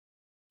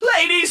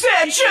Ladies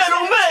and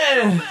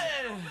gentlemen,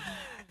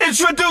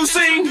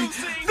 introducing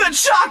the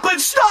chocolate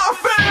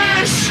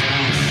starfish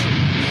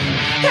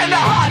and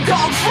the hot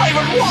dog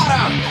flavored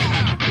water.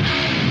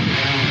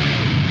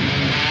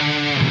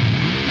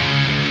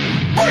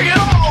 Bring it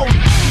on!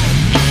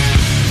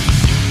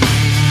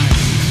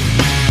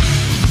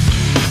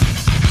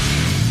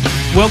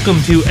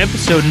 Welcome to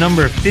episode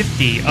number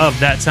 50 of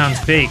That Sounds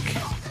Fake.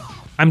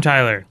 I'm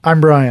Tyler. I'm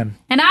Brian.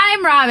 And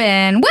I'm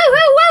Robin. Woo, woo,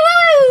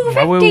 woo,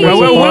 woo, 50.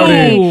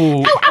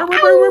 Whoa.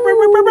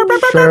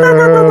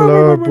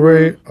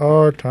 Celebrate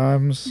our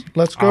times.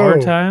 Let's go. Our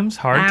times?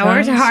 Hard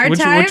times? Hard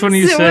times? Which one are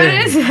you saying?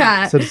 What is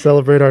that? Said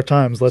celebrate our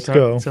times. Let's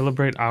go.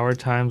 Celebrate our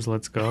times.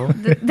 Let's go.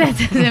 That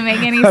doesn't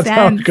make any That's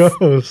how sense. it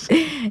goes.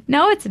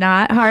 No, it's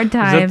not. Hard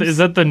times. Is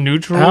that the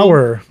neutral?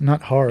 Hour,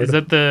 not hard. Is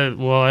that the,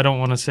 well, I don't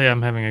want to say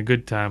I'm having a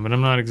good time, but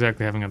I'm not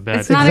exactly having a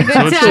bad It's not a good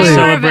so let's time just or a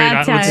celebrate,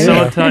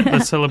 bad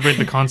let's celebrate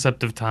the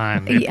concept of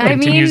time. It I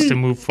continues mean, to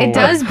move forward. it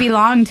does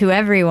belong to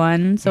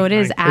everyone, so it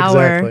is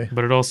our. Exactly.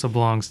 But it also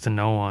belongs to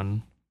no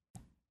one.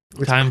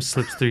 Time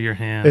slips through your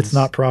hands. It's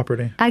not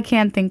property. I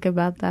can't think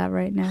about that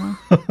right now.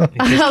 It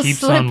just I'll keeps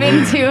slip on moving.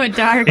 into a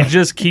dark It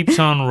just keeps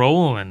on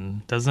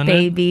rolling, doesn't it?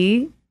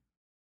 baby.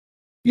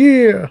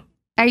 Yeah.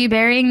 Are you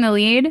burying the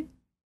lead?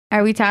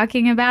 Are we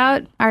talking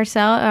about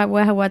ourselves?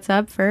 What's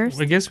up first?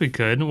 I guess we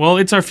could. Well,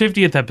 it's our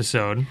 50th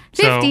episode.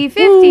 50, so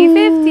 50,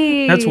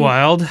 50. That's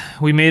wild.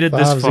 We made it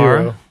this 5-0.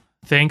 far.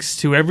 Thanks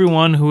to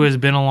everyone who has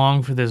been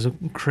along for this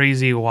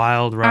crazy,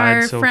 wild ride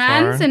Our so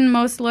friends far. and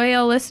most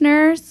loyal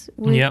listeners.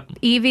 Yep.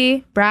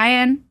 Evie,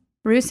 Brian,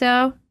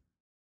 Russo,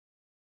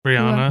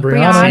 Brianna.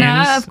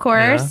 Brianna, of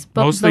course.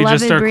 Yeah. Mostly beloved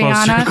just our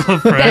Brianna. close circle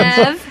of friends.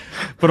 Bev.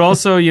 But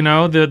also, you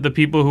know, the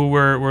people who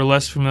we're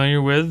less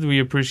familiar with, we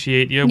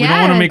appreciate you. We don't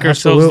want to Yeah. make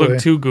ourselves Absolutely.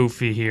 look too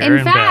goofy here In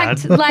and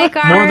fact, bad. like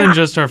our... More than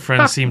just our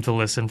friends seem to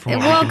listen from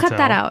what We'll I can cut tell.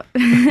 that out.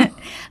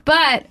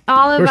 But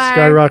all of We're our...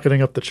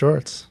 skyrocketing up the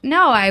charts.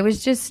 No, I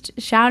was just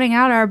shouting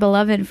out our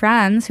beloved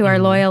friends who are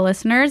Mm-hmm. loyal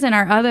listeners and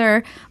our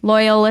other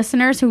loyal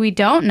listeners who we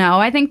don't know.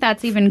 I think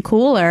that's even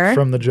cooler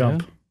From the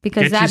jump.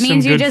 because Get that you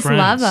means some you good just friends.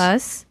 love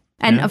us.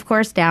 And Yeah. of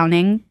course,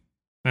 Downing.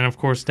 And of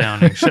course,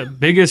 Downing.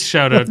 Biggest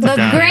shout out to The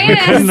Downing. We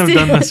couldn't have greatest.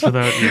 done this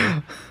without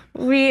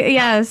you.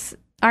 Yes,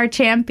 our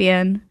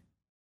champion,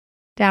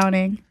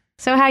 Downing.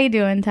 So how you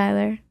doing,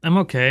 Tyler? I'm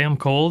okay. I'm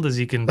cold, as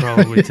you can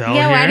probably tell.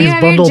 Yeah, here. why do you He's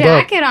have your bundled up.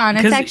 jacket on?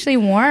 It's 'Cause- actually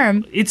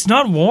warm. It's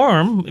not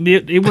warm.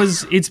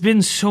 It's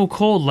been so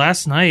cold.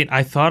 Last night,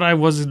 I thought I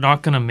was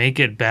not gonna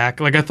make it back.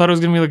 Like I thought it was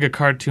gonna be like a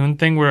cartoon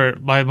thing where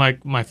by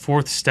my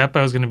fourth step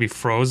I was gonna be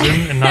frozen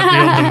and not be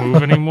able to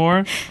move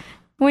anymore.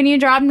 When you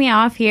dropped me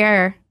off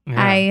here, Yeah.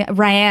 I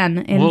ran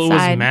inside. Well, it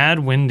was mad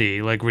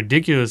windy, like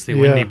ridiculously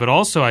windy. Yeah. But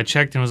also, I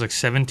checked and it was like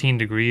 17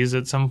 degrees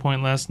at some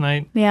point last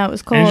night. Yeah, it was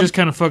And cold. it just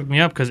kind of fucked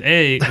me up because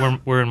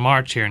we're in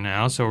March here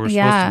now, so we're supposed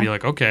Yeah. to be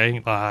like, okay,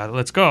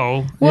 let's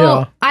go. Well,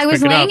 Yeah. I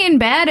was Pick it laying up. in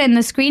bed and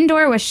the screen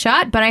door was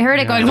shut, but I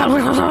heard it Yeah.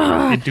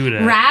 going It do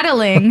that.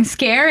 rattling,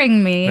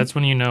 scaring me. That's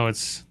when you know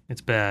it's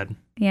bad.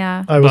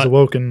 Yeah. I was But-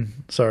 awoken,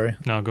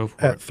 No, go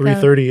for at it.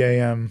 3:30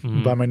 a.m.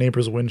 Mhm. by my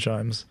neighbor's wind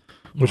chimes,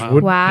 which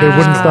Wow. they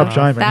wouldn't stop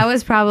chiming. That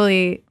was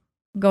probably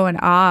going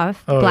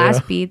off. Oh,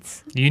 Blast yeah.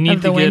 beats You need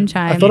of the to wind get.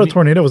 chime. I thought a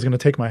tornado was going to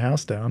take my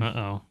house down.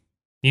 Uh-oh.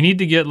 You need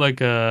to get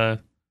like a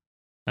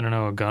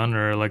gun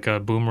or like a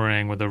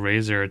boomerang with a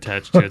razor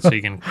attached to it so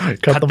you can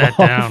cut them that off.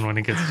 down when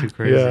it gets too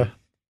crazy. Yeah.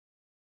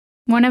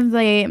 One of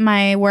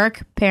my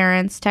work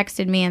parents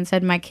texted me and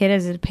said, my kid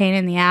is a pain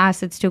in the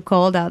ass. It's too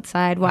cold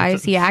outside. Why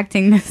is he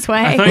acting this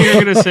way? I thought you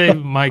were going to say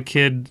my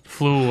kid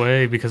flew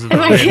away because of the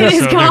My wind, kid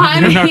is so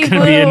gone. they're not He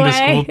going to be flew into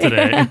school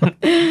away.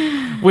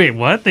 today. Wait,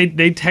 what? They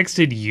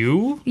texted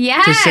you?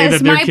 Yes, to say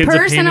that their my kid's a pain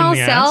in personal the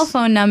ass? cell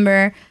phone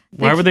number.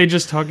 Why were they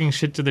just talking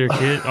shit to their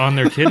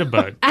kid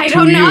about? I To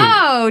don't you?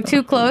 know.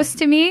 Too close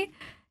to me.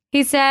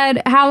 He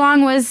said, how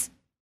long was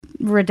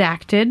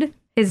redacted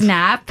his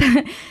nap?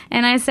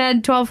 And I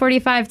said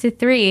 12:45 to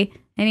 3.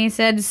 And he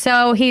said,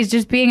 so he's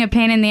just being a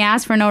pain in the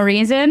ass for no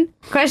reason?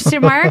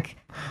 Question mark.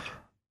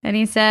 And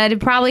he said,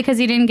 probably because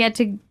he didn't get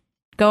to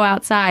go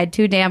outside.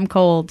 Too damn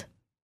cold.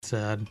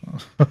 Sad.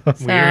 So-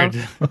 Weird.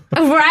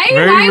 Right?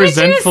 Very Why would you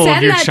resentful of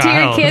send your that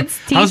child. to your kid's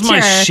teacher? How's my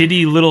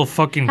shitty little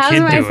fucking How's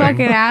kid my doing?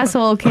 fucking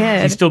asshole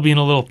kid? He's still being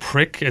a little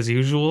prick as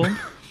usual.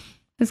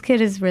 This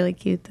kid is really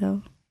cute,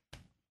 though.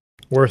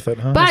 Worth it,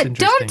 huh? But interesting.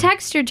 don't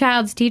text your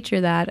child's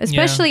teacher that,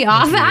 especially Yeah,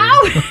 off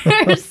that's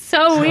hours. So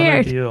Not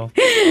weird. ideal.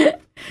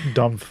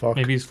 Dumb fuck.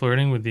 Maybe he's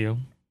flirting with you.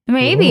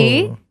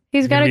 Maybe. Ooh.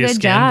 He's got a Maybe good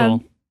scandal.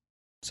 job.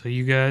 So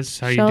you guys,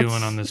 how Schultz. you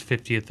doing on this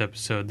 50th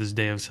episode, this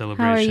day of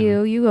celebration? How are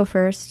you? You go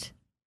first.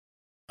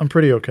 I'm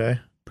pretty okay.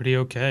 Pretty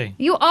okay.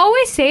 You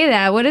always say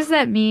that. What does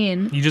that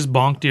mean? You just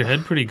bonked your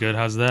head pretty good.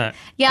 How's that?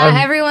 Yeah,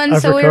 everyone.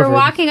 I've So we were recovered.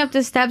 walking up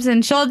the steps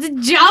and Schultz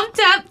jumped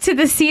up to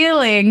the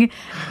ceiling.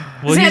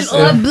 Well, said, he's,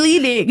 "Oh, I'm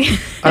bleeding."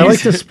 I like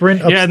to sprint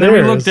upstairs. yeah, and then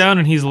we look down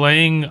and he's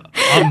laying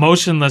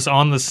motionless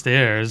on the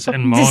stairs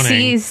and moaning.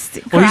 Deceased.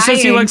 Well, he says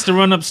he crying. likes to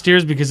run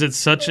upstairs because it's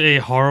such a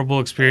horrible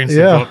experience to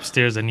Yeah. go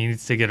upstairs and he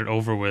needs to get it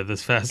over with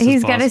as fast He's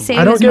as gotta possible. save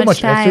I don't as get much much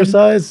time.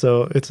 exercise,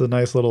 so it's a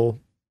nice little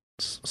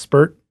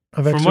spurt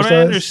of From exercise. what I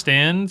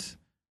understand,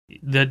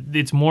 that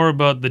it's more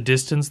about the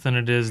distance than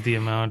it is the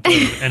amount of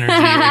energy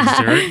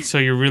you exert. So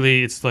you're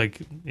really, it's like,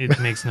 it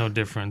makes no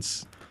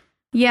difference.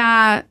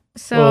 Yeah.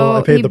 So Well,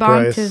 I paid he the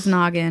bonked price. his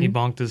noggin. He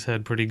bonked his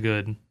head pretty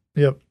good.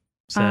 Yep,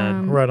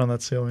 Sad. right on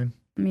that ceiling.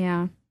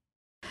 Yeah.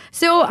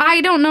 So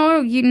I don't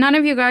know. None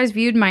of you guys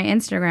viewed my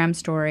Instagram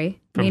story,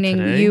 From meaning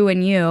today? you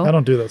and you. I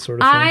don't do that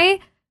sort of thing. I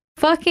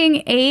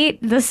fucking ate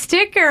the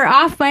sticker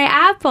off my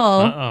apple.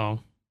 Uh-oh.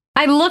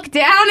 I looked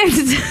down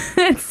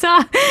and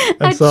saw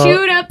a saw-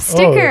 chewed up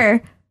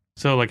sticker.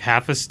 So like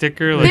half a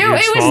sticker? Like There, you it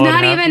was swallowed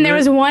not half even. of There it?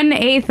 was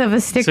 1/8 of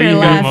a sticker So you got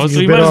left. most, You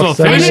so you bit might as off well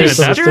seven finish And it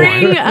a at eighths that of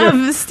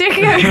a point. string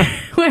of sticker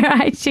where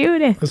I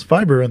chewed it. There's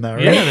fiber in that,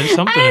 right? Yeah, there's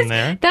something in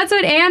there. That's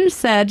what Anne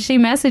said. She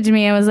messaged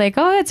me and was like,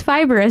 "Oh, it's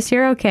fibrous.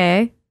 You're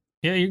okay."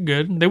 Yeah, you're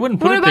good. They wouldn't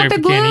put What it there about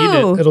if the you can't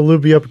eat glue? it. It'll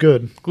lube you up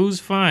good.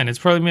 Glue's fine. It's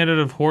probably made out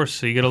of horse,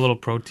 so you get a little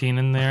protein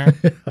in there.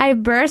 I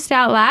burst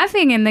out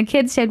laughing, and the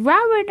kid said,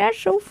 "Robin, that's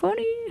so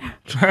funny.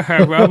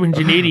 Robin's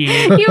an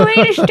idiot. You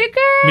ate a sticker,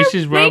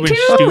 Mrs. Me Robin's too.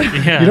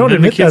 stupid. Yeah, You don't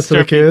then the admit that kids to the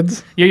start-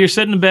 kids. Yeah, you're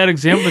setting a bad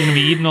example. They're going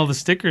to be eating all the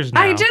stickers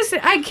now.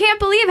 I can't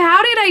believe,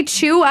 how did I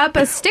chew up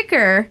a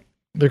sticker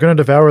They're going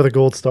to devour the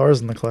gold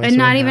stars in the classroom. and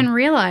not even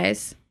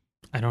realize?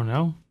 I don't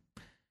know.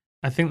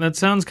 I think that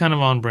sounds kind of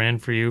on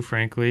brand for you,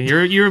 frankly.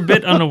 You're a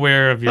bit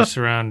unaware of your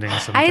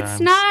surroundings sometimes. It's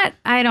not,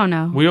 I don't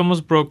know. We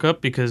almost broke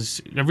up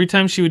because every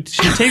time she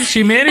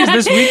managed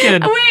this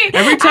weekend. Wait,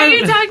 every are time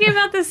you talking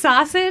about the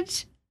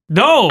sausage?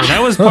 No,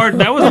 that was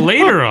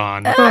later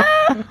on.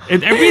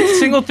 Every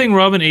single thing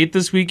Robin ate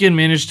this weekend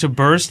managed to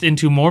burst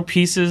into more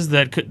pieces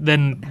than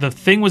the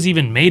thing was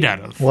even made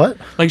out of. What?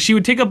 Like she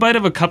would take a bite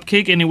of a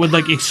cupcake and it would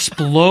like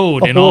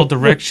explode in all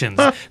directions,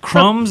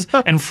 crumbs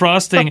and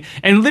frosting,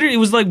 and literally it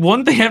was like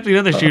one thing after the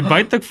other. She would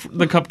bite the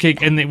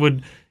cupcake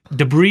and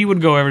debris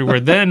would go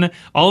everywhere. Then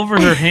all over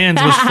her hands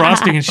was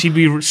frosting, and she'd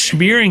be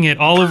smearing it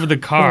all over the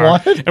car.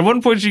 What? At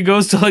one point, she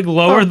goes to like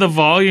lower the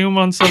volume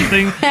on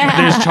something.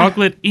 There's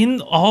chocolate in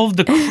all of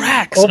the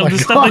cracks Oh of my the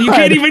stuff that you God.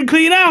 can't even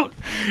clean out.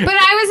 But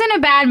I was in a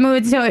bad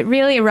mood, so it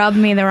really rubbed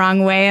me the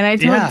wrong way. And I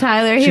told Yeah,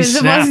 Tyler he she was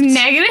the most snapped.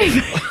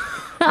 negative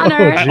on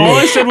her. geez. All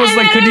I said was And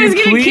like, then could I was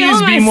you gonna kill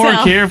please be more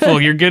myself.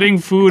 careful? You're getting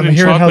food I'm and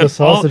hearing how chocolate. the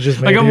sausage is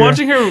like made I'm here.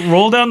 watching her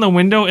roll down the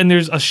window, and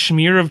there's a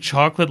smear of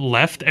chocolate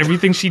left.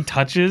 Everything she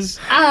touches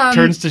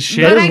turns to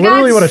shit. That But is I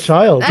literally got what a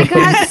child I does.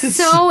 got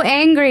so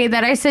angry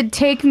that I said,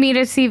 "Take me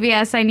to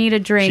CVS. I need a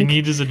She drink."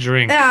 needs a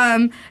drink.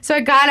 So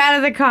I got out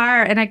of the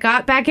car and I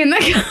got back in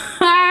the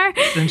car.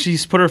 Then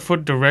she's put her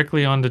foot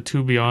directly onto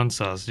two Beyond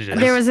sausages.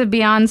 There was a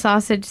Beyond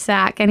sausage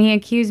sack, and he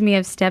accused me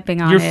of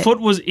stepping on Your it. foot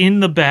was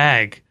in the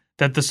bag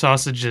that the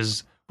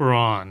sausages were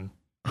on.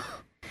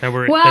 That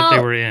Well- they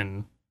were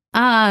in.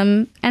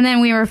 And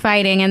then we were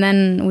fighting, and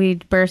then we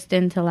burst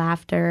into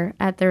laughter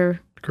at the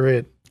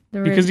Great.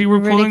 Because you were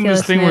pulling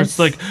this thing where it's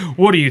like, ridiculousness.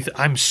 what do you?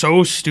 I'm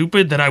so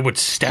stupid that I would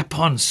step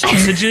on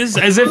sausages,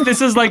 as if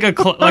this is like a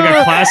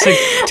classic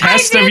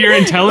test of your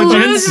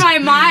intelligence. Lose my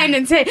mind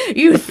and say,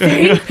 "You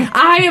think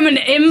I am an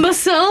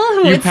imbecile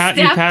who you would step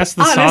passed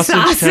the on a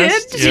sausage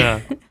test. sausage?" Yeah.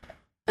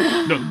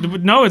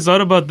 No, it's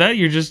not about that.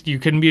 You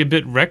can be a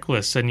bit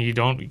reckless, and you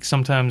don't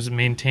sometimes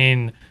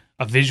maintain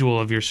a visual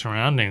of your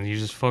surroundings. You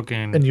just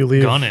fucking And you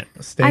leave gun it.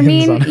 stains I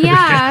mean, on everything.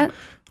 yeah.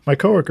 My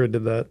coworker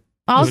did that.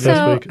 Also,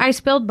 That's big. I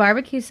spilled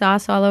barbecue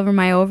sauce all over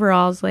my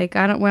overalls. Like,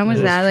 when was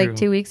that? That's Like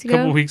true. 2 weeks A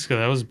couple ago? weeks ago,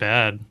 that was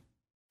bad.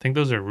 I think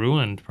those are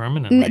ruined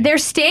permanently. They're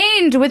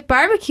stained with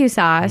barbecue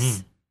sauce.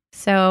 Mm.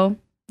 So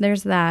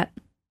there's that.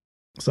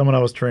 Someone I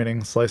was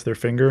training sliced their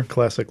finger,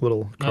 classic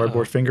little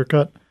cardboard Uh-oh. finger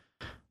cut,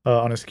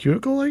 on his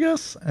cuticle, I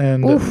guess.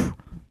 And Oof.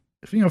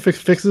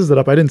 fixes it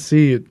up. I didn't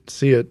see it.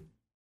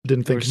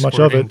 Didn't There think was much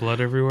of squirting it.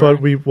 blood everywhere.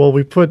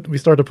 But we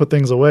started to put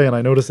things away, and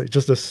I noticed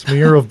just a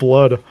smear of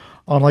blood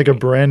on like a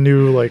brand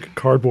new like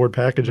cardboard that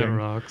packaging.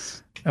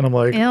 rocks. And I'm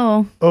like,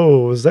 Ew.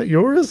 "Oh, is that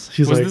yours?"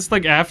 He's Was like, this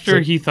like after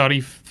like- he thought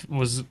he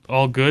was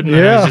all good and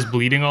then he Yeah. was just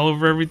bleeding all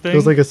over everything? it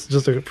was like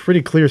just a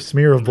pretty clear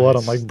smear of blood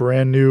on Nice. like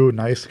brand new,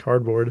 nice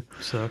cardboard.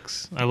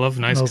 Sucks. I love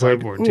nice I was like,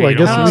 cardboard ooh, too. I You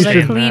guess don't Oh, want we to the stay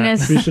in should- that.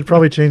 cleanest. We should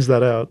probably change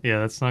that out. Yeah,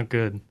 that's not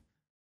good.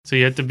 So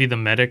you had to be the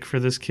medic for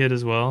this kid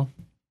as well?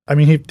 I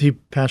mean, he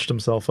patched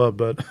himself up,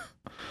 but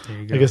There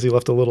you go. I guess he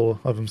left a little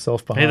of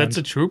himself behind. Hey, that's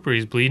a trooper.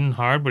 He's bleeding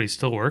hard, but he's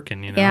still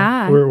working, you know?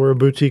 Yeah. We're a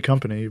boutique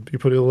company. You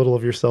put a little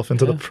of yourself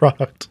into the Yeah.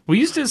 product. We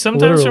used to,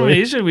 sometimes from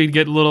Literally. Asia, we'd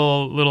get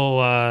little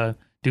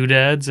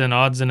doodads and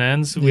odds and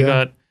ends. We Yeah.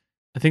 got,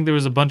 I think there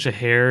was a bunch of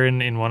hair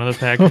in one of the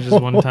packages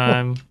one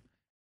time.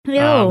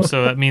 Ew.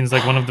 So that means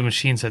like one of the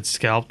machines had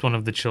scalped one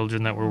of the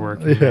children that were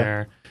working Yeah.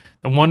 there.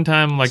 And one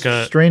time, like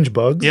Strange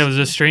bugs. yeah, it was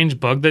a strange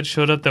bug that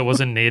showed up that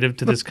wasn't native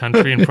to this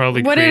country and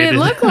probably What did it created.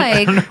 look like?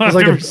 I don't know. I've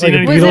like a- never seen like a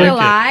anything Was beetle. it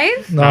like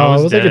alive? No, No, it it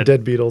was was like a dead.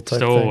 dead beetle type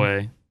thing.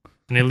 Stowaway.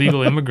 An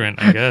illegal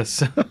immigrant, I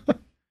guess.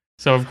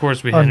 So of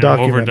course we handed him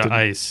over to Undocumented.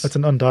 ICE. That's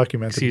an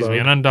undocumented Excuse bug. me,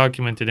 an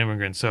undocumented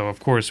immigrant. So of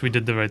course we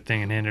did the right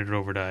thing and handed it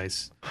over to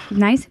ICE.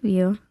 Nice of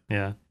you.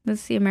 Yeah.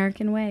 That's the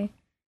American way.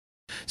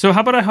 So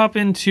how about I hop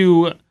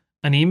into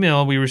an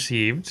email we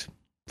received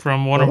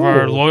from one of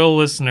our Oh. loyal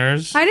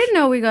listeners, I didn't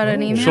know we got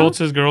an email.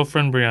 Schultz's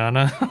girlfriend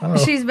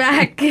Brianna, She's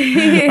back.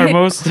 our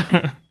most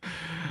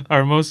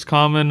our most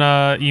common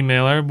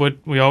emailer. But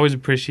we always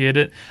appreciate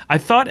it. I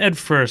thought at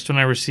first when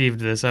I received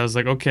this, I was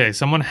like, okay,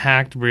 someone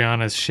hacked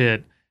Brianna's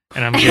shit,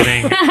 and I'm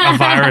getting a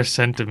virus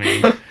sent to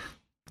me.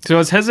 So I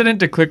was hesitant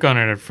to click on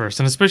it at first,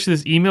 and especially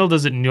this email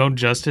does it no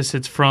justice.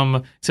 It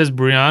says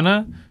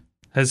Brianna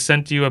has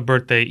sent you a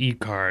birthday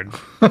e-card.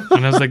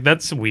 And I was like,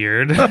 that's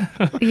weird.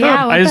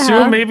 Yeah, what I the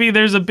assume hell? maybe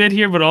there's a bit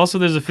here, but also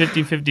there's a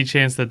 50-50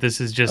 chance that this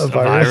is just A a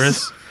virus.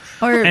 virus.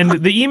 Or And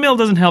the email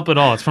doesn't help at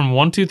all. It's from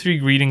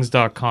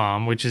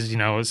 123greetings.com, which is,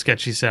 a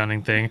sketchy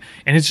sounding thing.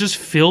 And it's just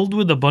filled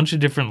with a bunch of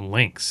different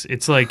links.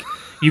 It's like,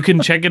 you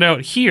can check it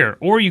out here,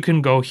 or you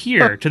can go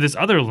here to this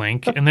other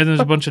link, and then there's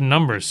a bunch of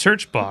numbers,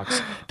 search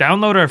box,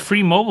 download our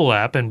free mobile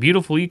app, and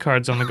beautiful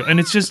e-cards on the go. And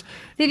it's just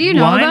did you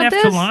know line about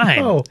after this? line.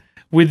 Oh,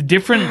 With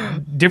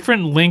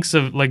different links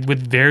of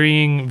with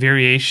varying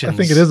variations. I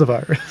think it is a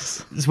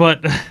virus. It's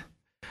what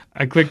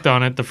I clicked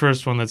on it, the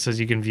first one that says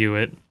you can view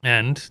it,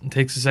 and it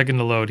takes a second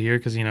to load here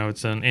because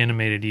it's an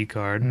animated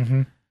e-card,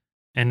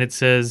 and it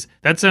says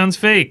that sounds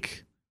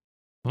fake.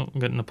 Oh,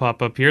 I'm getting a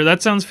pop up here.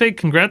 That sounds fake.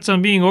 Congrats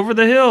on being over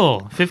the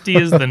hill. 50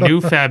 is the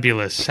new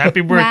fabulous. Happy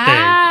birthday!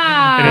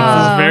 Wow. And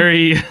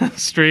it's this very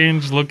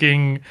strange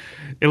looking What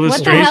the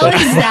illustration. hell is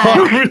I that?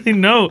 don't really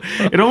know.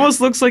 It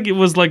almost looks like it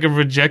was like a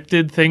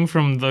rejected thing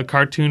from the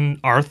cartoon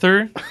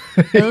Arthur.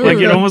 Like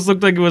it almost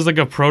looked like it was like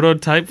a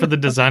prototype for the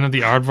design of the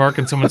aardvark,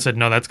 and someone said,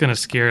 "No, that's gonna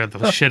scare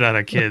the shit out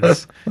of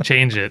kids.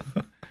 Change it."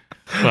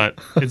 But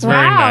it's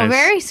very Wow, nice.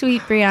 very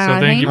sweet, Brianna. So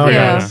thank you, Oh, Brianna.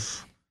 yes.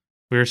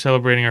 We are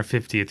celebrating our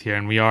 50th here,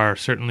 and we are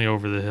certainly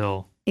over the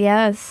hill.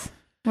 Yes,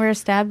 we're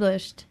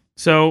established.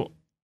 So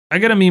I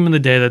got a meme of the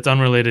day that's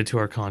unrelated to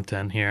our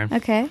content here,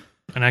 Okay.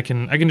 and I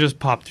can just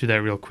pop through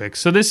that real quick.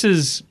 So this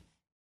is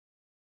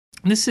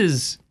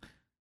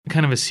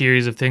kind of a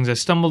series of things. I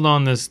stumbled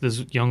on this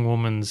young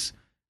woman's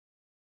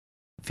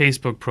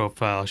Facebook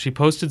profile. She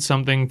posted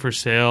something for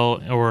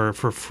sale or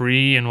for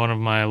free in one of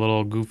my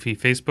little goofy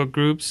Facebook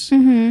groups,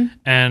 Mm-hmm.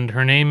 and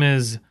her name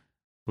is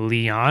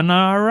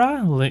Lenara.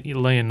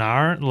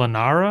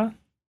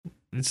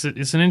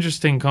 It's an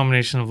interesting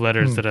combination of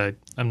letters that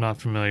I'm not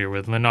familiar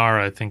with.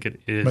 Lenara, I think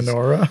it is.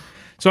 Menorah.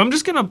 So I'm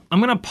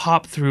gonna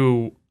pop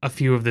through a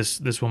few of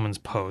this woman's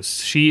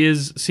posts. She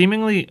is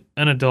seemingly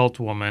an adult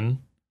woman.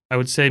 I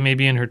would say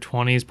maybe in her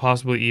 20s,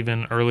 possibly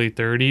even early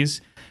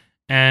 30s,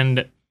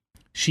 and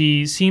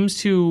she's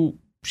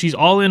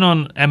all in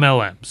on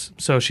MLMs.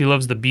 So she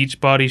loves the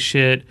Beachbody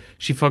shit.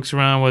 She fucks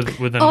around with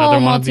another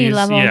one of these.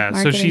 multi-level Yeah.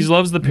 So she marketing.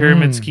 loves the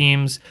pyramid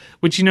schemes,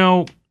 which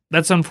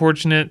that's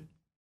unfortunate.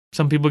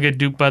 Some people get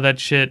duped by that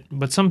shit,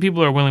 but some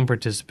people are willing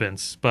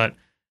participants. But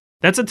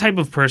that's a type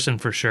of person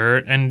for sure.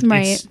 And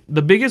Right.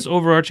 the biggest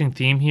overarching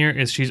theme here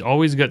is she's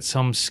always got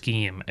some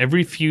scheme.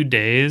 Every few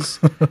days,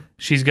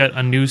 she's got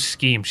a new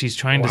scheme. She's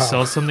trying to Wow.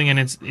 sell something, and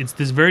it's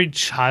this very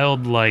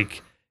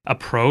childlike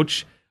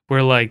approach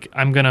where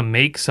I'm gonna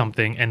make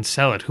something and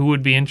sell it. Who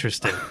would be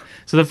interested?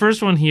 So the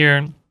first one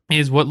here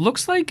is what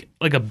looks like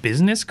a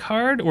business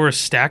card or a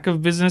stack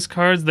of business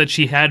cards that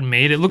she had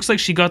made. It looks like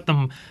she got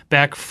them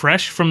back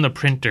fresh from the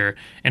printer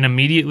and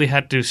immediately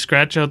had to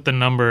scratch out the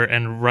number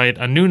and write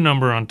a new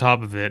number on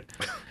top of it.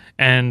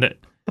 And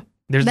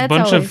there's That's a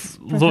bunch of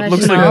always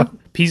looks like professional.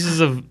 pieces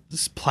of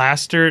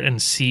plaster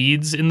and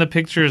seeds in the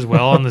picture as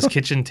well on this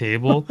kitchen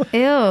table. Ew.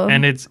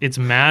 And it's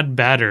Mad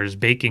Batters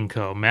Baking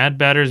Co. Mad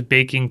Batters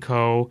Baking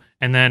Co.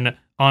 And then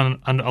on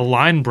a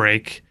line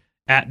break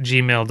at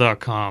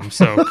gmail.com.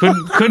 So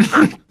couldn't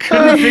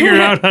figure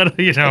out how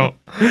to,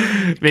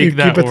 make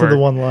that Keep it work. to the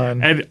one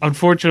line. And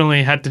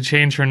unfortunately had to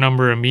change her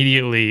number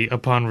immediately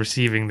upon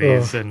receiving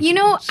these. And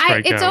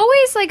strike it's out.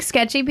 always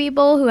sketchy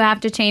people who have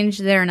to change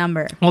their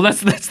number. Well,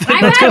 that's I've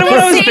kind had of what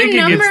I was the same thinking.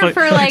 number It's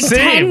for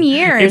same. 10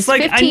 years, It's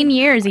 15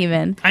 years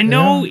even. I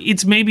know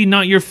it's maybe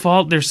not your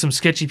fault. There's some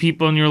sketchy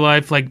people in your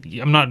life.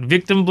 I'm not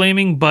victim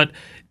blaming, but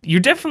you're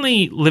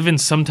definitely living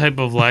some type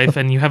of life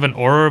and you have an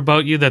aura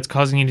about you that's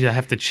causing you to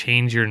have to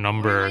change your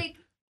number.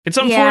 It's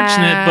unfortunate,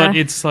 Yeah. but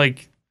it's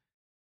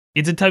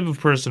it's a type of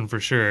person for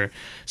sure.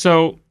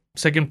 So,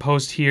 second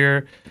post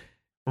here.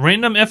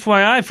 Random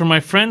FYI for my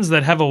friends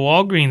that have a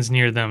Walgreens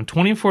near them.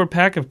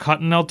 24-pack of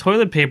Cottonelle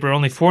toilet paper,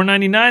 only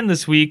 $4.99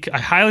 this week. I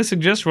highly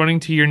suggest running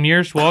to your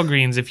nearest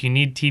Walgreens if you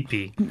need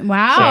TP.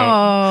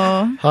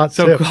 Wow. Hot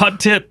So tip.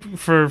 hot tip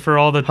for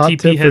all the Hot TP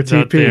tip for heads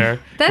out TP. there.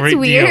 That's Great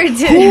weird.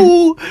 deal.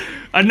 Who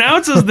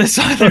announces this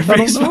on their don't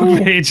Facebook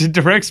know. page and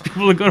directs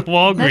people to go to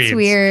Walgreens? That's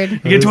weird. You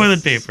That get is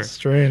toilet paper.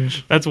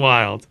 Strange. That's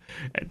wild.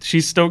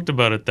 She's stoked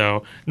about it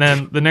though.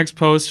 Then the next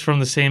post from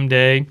the same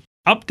day.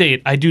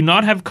 Update, I do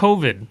not have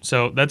COVID,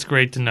 so that's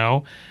great to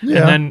know. Yeah.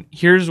 And then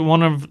here's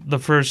one of the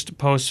first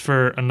posts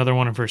for another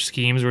one of her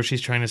schemes where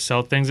she's trying to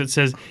sell things. It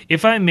says,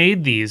 if I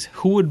made these,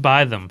 who would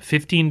buy them?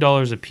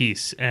 $15 a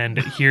piece. And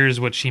here's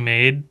what she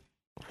made.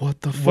 What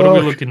the fuck? What are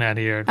we looking at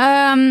here?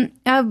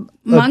 A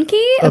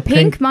monkey, a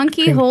pink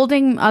monkey pink-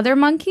 holding other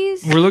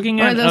monkeys. We're looking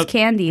or at are those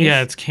candies.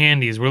 Yeah, it's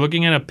candies. We're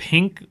looking at a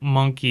pink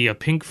monkey, a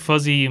pink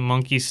fuzzy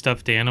monkey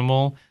stuffed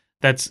animal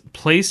that's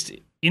placed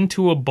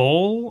into a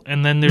bowl,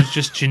 and then there's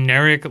just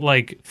generic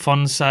like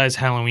fun size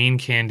Halloween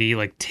candy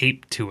like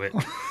taped to it.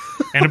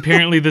 And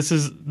apparently this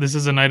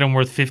is an item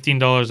worth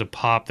 $15 a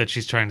pop that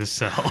she's trying to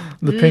sell.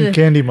 The pink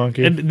candy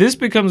monkey. And this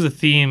becomes a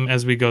theme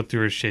as we go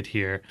through her shit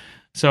here.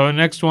 So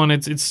next one,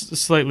 it's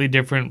slightly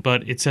different,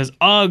 but it says,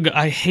 "Ugh,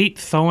 I hate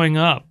throwing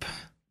up."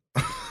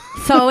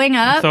 Throwing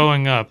up.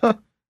 Throwing up.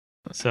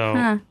 So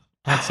Huh.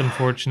 that's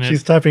unfortunate.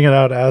 She's typing it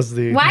out as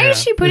the. Why Yeah.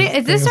 is she putting?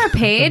 Is this her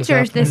page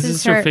or this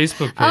is her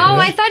Facebook page. Oh,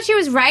 I thought she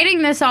was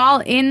writing this all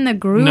in the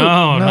group.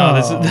 No,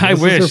 This No, is, I this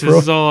is wish. her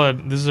This is all.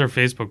 This is her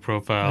Facebook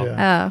profile.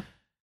 Yeah. Oh.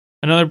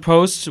 Another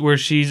post where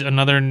she's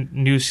another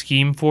new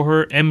scheme for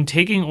her. Am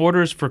taking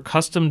orders for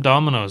custom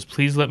dominoes.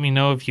 Please let me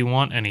know if you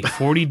want any.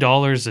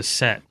 $40 a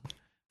set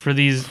for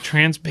these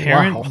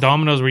transparent Wow.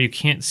 dominoes where you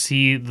can't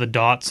see the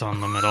dots on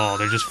them at all.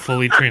 They're just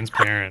fully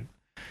transparent.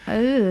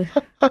 Ugh.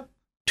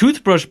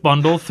 Toothbrush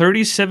bundle: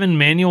 37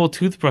 manual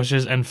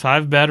toothbrushes and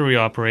 5 battery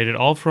operated,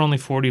 all for only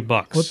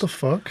 $40. What the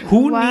fuck?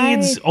 Who Why?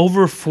 needs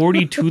over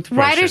 40 toothbrushes?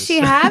 Why does she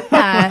have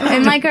that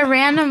in like a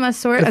random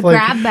It's a like,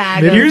 grab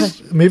bag?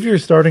 Maybe you're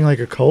starting like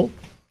a cult.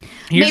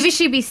 Here's- Maybe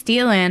she'd be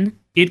stealing.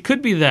 It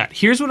could be that.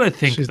 Here's what I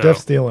think, She's though. def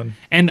stealing.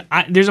 And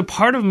there's a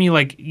part of me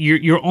like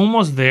you're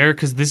almost there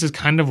because this is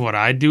kind of what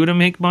I do to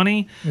make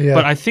money. Yeah.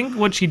 But I think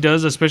what she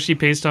does, especially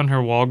based on her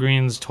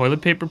Walgreens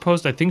toilet paper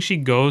post, I think she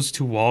goes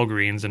to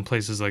Walgreens and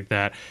places like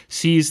that,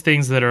 sees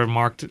things that are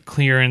marked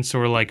clearance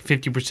or like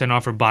 50%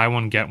 off or buy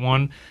one get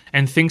one,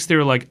 and thinks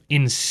they're like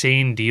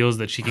insane deals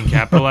that she can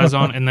capitalize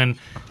on. And then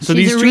so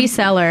She's a these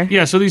reseller.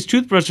 yeah, so these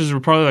toothbrushes were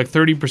probably like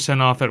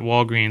 30% off at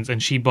Walgreens,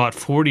 and she bought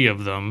 40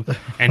 of them,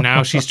 and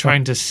now she's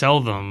trying to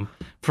sell them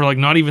for like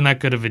not even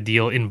that good of a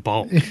deal in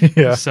bulk.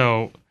 Yeah.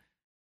 So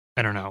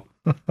I don't know.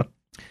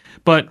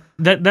 But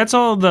that's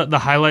all the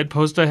highlight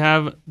post I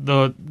have.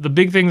 The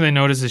big things I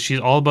noticed is she's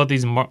all about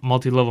these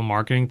multi-level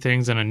marketing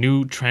things, and a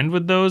new trend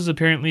with those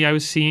apparently I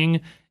was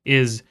seeing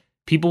is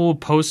people will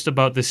post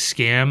about this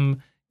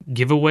scam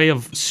giveaway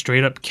of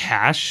straight up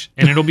cash,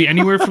 and it'll be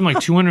anywhere from like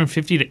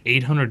 $250 to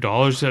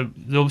 $800. So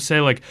they'll say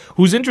like,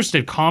 who's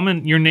interested,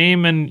 comment your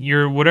name and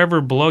your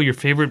whatever below, your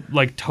favorite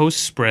like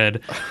toast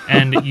spread,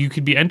 and you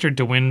could be entered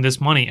to win this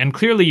money. And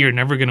clearly you're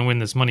never going to win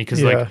this money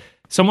because Yeah. like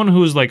someone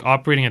who's like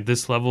operating at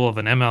this level of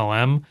an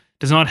MLM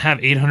does not have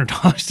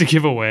 $800 to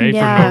give away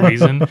Yeah. for no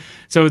reason.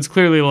 So it's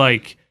clearly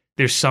like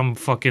there's some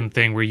fucking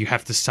thing where you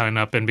have to sign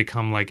up and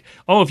become like,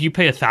 oh, if you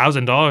pay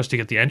 $1,000 to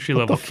get the entry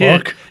level the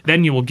kit, fuck?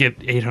 then you will get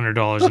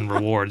 $800 in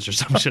rewards or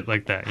some shit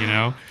like that, you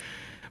know?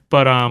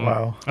 But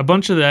Wow. a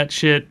bunch of that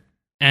shit.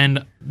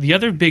 And the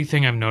other big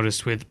thing I've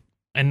noticed with,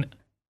 and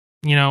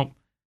you know,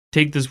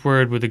 take this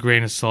word with a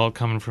grain of salt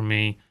coming from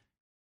me,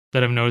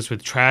 that I've noticed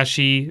with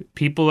trashy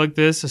people like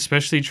this,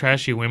 especially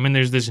trashy women,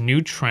 there's this new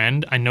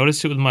trend. I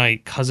noticed it with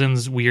my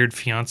cousin's weird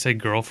fiance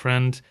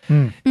girlfriend.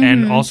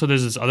 And also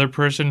there's this other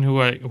person who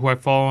I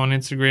follow on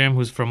Instagram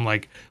who's from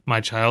like my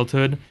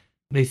childhood.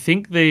 They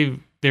think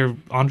they're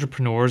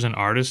entrepreneurs and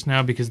artists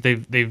now because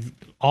they've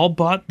all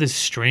bought this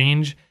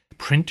strange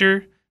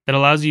printer that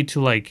allows you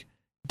to like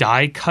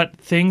die cut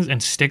things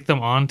and stick them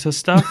onto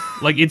stuff.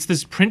 Like it's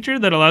this printer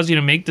that allows you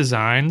to make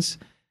designs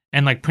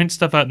and like print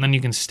stuff out, and then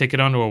you can stick it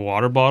onto a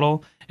water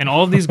bottle. And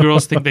all of these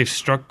girls think they've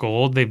struck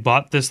gold. They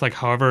bought this like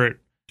however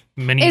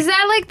many. Is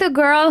that like the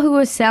girl who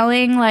was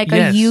selling like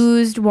Yes. a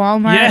used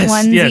Walmart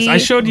onesie? Yes, I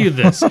showed you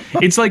this.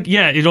 It's like,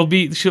 yeah, it'll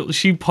be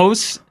she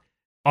posts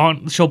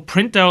she'll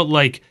print out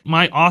like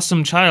my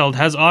awesome child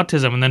has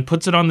autism and then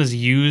puts it on this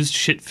used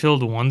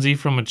shit-filled onesie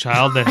from a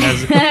child that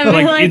has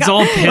like, Like, it's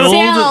all pilled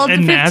sold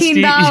and nasty.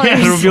 $15. Yeah,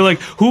 it'll be like,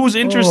 who's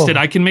interested? Oh.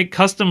 I can make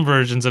custom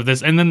versions of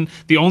this. And then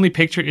the only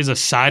picture is a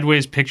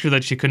sideways picture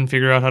that she couldn't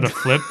figure out how to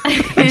flip.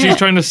 And she's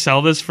trying to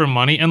sell this for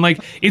money. And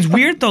like, it's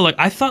weird though. Like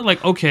I thought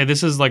like, okay,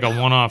 this is like a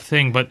one-off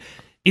thing, but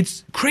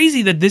it's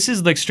crazy that this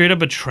is like straight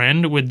up a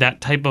trend with that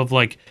type of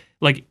like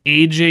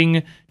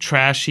aging,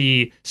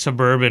 trashy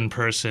suburban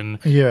person.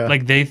 Yeah.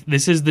 Like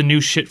this is the new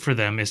shit for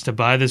them, is to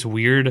buy this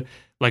weird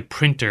like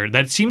printer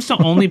that seems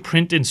to only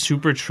print in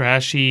super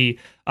trashy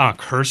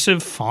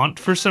cursive font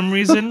for some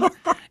reason.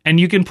 And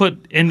you can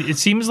and it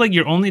seems like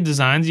your only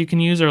designs you can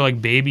use are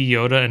like Baby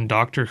Yoda and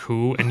Doctor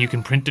Who, and you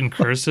can print in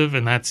cursive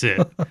and that's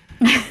it.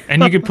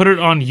 And you could put it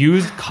on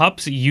used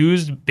cups,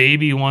 used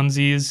baby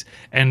onesies,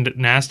 and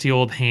nasty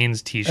old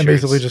Hanes t-shirts. And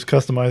basically just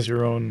customize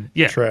your own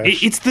trash.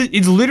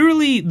 It's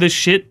literally the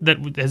shit that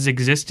has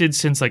existed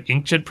since like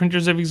inkjet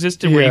printers have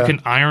existed, where you Yeah.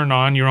 can iron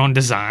on your own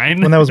design.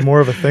 when that was more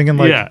of a thing in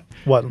like Yeah.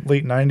 what,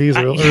 late 90s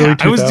or early Yeah,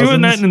 2000s? I was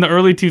doing that in the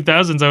early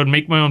 2000s. I would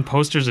make my own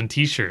posters and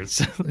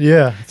t-shirts.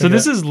 Yeah. So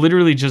this is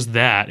literally just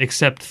that,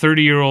 except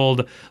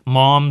 30-year-old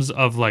moms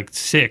of like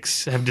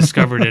 6 have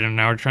discovered it and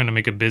now are trying to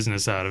make a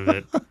business out of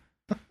it.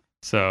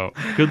 So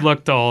good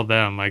luck to all of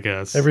them, I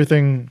guess.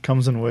 Everything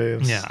comes in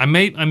waves. Yeah,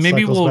 maybe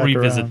Cycles we'll back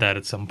revisit around. that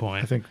at some I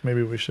point. think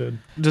maybe we should.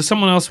 Does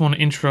someone else want to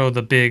intro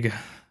the big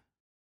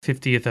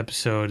 50th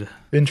episode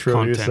Intro,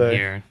 you content say.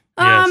 here?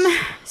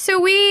 Yes. So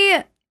we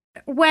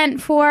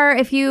went for,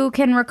 if you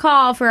can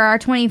recall, for our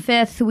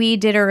 25th, we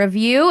did a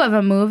review of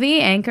a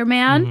movie,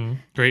 Anchorman. Mhm.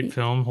 Great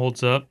film,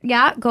 holds up.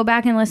 Yeah, go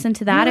back and listen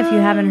to that if you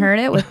haven't heard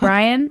it with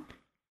Brian.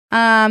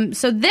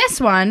 So this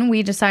one,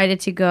 we decided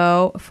to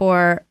go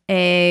for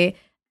a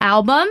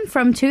album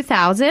from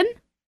 2000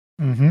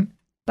 Mm-hmm.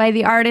 by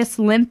the artist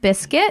Limp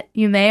Bizkit.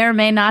 You may or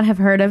may not have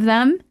heard of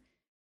them.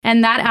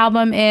 And that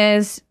album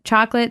is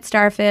Chocolate,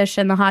 Starfish,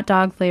 and the Hot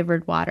Dog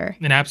Flavored Water.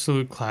 An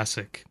absolute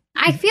classic.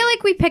 I feel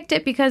like we picked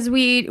it because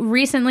we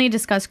recently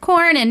discussed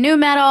Korn and new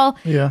metal.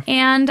 Yeah.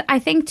 And I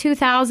think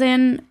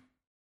 2000,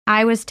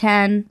 I was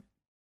 10.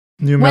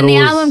 New When metal the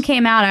was- album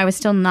came out, I was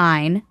still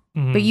 9.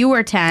 Mhm. But you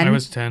were 10. I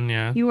was 10,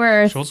 yeah. You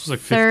were Schultz was like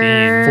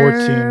 14.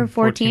 14 or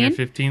 14.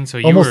 15, so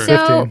you Almost were...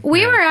 15. So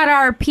we Yeah. were at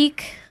our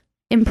peak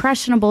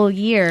impressionable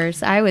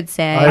years, I would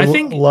say. I, I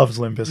think- loved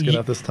Limp Bizkit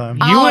at this time.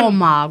 You Oh and-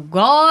 my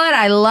god,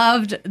 I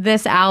loved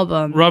this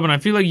album. Robin, I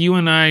feel like you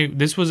and I,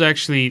 this was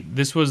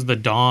the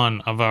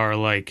dawn of our,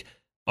 like,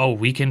 oh,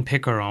 we can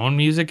pick our own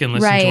music and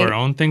listen Right. to our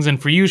own things.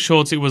 And for you,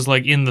 Schultz, it was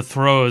like in the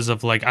throes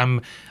of like,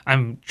 I'm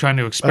trying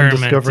to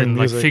experiment discovering and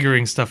like music.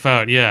 figuring stuff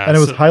out. Yeah. And it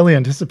was So highly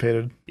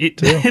anticipated.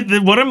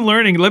 what I'm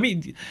learning,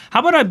 how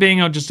about I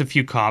bang out just a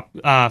few facts,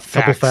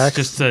 facts?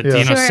 just to,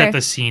 Yeah. set Sure.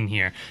 the scene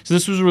here. So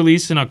this was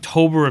released in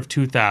October of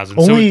 2000.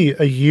 Only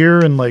a year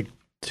and like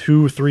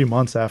 2-3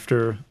 months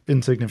after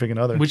Insignificant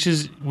Other. which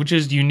is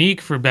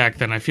unique for back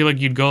then. I feel like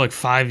you'd go like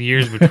 5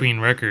 years between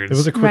records. It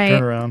was a quick Right.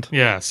 turnaround.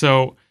 Yeah,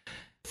 so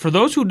for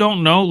those who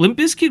don't know, Limp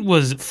Bizkit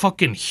was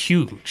fucking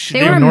huge.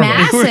 They were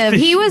enormous. massive.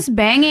 He was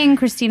banging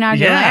Christina Aguilera.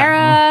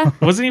 Yeah.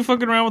 Wasn't he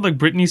fucking around with like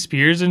Britney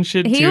Spears and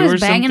shit He too, was or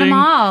banging something? them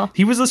all.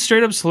 He was a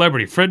straight up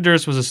celebrity. Fred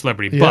Durst was a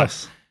celebrity.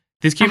 Yes.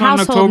 But this came A out in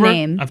household October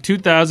name. of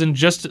 2000,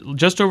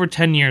 just over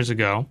 10 years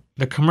ago.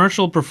 The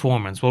commercial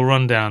performance, we'll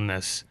run down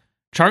this.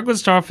 Chocolate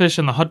Starfish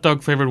and the Hot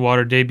Dog Flavored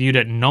Water debuted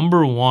at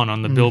number 1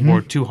 on the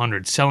Billboard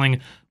 200, selling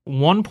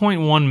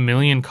 1.1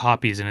 million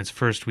copies in its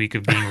first week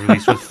of being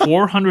released, with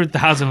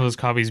 400,000 of those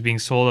copies being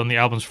sold on the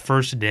album's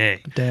first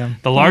day. Damn.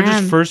 The largest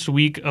Damn. first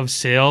week of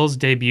sales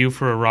debut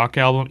for a rock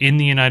album in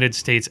the United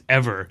States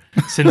ever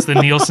since the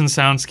Nielsen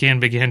SoundScan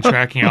began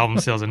tracking album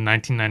sales in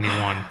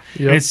 1991.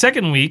 Yep. In its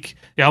second week,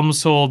 the album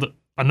sold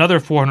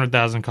another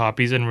 400,000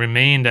 copies and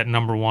remained at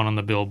number 1 on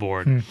the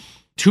Billboard.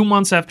 2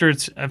 months after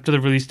the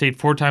release date,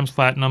 4 times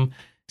platinum.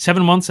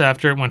 7 months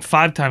after, it went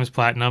 5 times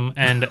platinum,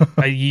 and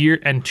a year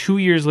and 2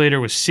 years later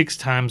was 6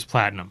 times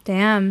platinum.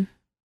 Damn.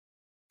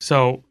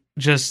 So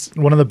just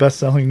One of the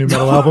best-selling new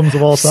metal albums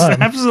of all time.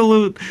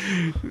 absolute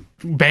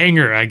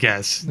banger, I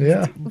guess.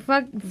 Yeah.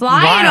 Flying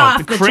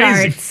Wild, off the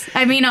crazy. charts.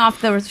 I mean,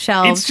 off the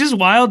shelves. It's just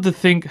wild to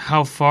think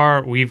how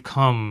far we've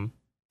come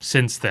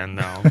since then,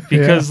 though,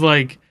 because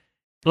like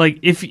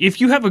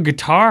if you have a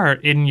guitar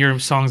in your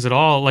songs at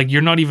all, like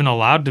you're not even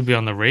allowed to be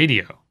on the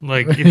radio.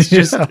 Like it's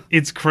just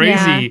it's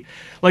crazy. Yeah.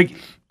 Like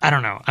I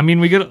don't know. I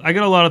mean, I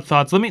got a lot of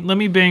thoughts. Let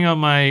me bang out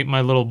my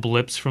little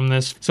blips from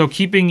this. So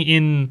keeping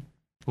in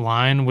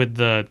line with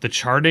the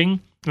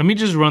charting, let me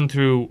just run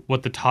through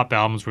what the top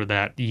albums were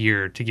that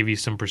year to give you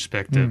some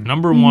perspective.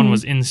 Number 1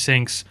 was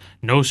NSYNC's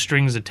No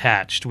Strings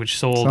Attached, which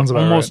sold Sounds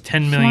about almost right.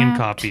 10 million Slapped.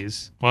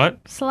 copies. What?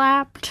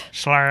 Slapped.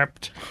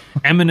 Slapped.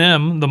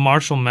 Eminem, the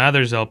Marshall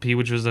Mathers LP,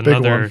 which was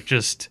another one.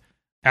 just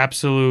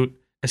absolute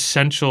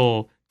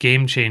essential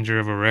game changer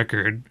of a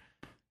record.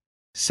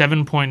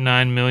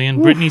 7.9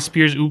 million. Britney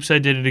Spears, Oops, I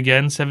Did It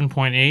Again,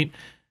 7.8.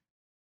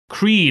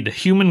 Creed,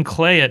 Human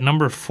Clay at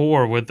number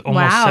 4 with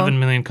almost Wow. 7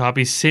 million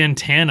copies.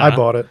 Santana. I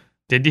bought it.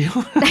 Did you?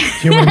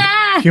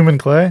 Human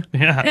Clay.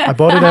 Yeah. I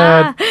bought it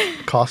at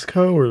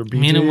Costco or BJ's. I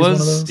mean, one of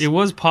those. it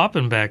was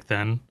popping back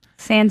then.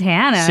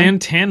 Santana.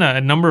 Santana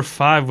at number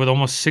 5 with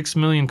almost 6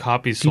 million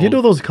copies He sold. did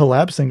all those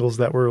collab singles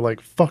that were like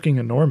fucking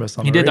enormous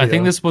on He the did. I radio.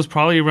 think this was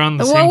probably around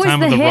the what same was time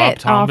the with the Rob hit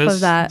off Thomas. of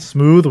that?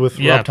 Smooth with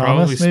Yeah, Rob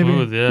probably Thomas, maybe.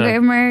 Smooth. Yeah.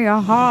 Give me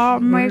your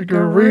heart, make it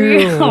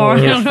real. real.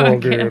 Remember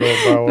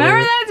Remember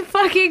that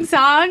fucking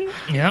song?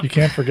 Yep. You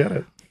can't forget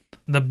it.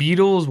 The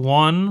Beatles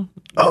won.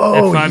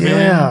 Oh, At 5 million?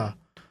 yeah.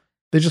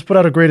 They just put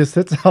out a greatest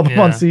hits album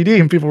on Yeah. CD,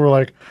 and people were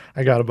like,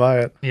 I gotta buy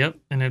it. Yep,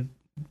 and it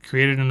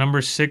created a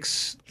number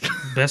 6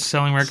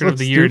 best-selling record So of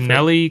the year. stupid.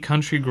 Nelly,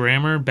 Country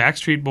Grammar,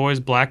 Backstreet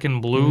Boys, Black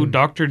and Blue,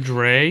 Dr.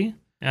 Dre,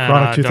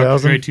 Chronic Dr.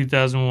 2000. Dre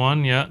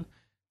 2001. Yeah,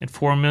 at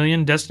 4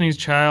 million. Destiny's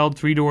Child,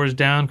 Three Doors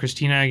Down,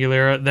 Christina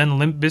Aguilera. Then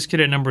Limp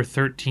Bizkit at number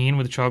 13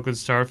 with Chocolate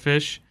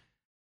Starfish,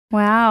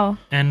 Wow.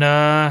 and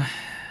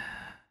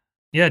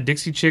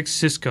Dixie Chicks,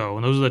 Cisco,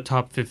 and those are the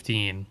top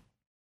 15.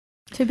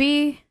 To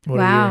be, What a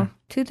wow. year.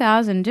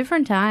 2000,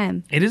 different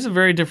time. It is a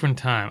very different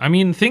time. I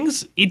mean,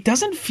 it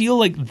doesn't feel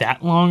like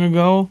that long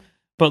ago,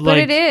 but But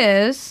like it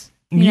is.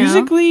 you know?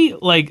 musically,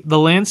 like the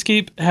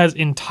landscape has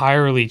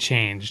entirely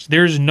changed.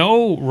 There's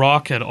no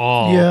rock at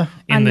all Yeah.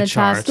 in On the the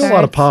charts. Still a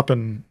lot of Charts. pop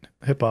and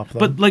hip hop.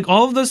 But like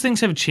all of those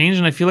things have changed,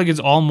 and I feel like it's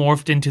all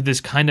morphed into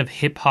this kind of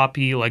hip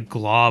hoppy like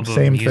glob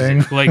Same of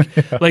music. thing.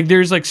 Like like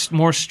there's like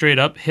more straight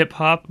up hip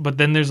hop, but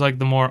then there's like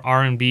the more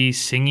R&B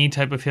singy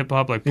type of hip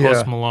hop, like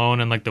Post Yeah. Malone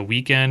and like The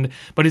Weeknd.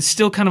 But it's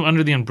still kind of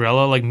under the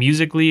umbrella. Like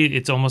musically,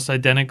 it's almost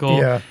identical.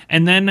 Yeah.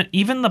 And then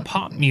even the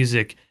pop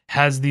music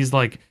has these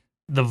like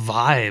the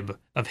vibe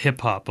of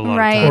hip hop a lot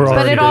Right, of Or times.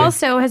 but it R&B.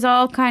 also has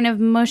all kind of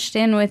mushed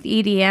in with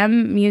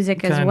EDM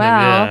music as Kind of, well.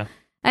 yeah.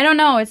 I don't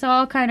know. It's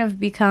all kind of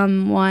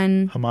become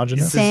one.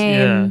 Homogenous. It's this, Same.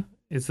 yeah,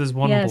 it's this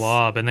one Yes.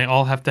 blob, and they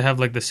all have to have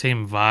like the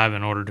same vibe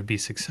in order to be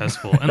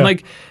successful. And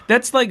like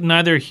that's like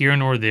neither here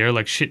nor there.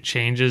 Like shit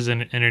changes,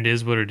 and it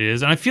is what it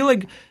is. And I feel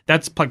like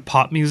that's like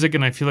pop music,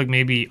 and I feel like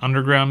maybe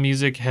underground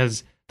music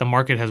has the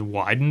market has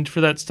widened for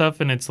that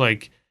stuff, and it's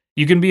like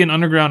you can be an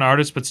underground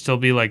artist but still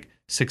be like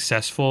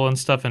successful and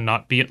stuff, and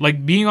not be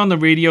like being on the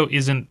radio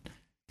isn't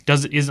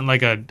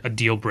like a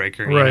deal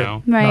breaker, you Right.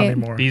 know. Not Right.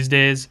 anymore. These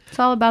days, It's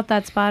all about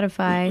that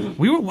Spotify.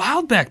 we were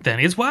wild back then.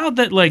 It's wild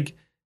that like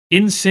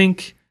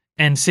NSYNC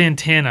and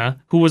Santana,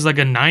 who was like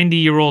a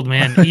 90-year-old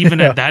man even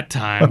at that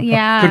time,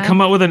 Yeah. could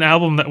come out with an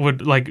album that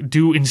would like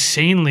do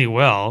insanely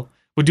well,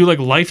 would do like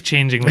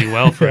life-changingly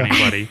well for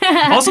anybody.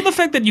 Also, the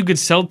fact that you could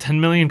sell 10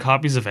 million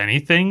copies of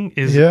anything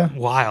is Yeah.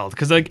 wild.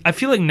 Because like I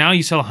feel like now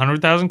you sell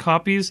 100,000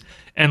 copies,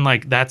 and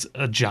like that's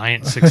a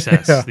giant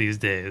success Yeah. these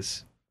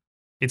days.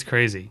 It's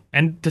crazy.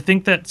 And to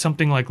think that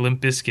something like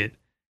Limp Bizkit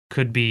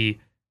could be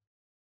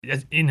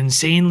an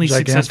insanely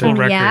Gigantic. successful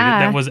record Yeah.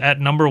 that was at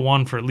number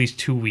 1 for at least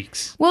 2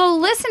 weeks. Well,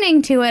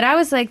 listening to it, I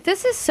was like,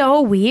 this is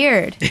so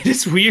weird. It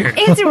is weird.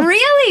 It's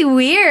really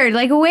weird,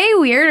 like way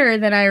weirder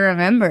than I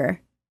remember.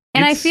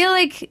 And I It's- feel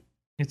like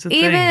It's a thing.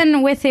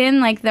 even within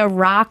like the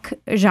rock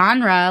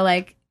genre,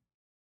 like,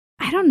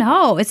 I don't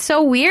know, it's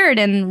so weird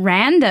and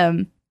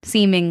random,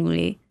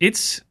 seemingly.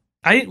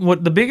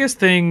 What the biggest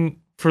thing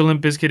for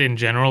Limp Bizkit in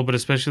general, but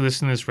especially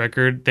listening to this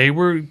record, they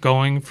were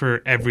going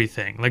for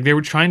everything. Like they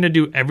were trying to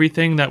do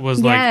everything that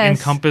was like Yes.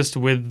 encompassed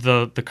with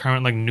the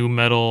current like new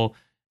metal,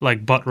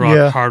 like butt rock,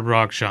 Yeah. hard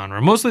rock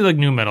genre. Mostly like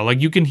new metal.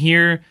 Like you can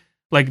hear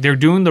like they're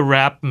doing the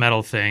rap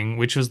metal thing,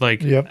 which was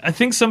like Yep. I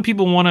think some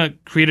people want to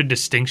create a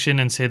distinction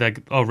and say that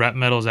rap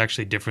metal is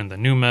actually different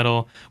than new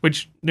metal,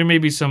 which there may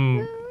be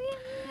some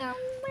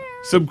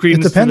It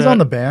credence depends to that, on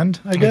the band,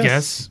 I guess.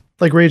 guess.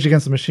 Like Rage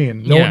Against the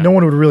Machine. No, Yeah. no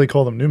one would really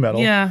call them new metal.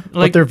 Yeah, but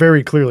like they're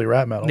very clearly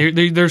rap metal.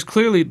 there's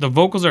clearly the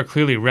vocals are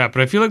clearly rap,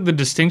 but I feel like the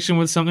distinction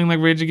with something like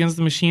Rage Against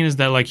the Machine is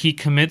that like he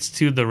commits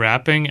to the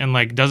rapping and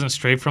like doesn't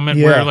stray from it.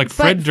 Yeah. Where like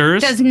Fred But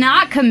Durst, does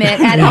not commit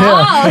at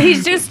all.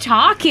 He's just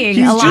talking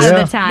he's a lot just, of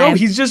the time. no,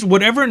 he's just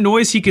whatever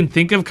noise he can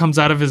think of comes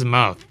out of his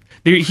mouth.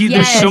 There's so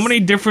Yes. many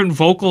different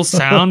vocal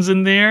sounds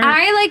in there.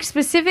 I like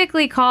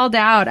specifically called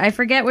out, I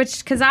forget which,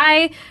 because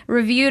I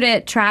reviewed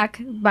it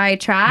track by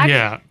track.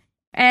 Yeah,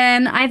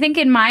 And I think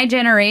in my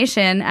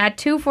generation, at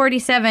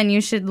 2:47, you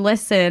should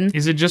listen.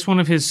 is it just one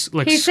of his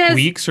like He says,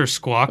 squeaks or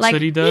squawks Like,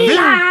 that he does?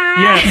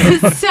 yeah.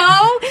 It's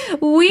so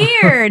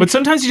weird. But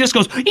sometimes he just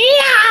goes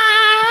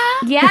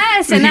yeah.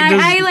 Yes, and He I,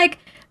 does- I like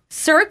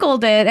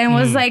circled it and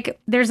was like,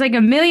 there's like a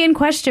million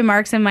question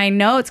marks in my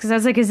notes because I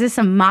was like, is this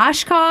a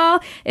mosh call?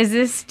 Is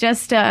this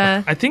just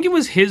a... I think it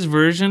was his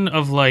version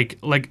of like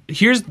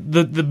here's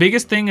the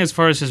biggest thing as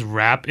far as his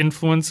rap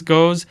influence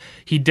goes.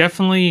 He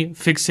definitely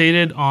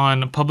fixated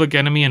on Public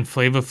Enemy and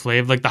Flava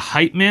Flav. Like the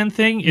hype man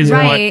thing is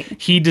Right. what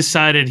he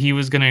decided he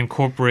was going to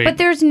incorporate. But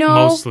there's no...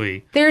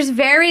 mostly. There's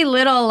very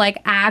little like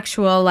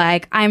actual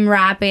like I'm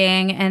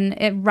rapping and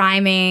it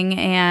rhyming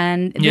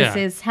and Yeah.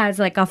 this has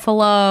like a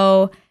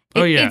flow.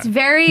 Oh yeah, It's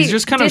very He's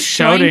just kind of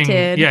shouting.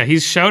 disjointed. Yeah,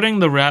 he's shouting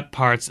the rap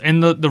parts,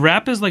 and the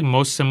rap is like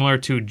most similar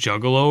to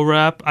Juggalo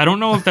rap. I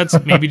don't know if that's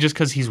maybe just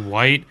because he's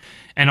white,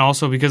 and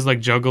also because like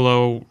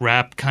Juggalo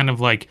rap kind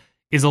of like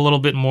is a little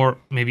bit more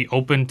maybe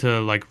open to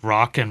like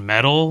rock and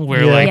metal,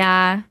 where Yeah. like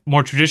Yeah.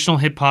 more traditional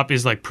hip hop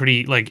is like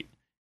pretty like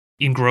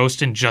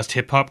engrossed in just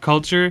hip hop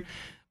culture,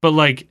 but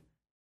like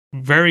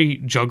very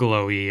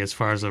Juggalo-y as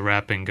far as the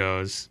rapping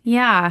goes.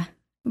 Yeah.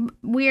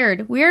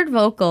 Weird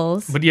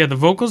vocals. But yeah, the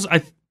vocals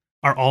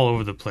are all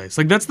over the place.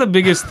 Like that's the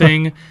biggest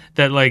thing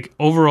that like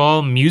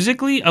overall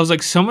musically, I was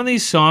like some of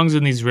these songs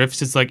and these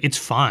riffs, it's like it's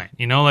fine,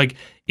 you know, like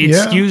it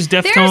Yeah. skews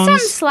There's Deftones. some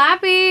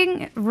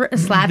slapping.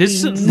 Slapping.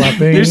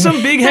 There's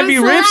some big heavy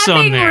some riffs on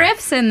slapping there.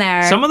 riffs in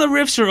there. Some of the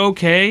riffs are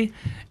okay,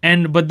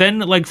 but then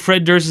like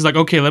Fred Durst is like,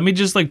 okay, let me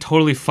just like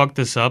totally fuck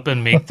this up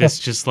and make this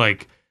just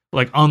like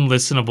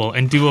unlistenable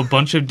and do a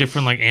bunch of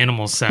different like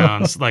animal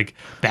sounds like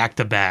back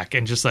to back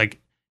and just like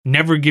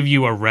never give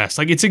you a rest.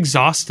 Like it's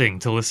exhausting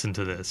to listen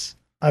to this.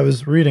 I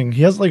was reading.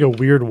 He has like a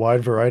weird,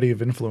 wide variety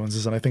of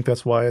influences, and I think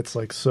that's why it's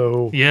like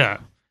so Yeah.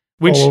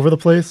 Which all over the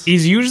place.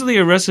 is usually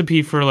a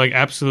recipe for like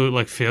absolute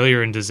like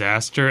failure and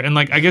disaster. And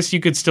like I guess you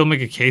could still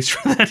make a case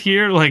for that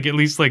here, like at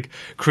least like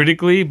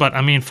critically, but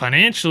I mean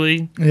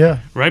financially, Yeah,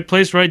 right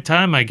place, right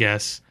time, I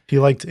guess. he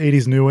liked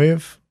 '80s new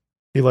wave.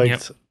 He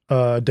liked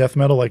death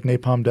metal, like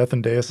Napalm Death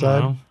and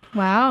Deicide. Wow.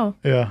 Wow.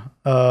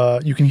 Yeah,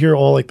 you can hear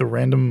all like the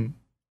random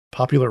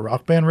popular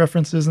rock band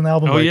references in the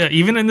album. Oh like yeah,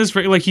 even in this,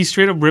 like he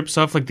straight up rips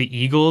off like the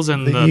Eagles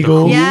and The the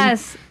Eagles. Who.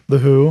 Yes. The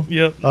Who,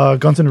 Yep.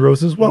 Guns N'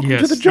 Roses, Welcome to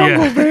Yes, the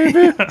Jungle, yeah.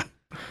 baby.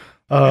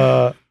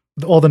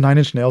 All the Nine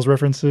Inch Nails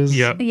references.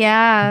 Yep.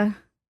 Yeah.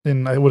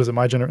 In what is it?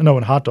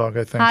 in Hot Dog,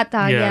 I think. Hot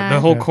dog. Yeah, Yeah.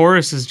 the whole Yeah.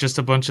 chorus is just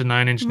a bunch of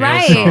Nine Inch Nails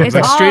Right, songs. it's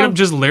Like straight all- up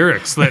just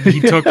lyrics that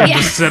he took and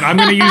just said, I'm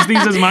going to use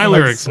these as my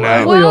lyrics now.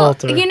 slightly- Well,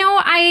 alter. you know,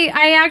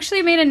 I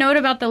actually made a note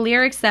about the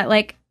lyrics that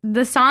like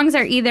the songs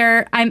are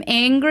either I'm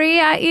angry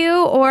at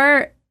you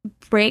or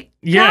break.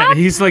 Yeah, up.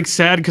 he's like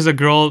sad because a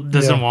girl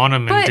doesn't Yeah. want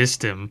him and But-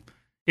 dissed him.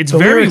 It's The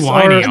very lyrics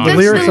whiny, are, honestly. the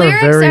lyrics The are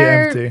lyrics very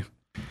are- empty.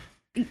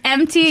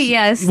 Empty,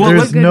 yes. Well,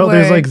 that's a good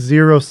There's word. like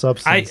zero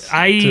substance to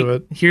I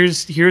it.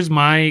 here's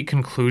my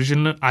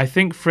conclusion. I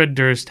think Fred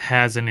Durst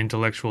has an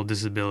intellectual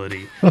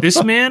disability.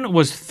 This man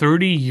was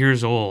 30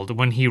 years old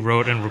when he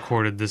wrote and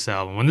recorded this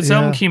album. When this Yeah.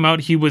 album came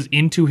out, he was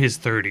into his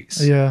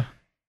 30s. Yeah.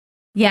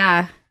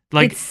 yeah.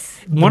 Like It's-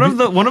 one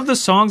of the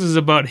songs is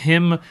about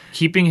him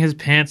keeping his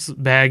pants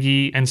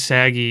baggy and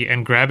saggy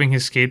and grabbing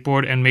his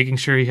skateboard and making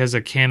sure he has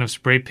a can of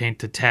spray paint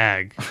to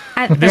tag.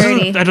 at This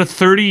 30. is at a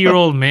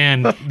 30-year-old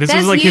man. This That's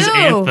is like his you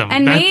anthem.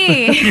 and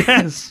me.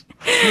 Yes.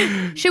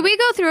 Should we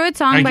go through it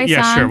song by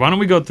Yeah, song? sure. Why don't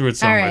we go through it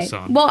song All by right.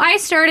 song? Well,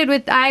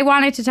 I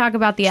wanted to talk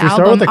about the Should we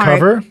album start with the art.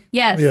 cover?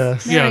 Yes.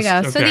 Yes. There we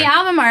Yes, go. So okay. the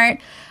album art.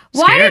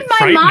 Why Scared, did my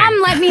frightening.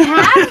 mom let me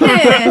have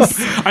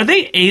this? Are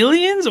they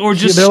aliens or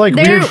just They're like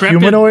They're- weird decrepit-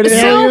 humanoid So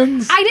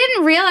aliens. I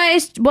didn't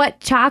realize what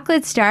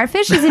chocolate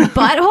starfish is in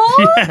butthole.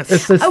 Yes.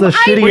 It's the Oh,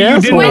 shitty Wait, you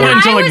asshole. didn't When know I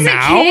until, like, was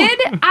now? a kid,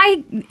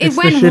 it It's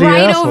the went shitty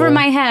right asshole. over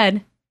my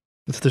head.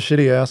 It's the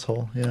shitty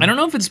asshole. Yeah. I don't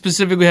know if it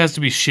specifically has to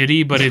be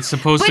shitty, but it's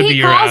supposed But to be he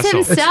your calls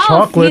asshole. himself.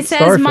 chocolate He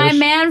says, "My starfish."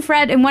 man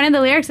Fred," and one of the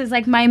lyrics is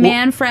like, "My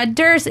man Fred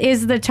Durst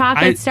is the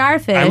chocolate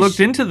starfish." I looked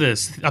into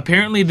this.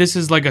 Apparently, this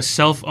is like a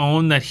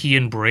self-own that he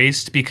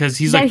embraced because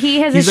he's That like he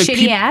has he's a like,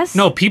 shitty ass?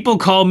 No, people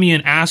call me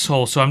an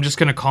asshole, so I'm just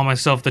gonna call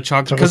myself the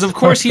chocolate. Because of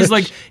course he's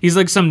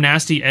like some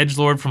nasty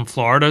edgelord from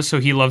Florida, so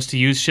he loves to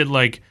use shit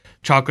like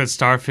chocolate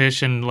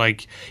starfish and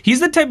like he's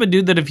the type of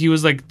dude that if he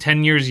was like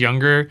 10 years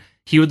younger.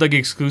 He would like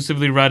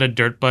exclusively ride a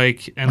dirt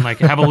bike and like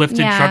have a lifted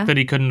Yeah. truck that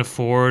he couldn't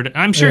afford.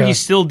 I'm sure Yeah. he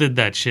still did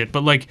that shit,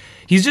 but like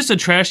he's just a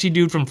trashy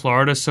dude from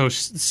Florida. So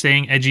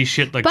saying edgy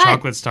shit like but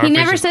chocolate starfish, he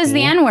never is says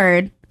the cool. N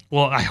word.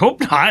 Well, I hope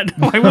not.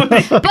 Why would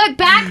he? But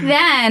back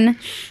then,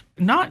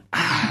 Not.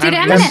 did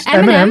Eminem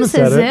Eminem said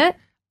says it. it?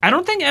 I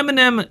don't think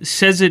Eminem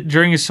says it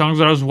during his songs,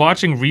 but I was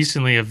watching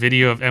recently a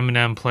video of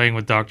Eminem playing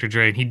with Dr.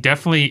 Dre, and he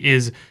definitely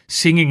is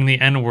singing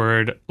the N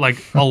word like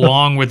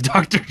along with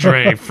Dr.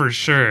 Dre for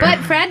sure. But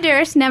Fred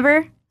Durst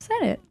never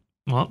said it.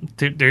 Well,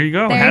 there you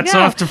go. There you Hats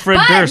go. off to Fred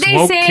but Durst, they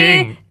woke say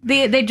king.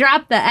 they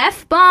dropped the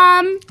F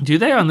bomb. Do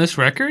they on this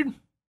record?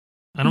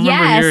 I don't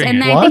remember Yes, hearing and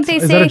it. I What? think they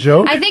Is say. that a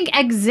joke? I think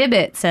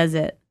Exhibit says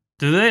it.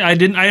 Do they?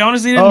 I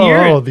honestly didn't hear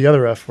Oh, it. the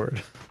other F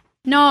word.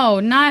 No,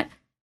 not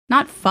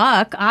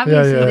fuck.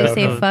 Obviously, yeah, they yeah.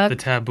 say fuck. The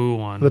taboo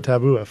one. The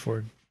taboo F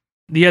word.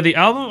 Yeah, the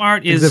album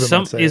art is Exhibit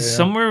might say, yeah.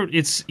 somewhere.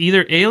 It's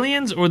either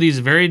aliens or these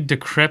very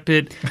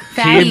decrepit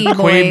Fatty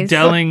boys.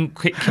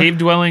 cave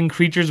dwelling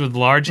creatures with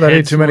large That ate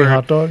heads. too many who are-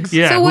 hot dogs.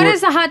 Yeah. So what who are-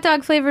 is the hot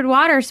dog flavored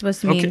water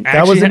supposed to mean? Okay,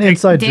 That was an actually,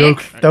 inside Dick.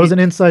 joke. That was an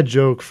inside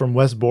joke from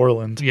West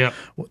Borland. Yep.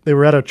 They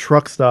were at a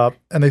truck stop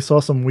and they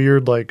saw some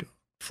weird like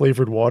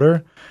flavored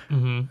water,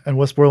 hmm and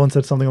West Borland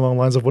said something along the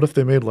lines of, "What if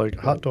they made like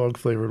hot dog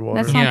flavored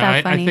water?" That's not Yeah, that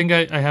I funny. think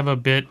I have a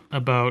bit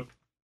about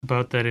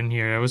that in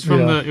here. It was from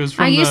Yeah. the. It was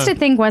from I used the, to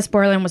think West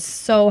Borland was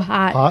so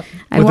hot. Hot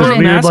I with his wanted-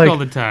 weird Mask like all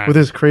the time. with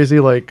his crazy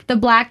like. The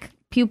black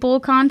pupil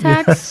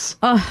contacts. Yes.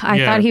 Oh, I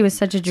Yeah. thought he was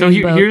such a So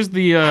dreamboat.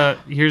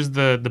 here's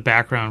the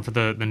background for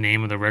the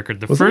name of the record.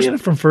 The Was first he in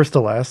it from first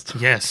to last?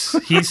 Yes.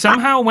 He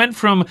somehow went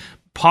from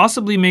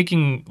possibly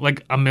making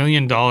like $1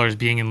 million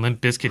being in Limp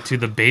Bizkit to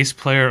the bass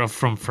player of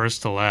From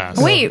First to Last.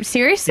 Wait,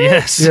 seriously?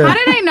 Yes. Yeah. How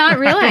did I not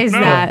realize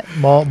know. that?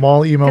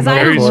 Mall emo Because I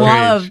Very metalcore. strange.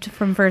 loved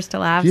From First to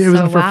Last. Yeah, he was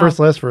so in for wow. first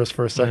to last for us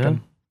for a second.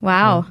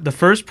 Wow. The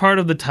first part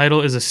of the title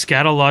is a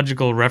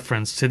scatological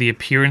reference to the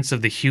appearance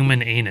of the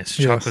human anus,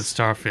 Yes. chocolate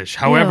starfish.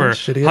 However,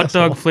 Shitty hot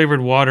asshole. dog flavored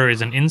water is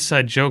an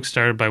inside joke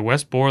started by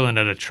West Borland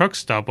at a truck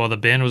stop while the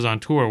band was on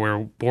tour, where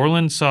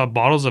Borland saw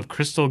bottles of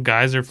Crystal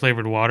Geyser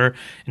flavored water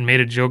and made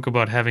a joke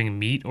about having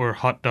meat or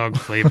hot dog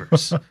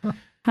flavors.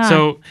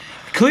 So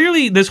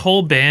clearly, this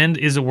whole band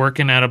is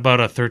working at about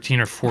a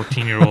 13 or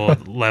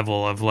 14-year-old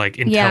level of like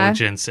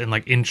intelligence and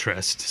like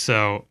interest.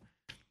 So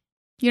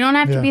You don't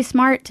have to Yeah. be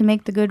smart to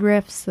make the good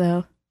riffs,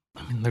 though.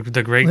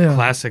 the great Yeah.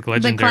 classic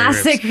legendary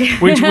classic.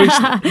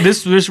 riffs.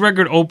 which this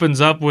record opens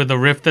up with a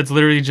riff that's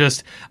literally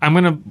just I'm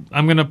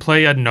gonna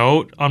play a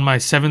note on my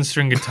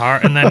 7-string guitar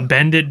and then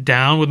bend it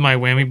down with my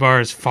whammy bar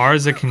as far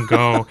as it can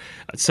go,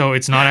 so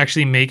it's not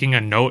actually making a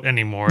note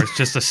anymore, it's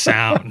just a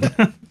sound.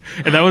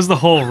 And that was the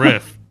whole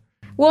riff.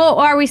 Well,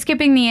 are we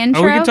skipping the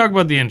intro? Oh, we can talk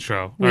about the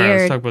intro. All right, let's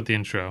Weird. talk about the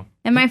intro.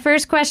 And my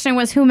first question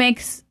was who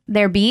makes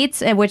their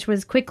beats, which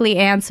was quickly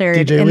answered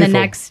DJ in the Lethal,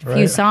 next few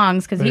right?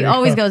 songs because There he you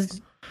always go.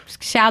 goes,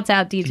 shouts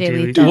out DJ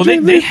Lethal. Well, DJ they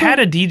Lethal. had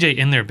a DJ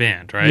in their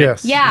band, right?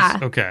 Yes. Yeah.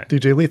 Okay.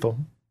 DJ Lethal.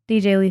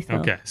 DJ Lethal.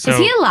 Okay, is so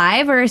he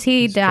alive or is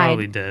he he's died?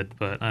 probably dead,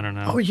 but I don't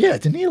know. Oh yeah,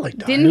 didn't he like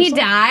die? Didn't or he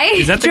something? die?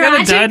 Is that the guy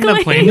that died in a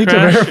I plane need to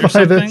crash or verify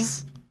something?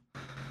 this.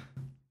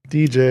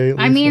 DJ.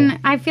 I Lethal. mean,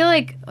 I feel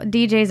like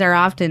DJs are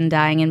often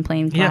dying in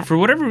plane Yeah, crashes. for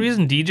whatever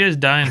reason, DJs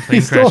die in plane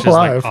He's still crashes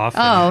like alive.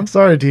 often. Oh,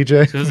 sorry,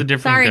 DJ. So it was a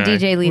different sorry, guy.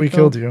 DJ Lethal. We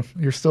killed you.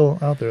 You're still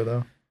out there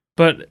though.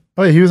 But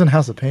Oh yeah, he was in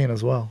House of Pain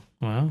as well.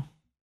 wow.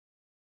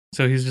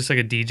 So he's just like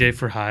a DJ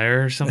for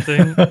hire or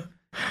something.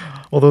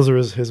 Well, those are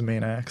his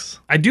main acts.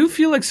 I do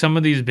feel like some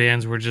of these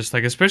bands were just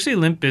like, especially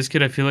Limp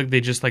Bizkit. I feel like they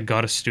just like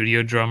got a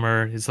studio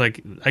drummer. It's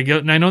like I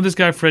know this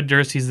guy Fred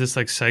Durst. He's this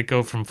like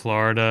psycho from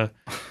Florida,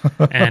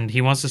 and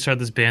he wants to start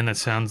this band that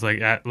sounds like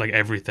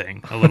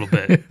everything a little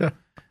bit. Yeah.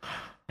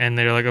 And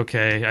they're like,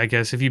 okay, I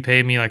guess if you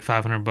pay me like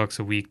 $500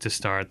 a week to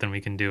start, then we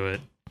can do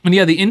it. And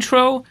yeah, the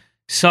intro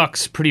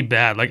sucks pretty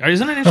bad. Like,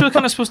 isn't an intro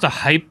kind of supposed to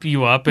hype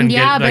you up and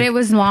Yeah, get, but like, it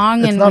was long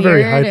It's and not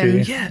very weird. hypey.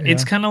 And, yeah,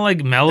 it's kind of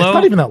like mellow. It's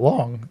not even that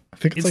long. I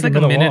think it's, It's like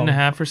like a minute long. and a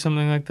half or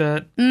something like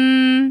that.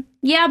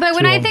 yeah, but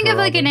when Too I long think for of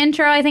like an Robin.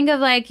 intro, I think of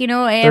like, 30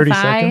 30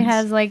 AFI seconds?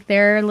 has like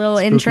their little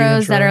Spooky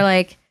intros that intro. are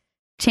like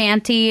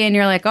chanty, and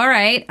you're like, all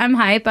right, I'm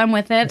hype, I'm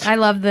with it, I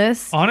love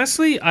this.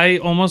 Honestly, I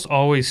almost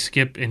always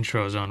skip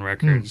intros on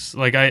records.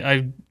 Like,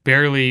 I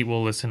barely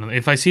will listen to them.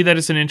 If I see that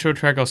it's an intro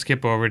track, I'll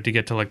skip over it to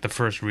get to like the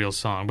first real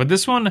song. But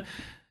this one,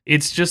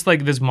 it's just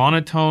like this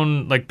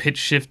monotone, like pitch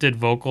shifted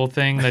vocal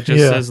thing that just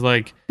Yeah. says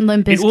like,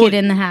 Limp It Bizkit will-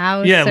 in the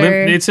house. yeah,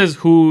 or, it says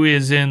who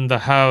is in the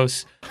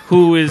house,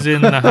 who is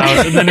in the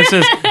house, and then it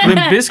says Limp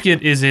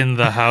Bizkit is in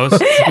the house,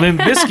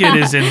 Limp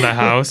Bizkit is in the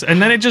house, and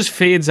then it just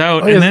fades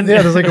out, Oh, and yeah, then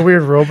there's like a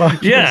weird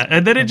robot. yeah,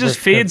 and then it just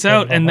fades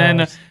out, and then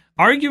house.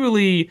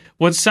 arguably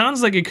what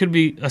sounds like it could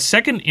be a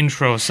second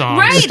intro song.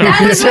 right, starts,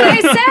 that's what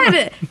I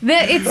said.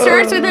 It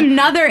starts with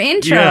another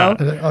intro.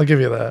 Yeah. I'll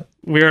give you that.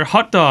 where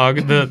Hot Dog,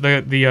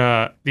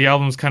 the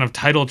album's kind of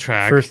title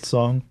track, First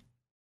song,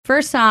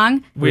 First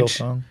song. real which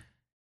song.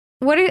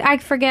 I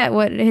forget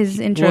what his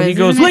intro well, he is.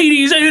 goes, isn't it?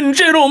 "Ladies and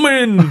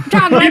gentlemen,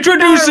 Chocolate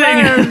introducing."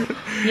 Starburst.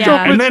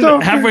 Yeah. And then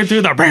Chocolate halfway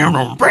through the All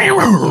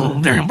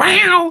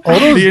the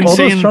those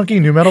insane. chunky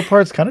new metal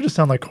parts kind of just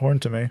sound like Korn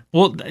to me.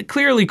 Well,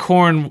 clearly,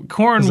 Korn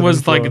As an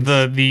was like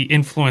influence. the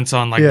influence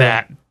on like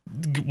Yeah.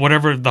 that,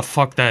 whatever the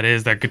fuck that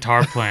is, that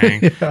guitar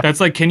playing. That's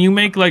like, can you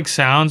make like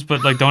sounds,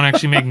 but like don't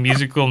actually make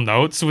musical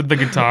notes with the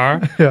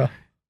guitar? Yeah.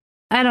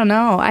 I don't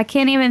know. I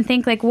can't even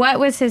think. Like, what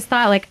was his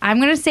thought? Like, I'm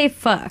gonna say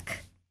fuck.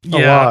 A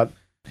lot.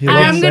 He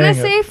loves I'm gonna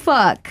saying it. say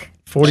fuck.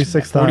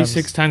 46 times.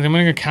 46 times. I'm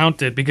going to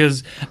count it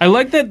because I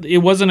like that it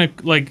wasn't a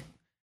like.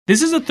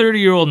 This is a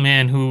 30-year-old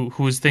man who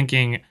was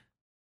thinking,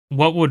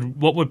 what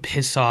would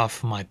piss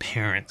off my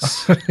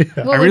parents? What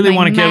I would really my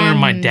want to get under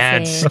my mom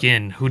dad's say?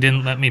 skin, who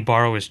didn't let me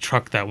borrow his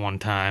truck that one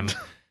time.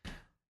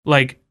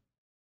 Like,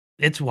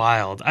 it's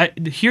wild.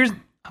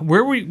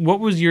 What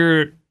was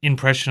your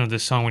impression of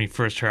this song when you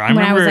first heard it?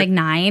 When I was like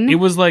 9.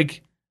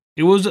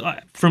 It was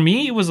for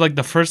me, it was like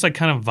the first like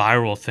kind of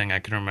viral thing I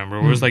can remember.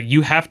 Where it was like,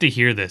 you have to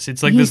hear this.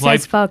 It's like he this says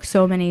life. fuck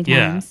so many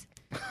Yeah. times.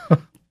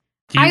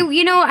 You-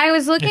 I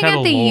was looking had at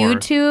a the lore.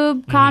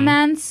 YouTube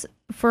comments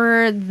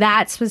for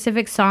that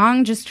specific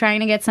song, just trying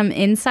to get some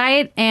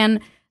insight. And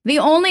the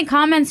only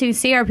comments you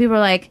see are people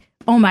like,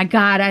 "Oh my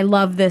god, I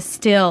love this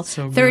still.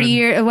 So 30 good.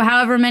 years,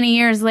 however many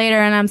years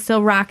later, and I'm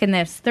still rocking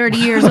this. 30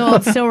 years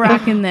old, still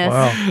rocking this."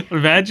 Wow.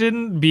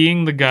 Imagine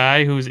being the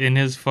guy who's in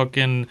his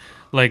fucking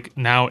like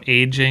now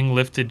aging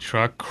lifted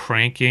truck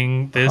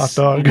cranking this,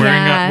 Hot dog.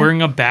 Yeah.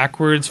 wearing a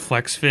backwards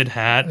flex fit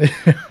hat.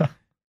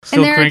 And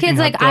Still there are cranking kids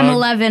like, Hot "I'm Dog.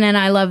 11 and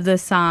I love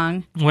this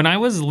song." When I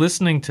was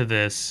listening to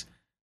this,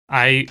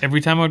 every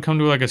time I would come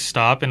to like a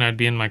stop and I'd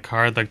be in my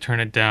car, I'd like turn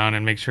it down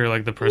and make sure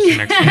like the person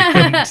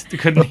next to me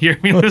couldn't hear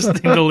me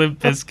listening to Limp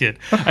Bizkit.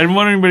 I didn't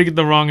want anybody to get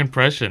the wrong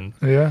impression.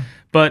 Yeah.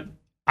 But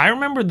I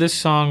remember this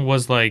song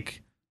was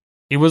like,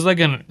 it was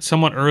like a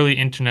somewhat early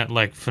internet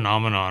like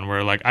phenomenon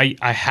where like I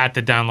had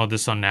to download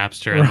this on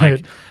Napster, and Right.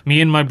 like me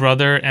and my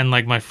brother and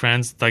like my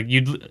friends, like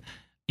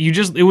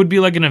it would be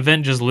like an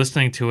event just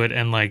listening to it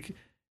and like,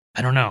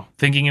 I don't know,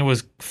 thinking it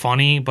was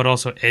funny but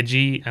also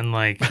edgy, and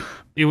like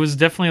it was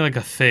definitely like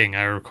a thing,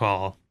 I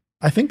recall.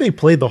 I think they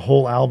played the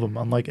whole album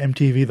on like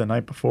MTV the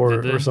night before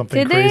Did they? or something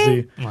Did they?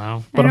 crazy.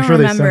 Wow. But I'm don't sure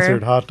remember. they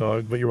censored Hot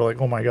Dog, but you were like,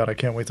 "Oh my god, I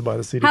can't wait to buy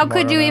the CD." How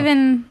tomorrow could you now."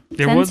 even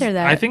There censor was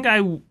that? I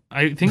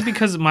think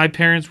because my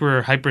parents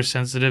were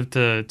hypersensitive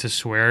to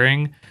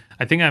swearing,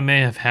 I think I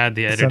may have had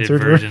the edited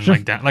censored version version?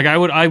 like that. Like I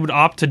would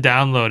opt to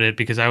download it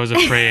because I was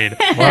afraid.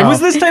 Wow. It was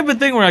this type of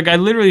thing where like I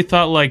literally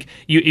thought like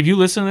if you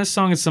listen to this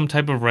song, it's some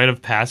type of rite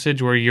of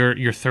passage where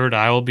your third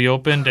eye will be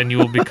opened and you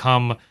will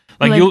become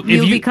like Like, if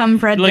you'll you become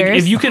Fred like Durst.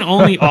 if you can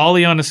only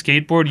ollie on a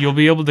skateboard, you'll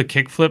be able to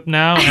kickflip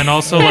now, and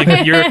also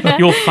like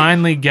you'll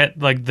finally get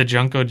like the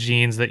Junko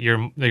jeans that your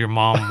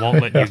mom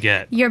won't let you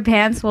get. Your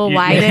pants will Y-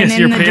 widen yes, in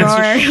your the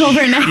pants drawer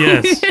overnight.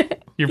 Yes.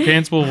 Your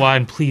pants will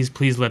widen. Please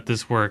let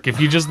this work. If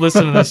you just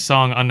listen to this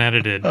song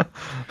unedited.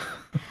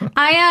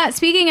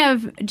 Speaking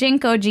of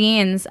Jinko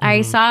jeans,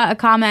 I saw a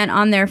comment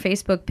on their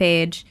Facebook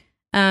page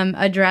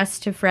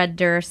addressed to Fred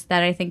Durst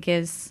that I think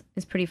is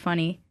pretty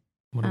funny.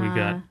 What do we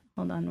got?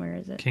 Hold on, where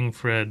is it? King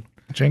Fred.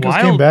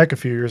 Jenkos came back a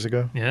few years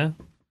ago. Yeah.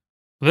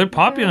 Well, they're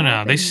popular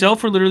now. They sell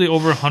for literally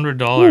over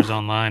 $100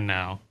 online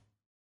now.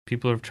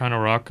 People are trying to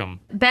rock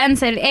them. Ben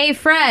said, "Hey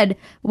Fred,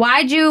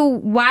 why do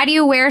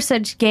you wear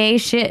such gay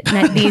shit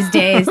these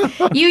days?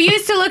 You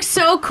used to look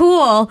so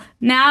cool.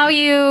 Now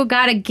you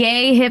got a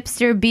gay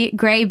hipster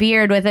gray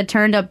beard with a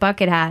turned up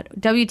bucket hat.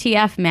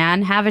 WTF,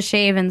 man? Have a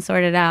shave and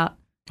sort it out."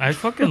 I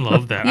fucking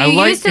love that.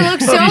 You used to look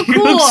so You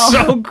cool. look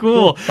so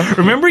cool.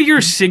 Remember your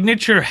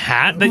signature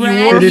hat that you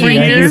Red wore for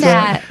Yankees years?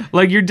 hat.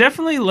 Like you're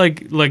definitely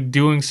like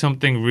doing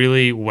something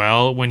really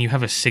well when you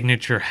have a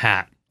signature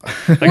hat.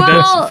 Like Well,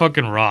 that's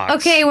fucking rocks.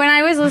 Okay, when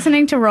I was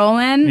listening to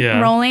Rolling, Yeah.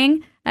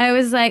 I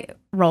was like,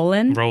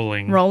 Rolling.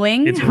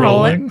 Rolling. It's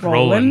Rolling.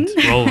 Roland.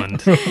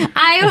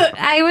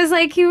 I was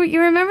like, you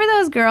remember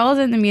those girls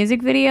in the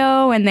music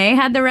video when they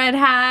had the red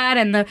hat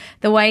and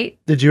the white?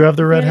 Did you have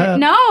the red hat?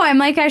 No, I'm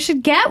like, I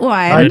should get one.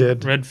 I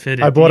did. Red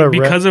fitted. I bought a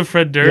red- because of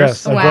Fred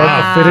Durst. Yes, I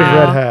bought a fitted Wow.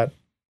 red hat.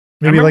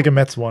 Maybe remember- like a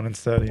Mets one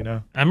instead, you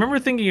know. I remember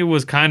thinking it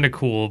was kind of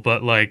cool,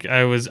 but like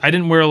I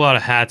didn't wear a lot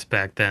of hats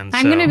back then.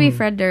 I'm so gonna be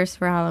Fred Durst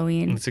for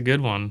Halloween. It's a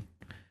good one.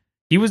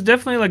 He was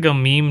definitely like a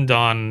memed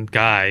on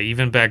guy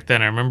even back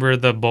then. I remember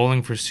the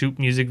Bowling for Soup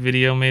music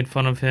video made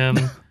fun of him,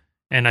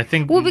 and I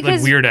think Well, like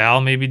because Weird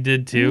Al maybe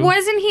did too.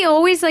 Wasn't he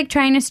always like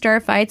trying to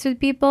start fights with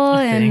people?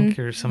 I And think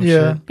or some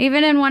Yeah. shit.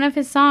 even in one of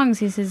his songs,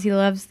 he says he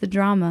loves the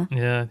drama.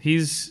 Yeah,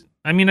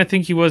 I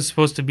think he was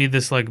supposed to be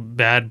this like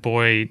bad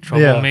boy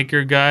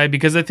troublemaker guy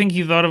because I think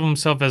he thought of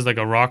himself as like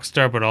a rock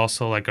star but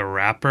also like a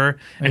rapper,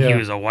 and he Yeah.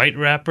 was a white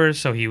rapper,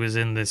 so he was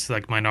in this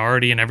like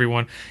minority and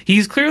everyone.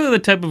 He's clearly the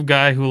type of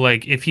guy who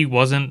like if he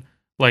wasn't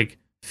like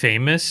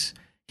famous,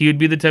 he would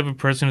be the type of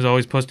person who's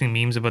always posting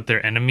memes about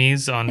their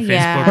enemies on Facebook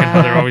Yeah. and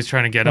how they're always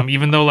trying to get him,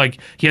 even though like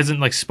he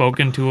hasn't like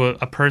spoken to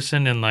a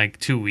person in like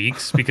 2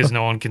 weeks because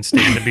no one can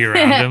stand to be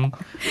around him.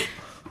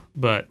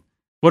 But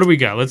what do we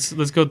got? Let's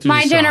go through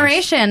My the songs.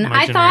 Generation.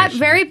 My I thought Generation.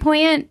 very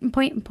poignant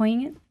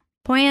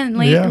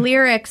Yeah.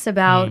 lyrics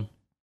about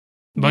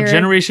About your-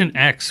 Generation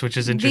X, which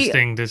is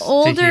interesting to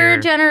older hear.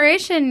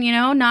 generation,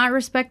 not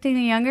respecting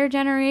the younger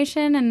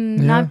generation and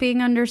Yeah. not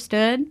being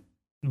understood.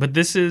 But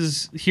this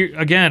is here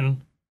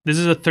again. This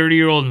is a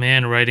 30-year-old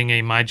man writing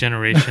a My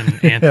Generation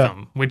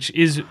anthem, which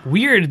is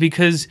weird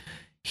because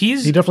He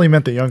definitely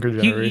meant the younger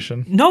he-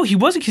 generation. no, he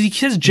wasn't because he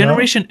says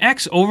Generation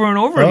X over and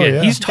over Oh, again.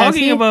 yeah. He's Does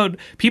talking he? about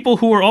people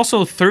who are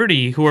also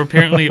 30 who are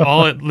apparently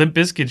all at Limp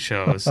Bizkit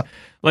shows.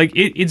 Like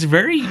it's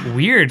very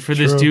weird for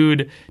this True.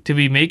 dude to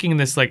be making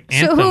this like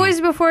anthem. So who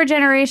was before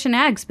Generation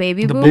X?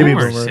 Baby The boomers. Baby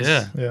Boomers,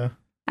 boomers. yeah.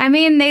 I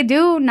mean, they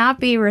do not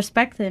be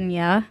respecting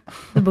the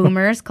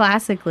boomers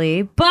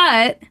classically,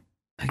 but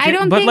I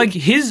don't But think-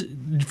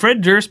 like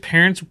Fred Durst's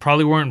parents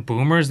probably weren't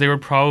boomers. They were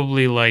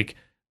probably like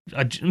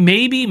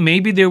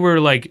maybe they were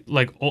like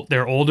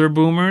they're older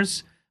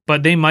boomers,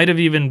 but they might have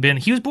even been.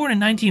 He was born in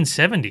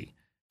 1970,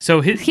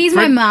 so he's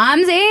my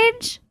mom's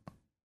age.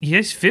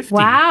 He's 50.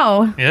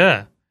 Wow,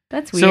 Yeah.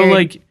 that's weird. So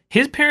like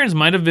his parents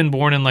might have been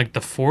born in like the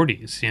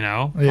 40s,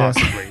 Yeah.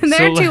 possibly.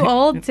 they're So, too like-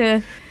 old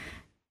to.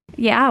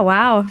 Yeah,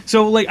 wow.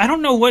 So like I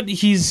don't know what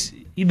he's.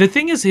 The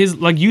thing is, his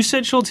like you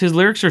said, Schultz, his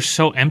lyrics are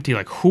so empty.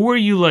 Like, who are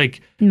you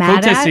like Mad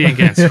at? protesting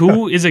against?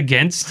 Who is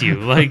against you?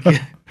 Like,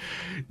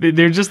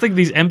 they're just like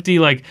these empty.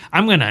 Like,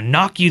 I'm gonna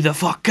knock you the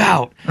fuck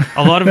out.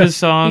 A lot of his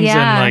songs,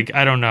 Yeah. and like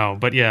I don't know,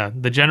 but yeah,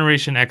 the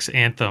Generation X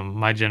anthem,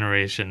 My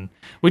Generation,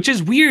 which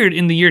is weird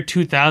in the year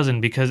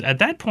 2000 because at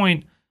that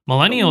point,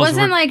 millennials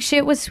Wasn't were, like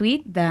shit was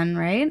sweet then,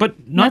 right? but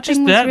not Nothing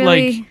just was that,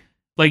 really-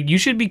 like you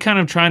should be kind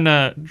of trying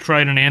to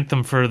write an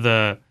anthem for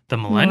the millennials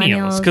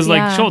Millennials, because like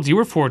yeah. Schultz, you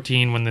were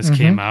 14 when this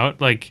came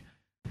out. Like,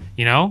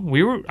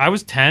 I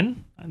was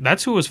 10.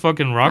 That's who was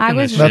fucking rocking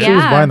I was- this That's shit. who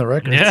was Yeah. buying the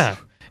records. Yeah.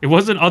 It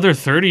wasn't other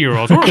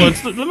 30-year-olds.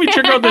 Let me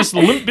check out this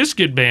Limp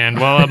Bizkit band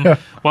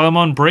while I'm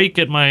on break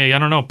at my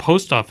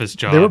post office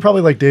job. They were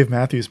probably like Dave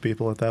Matthews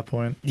people at that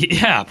point.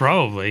 Yeah,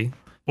 probably.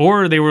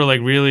 Or they were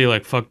like really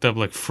like fucked up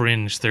like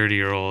fringe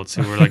 30-year-olds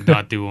who were like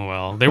not doing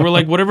well. They were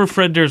like whatever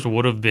Fred Durst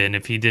would have been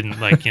if he didn't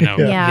like,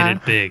 Yeah. hit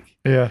it big.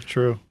 Yeah,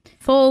 true.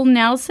 Full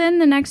Nelson,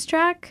 the next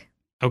track.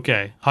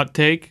 Okay, hot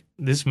take.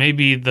 This may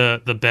be the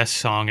best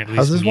song, at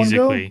How's least this one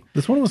go? musically.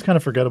 This one was kind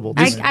of forgettable.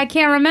 to me. I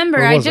can't remember.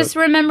 Or I was just it?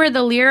 remember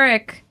the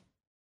lyric.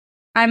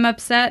 I'm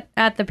upset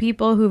at the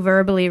people who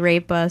verbally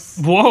rape us.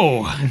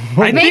 Whoa.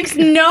 Makes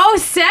no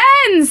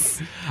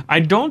sense. I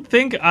don't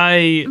think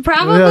it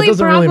Probably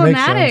doesn't really make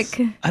problematic.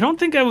 sense. I don't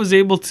think I was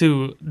able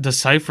to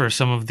decipher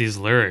some of these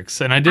lyrics,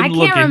 and I I didn't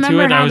look can't into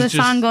remember it. I how was the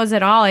just. song goes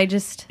at all. I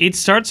just It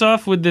starts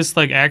off with this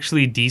like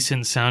actually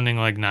decent sounding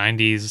like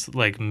 90s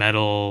like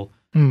metal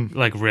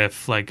like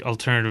riff, like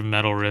alternative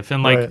metal riff,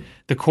 and like Right.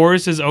 the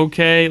chorus is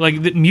okay.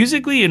 Like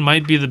musically, it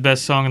might be the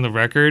best song on the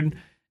record.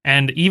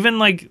 And even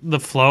like the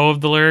flow of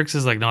the lyrics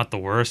is like not the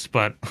worst,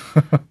 but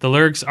the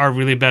lyrics are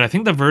really bad. I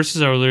think the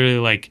verses are literally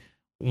like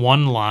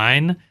one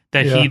line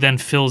that he Yeah. then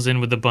fills in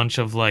with a bunch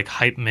of like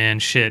hype man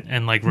shit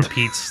and like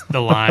repeats the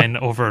line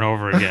over and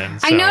over again.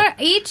 So. I know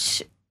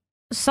each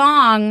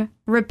song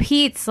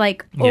repeats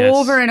like Yes.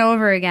 over and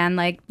over again.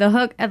 Like the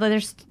hook,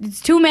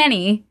 it's too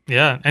many.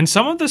 Yeah, and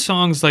some of the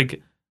songs,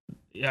 like,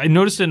 I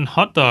noticed it in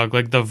Hot Dog,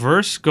 like, the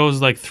verse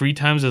goes, like, 3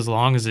 times as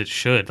long as it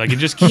should. Like, it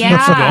just keeps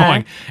Yeah.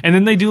 going. And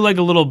then they do, like,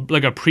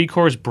 a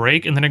pre-chorus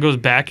break, and then it goes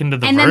back into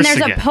the And verse then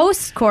there's again. a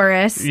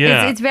post-chorus.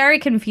 Yeah. It's very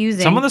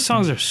confusing. Some of the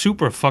songs are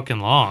super fucking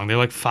long. They're,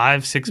 like,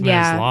 5-6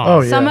 minutes Yeah. long.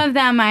 Oh, yeah. Some of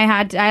them I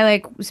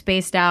like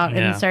spaced out Yeah.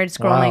 and started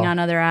scrolling Wow. on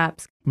other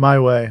apps. My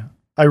Way.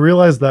 I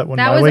realized that when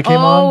That My was Way came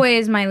on,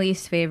 always my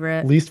least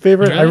favorite. least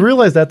favorite. I Really?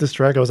 realized at this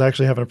track I was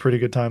actually having a pretty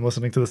good time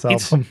listening to this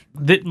It's, album.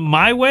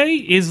 My Way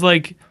is,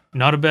 like,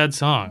 not a bad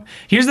song.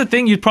 Here's the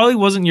thing, it probably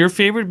wasn't your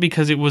favorite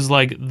because it was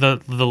like the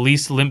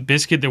least Limp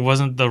Bizkit. There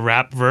wasn't the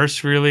rap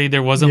verse really.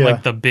 There wasn't Yeah.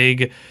 like the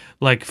big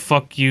like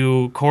fuck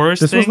you chorus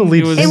This thing. was the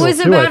lead It single was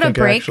too, I about a think,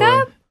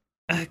 breakup?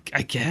 actually.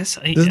 I guess.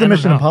 This is the don't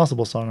Mission know.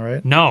 Impossible song,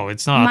 right? No,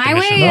 it's not My the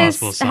Mission Way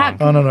Impossible is. song.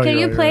 Oh, no, Can you're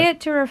you right, play you're right. it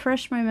to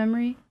refresh my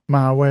memory?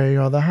 My Way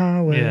or the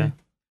Highway. Yeah.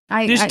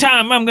 I,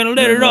 Time I'm gonna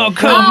let it all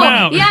come Oh,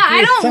 out. yeah,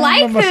 I don't Son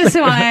like of a- this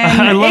one.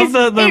 I love It's-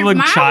 the, it's like,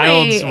 my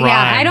child's way. Yeah,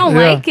 I rhyme. don't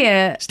Yeah. like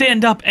it.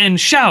 Stand up and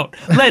shout.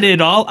 Let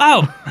it all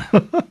out.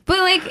 But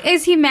like,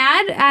 is he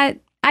mad at?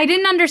 I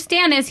didn't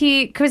understand. Is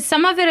he? Because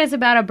some of it is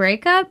about a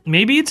breakup,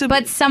 Maybe it's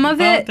but some of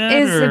about it that,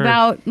 is or-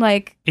 about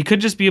like. It could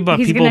just be about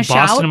He's people gonna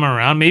bossing shout? him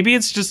around. Maybe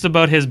it's just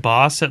about his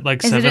boss at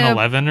like Is it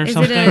 7-Eleven or is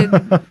something. it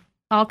a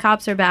all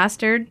cops are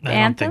bastard I don't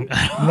anthem?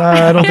 think.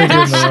 Nah, I don't think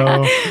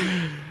no.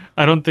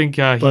 I don't think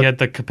he But had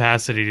the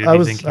capacity to I be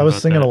was thinking I was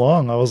about singing that.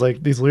 along. I was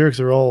like, these lyrics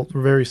are all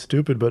very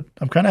stupid, but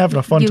I'm kind of having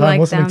a fun You time like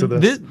listening to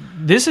them. this.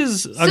 This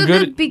is a So the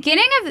good.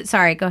 beginning of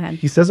sorry, go ahead.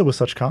 He says it with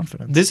such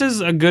confidence. This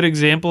is a good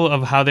example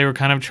of how they were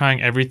kind of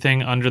trying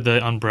everything under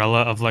the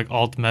umbrella of like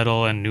alt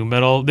metal and new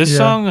metal. This Yeah.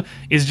 song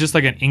is just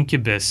like an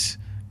Incubus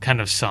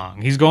kind of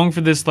song. He's going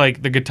for this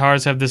like the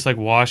guitars have this like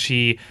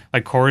washy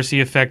like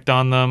chorusy effect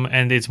on them,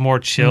 and it's more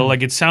chill.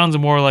 Like it sounds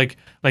more like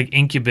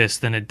Incubus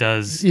than it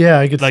does. Yeah,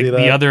 I could Like see that.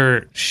 the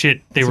other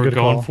shit they That's a were good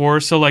going call. for.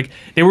 So like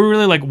they were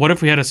really like, what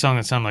if we had a song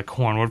that sounded like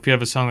Korn? What if we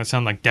have a song that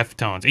sounded like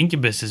Deftones?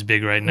 Incubus is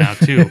big right now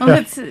too. Well,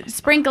 let's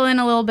sprinkle in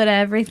a little bit of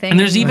everything. And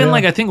there's even Yeah.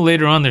 like I think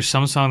later on there's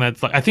some song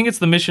that's like I think it's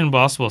the Mission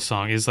Impossible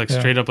song is like Yeah.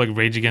 straight up like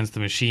Rage Against the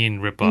Machine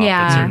ripoff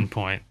Yeah. at a certain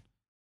point.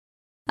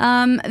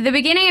 The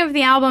beginning of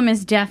the album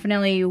is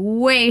definitely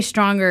way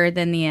stronger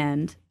than the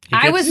end. It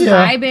I gets- was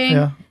Yeah, vibing,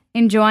 yeah.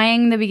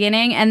 enjoying the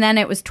beginning, and then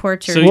it was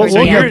torture. So, We'll- so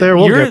we'll you're, get there,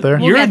 we'll you're, get there.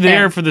 We'll You're get there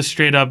there. for the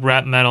straight up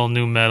rap metal,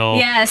 new metal.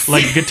 Yes.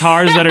 Like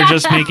guitars that are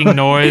just making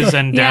noise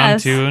and down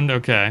Yes. tuned.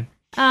 Okay.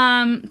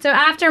 So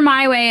after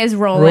My Way is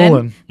Rollin'.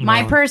 Rollin'. My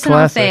Rollin'. personal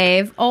Classic.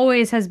 fave,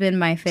 always has been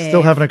my fave.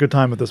 Still having a good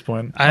time at this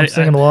point. I'm I-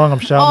 singing along. I'm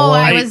shouting Oh, along.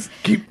 I was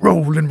Keep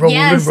rolling, rolling,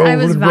 yes, rolling, I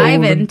was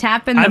vibing, rolling.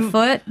 tapping the I'm-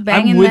 foot,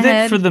 banging I'm with the it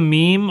head. for the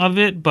meme of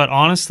it, but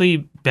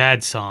honestly,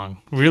 bad song.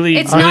 Really,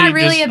 It's not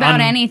really just about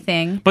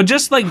anything. But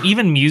just like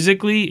even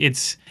musically,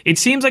 it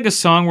seems like a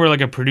song where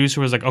like a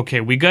producer was like, okay,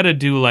 we got to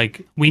do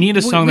like we need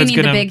a song we that's need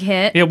the gonna big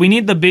hit. Yeah, we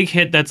need the big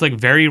hit that's like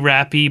very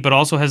rappy, but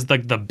also has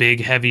like the big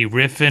heavy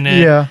riff in it.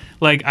 Yeah.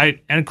 Like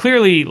and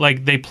clearly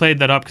like they played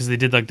that up because they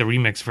did like the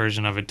remix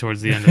version of it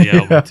towards the end of the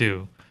album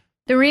too.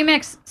 The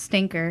remix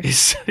stinker.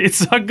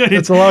 It's not good.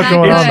 It's a lot Not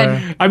going on good.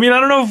 there. I mean, I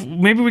don't know if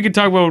maybe we could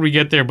talk about when we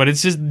get there, but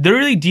it's just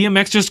literally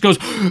DMX just goes,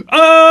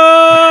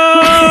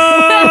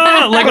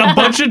 ah! like a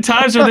bunch of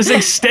times for this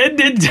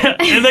extended,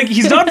 and like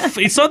he's not,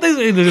 it's not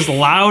this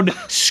loud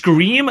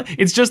scream,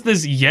 it's just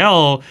this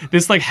yell,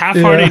 this like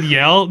half-hearted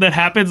yell that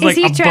happens Is like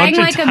he a trying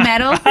bunch like of a times.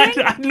 metal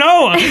thing?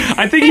 No,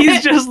 I think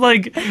he's just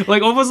like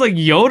almost like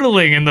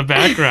yodeling in the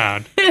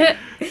background.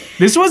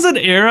 This was an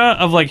era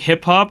of like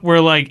hip hop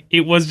where like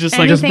it was just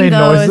like Just Anything made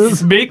goes.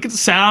 noises. make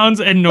sounds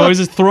and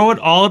noises, throw it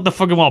all at the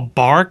fucking wall,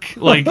 bark,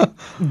 like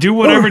do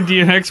whatever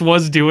DMX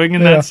was doing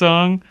in Yeah. that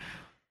song.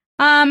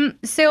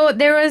 So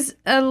there was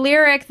a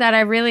lyric that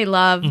I really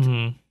loved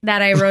Mhm.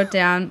 that I wrote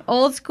down.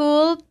 Old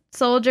school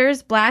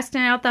soldiers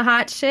blasting out the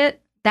hot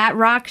shit, that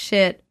rock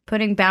shit,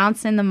 putting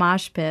bounce in the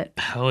mosh pit.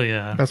 Hell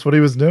yeah. That's what he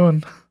was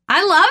doing.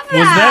 I love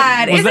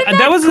that. Isn't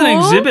that was cool? an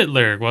Exhibit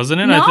lyric,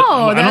 wasn't it? No,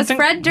 I that don't was think-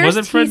 Fred Was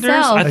it Durst Fred Durst?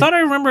 himself. I thought I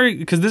remember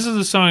because this is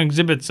a song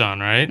Exhibit's on,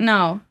 right?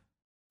 No.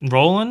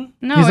 Rolling.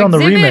 No, He's on the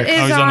Exhibit remix. is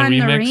Oh, he's on on the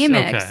the remix?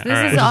 remix. Okay, This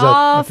alright. is This is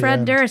all at the Fred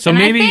end. Durst. So and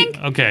maybe I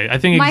think I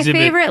think my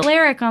Exhibit. favorite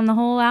lyric on the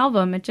whole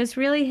album. It just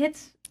really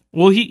hits.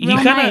 Well, he real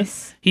kind of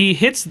nice. he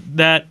hits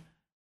that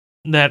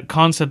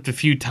concept a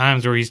few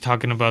times where he's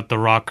talking about the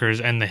rockers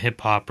and the hip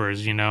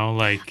hoppers. You know,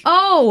 like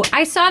Oh,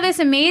 I saw this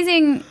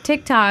amazing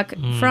TikTok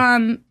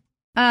from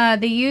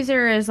the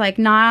user is like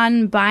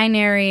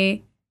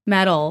non-binary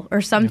metal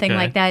or something Okay.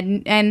 like that,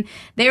 and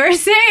they were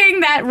saying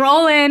that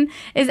Rollin'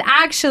 is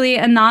actually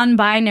a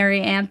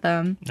non-binary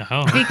anthem. oh,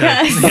 okay.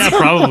 Because- yeah,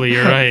 probably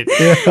you're right.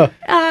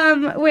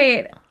 Yeah.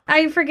 Wait,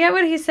 I forget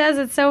what he says.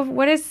 It's so.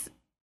 What is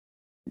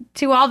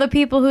to all the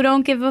people who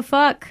don't give a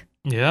fuck?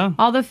 Yeah,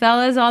 All the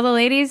fellas, all the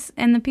ladies,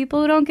 and the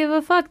people who don't give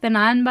a fuck, the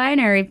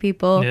non-binary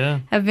people,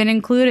 yeah. have been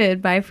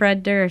included by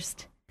Fred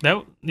Durst.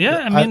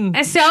 I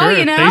mean, So, sure,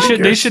 you know?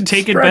 they should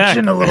take it back.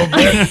 Stretching a little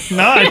bit.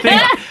 No,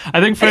 I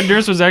think Fred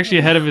Durst was actually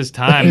ahead of his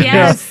time.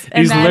 Yes,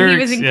 and These that lyrics, he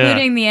was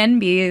including the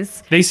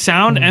NBs. they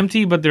sound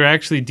empty, but they're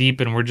actually deep,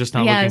 and we're just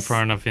not looking Yes.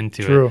 far enough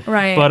into True. it.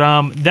 Right.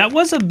 But that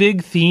was a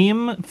big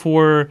theme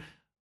for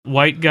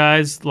white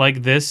guys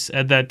like this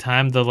at that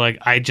time. The like,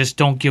 I just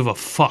don't give a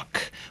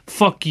fuck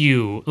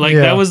you. Like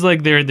Yeah. that was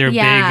like their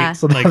Yeah. big.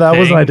 So like, that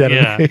was an thing. identity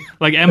Yeah.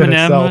 Like in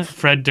Eminem, itself.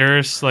 Fred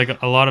Durst,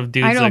 like a lot of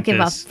dudes I don't like give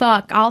this. a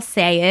fuck. I'll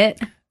say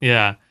it.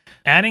 Yeah.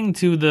 Adding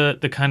to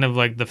the kind of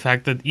like the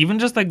fact that even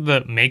just like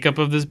the makeup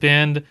of this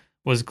band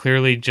was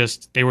clearly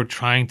just they were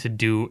trying to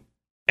do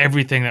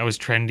everything that was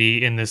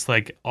trendy in this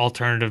like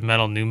alternative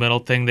metal, new metal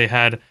thing. They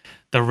had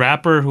the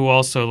rapper who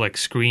also like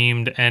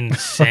screamed and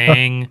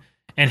sang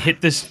and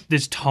hit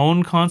this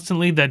tone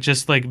constantly that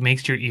just like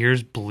makes your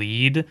ears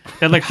bleed.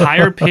 That like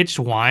higher pitched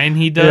whine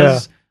he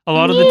does a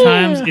lot of the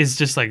times is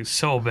just like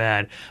so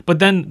bad. But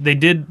then the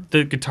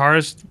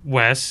guitarist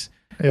Wes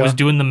was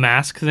doing the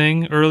mask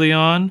thing early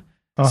on.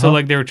 So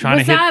like they were trying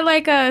Was to hit. that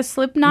like a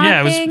Slipknot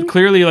Yeah, it thing? was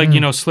clearly like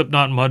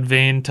Slipknot,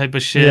 Mudvayne type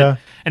of shit. Yeah.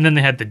 And then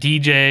they had the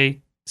DJ.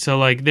 So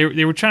like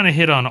they were trying to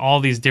hit on all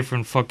these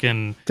different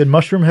fucking. Did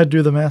Mushroomhead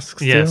do the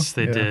masks Yes,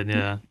 too? they did.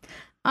 Yeah.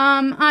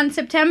 On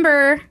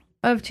September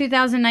of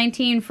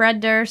 2019,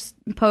 Fred Durst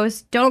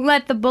posts, don't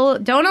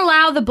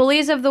allow the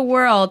bullies of the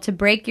world to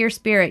break your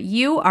spirit.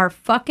 You are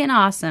fucking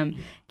awesome.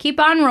 Keep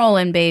on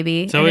rolling,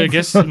 baby. So And I it's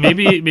guess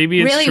maybe it's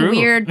really true.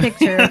 weird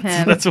picture of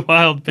him. That's a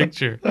wild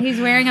picture. He's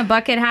wearing a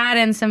bucket hat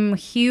and some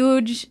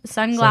huge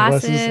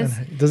sunglasses.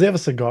 And, does he have a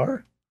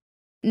cigar?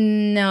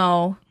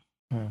 No.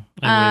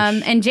 I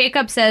wish. And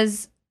Jacob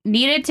says,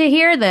 needed to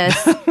hear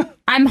this.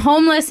 I'm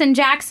homeless in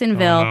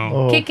Jacksonville, Oh, no.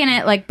 Oh. kicking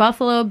it like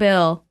Buffalo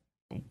Bill.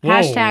 Whoa,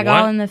 Hashtag what?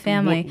 all in the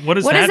family. What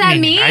does What that does that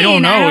mean? I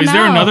don't know. I don't Is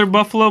there know. another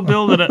Buffalo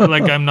Bill that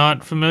like I'm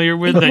not familiar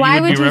with? That Why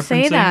you would would be you referencing?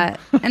 say that?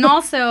 And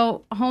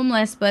also,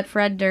 homeless, but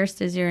Fred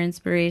Durst is your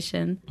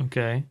inspiration.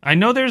 Okay, I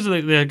know there's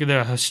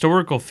the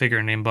historical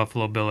figure named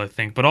Buffalo Bill, I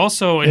think, but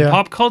also in Yeah.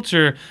 pop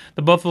culture,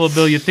 the Buffalo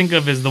Bill you think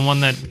of is the one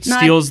that Not-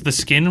 steals the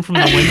skin from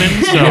the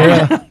women.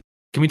 So,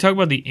 can we talk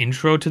about the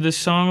intro to this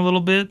song a little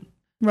bit?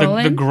 The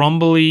Roland?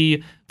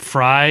 grumbly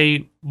Fry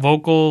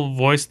vocal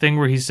voice thing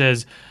where he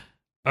says,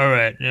 "All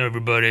right,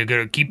 everybody,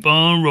 gotta keep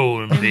on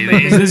rolling,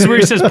 baby." Is this where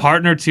he says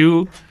 "partner"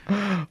 too?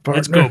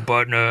 Let's go,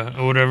 partner,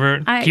 or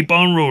whatever. Keep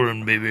on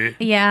rolling, baby.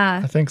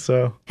 Yeah. I think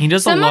so. He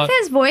does Some a lot. of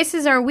his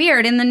voices are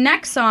weird. In the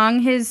next song,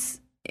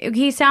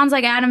 he sounds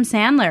like Adam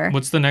Sandler.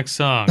 What's the next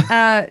song?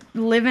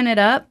 Living It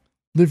Up.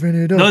 Living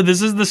it up. No,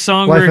 this is the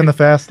song Life where in the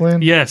Fast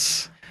Lane.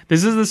 yes.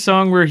 This is the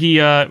song where he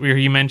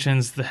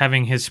mentions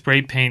having his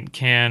spray paint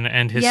can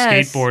and his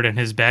Yes. skateboard and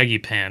his baggy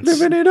pants.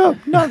 Living it up.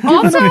 Not giving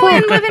Also a in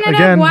fuck. Living It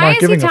Again, Up, why not is he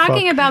giving a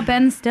talking fuck. about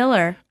Ben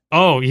Stiller?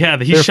 Oh yeah,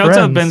 he They're shouts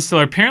out Ben friends.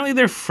 Stiller. Apparently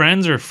they're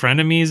friends or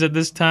frenemies at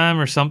this time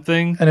or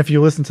something. And if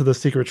you listen to the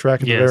secret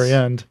track at Yes. the very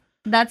end,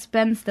 That's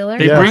Ben Stiller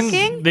They Yes.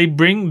 talking?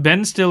 bring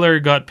Ben Stiller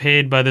got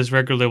paid by this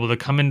record label to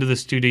come into the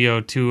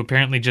studio to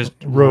apparently just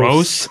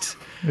Roast. roast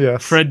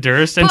yes. Fred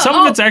Durst, and But- some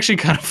of it's actually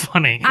kind of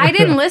funny. I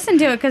didn't listen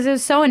to it because it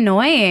was so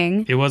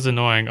annoying. It was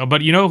annoying. Oh,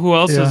 but you know who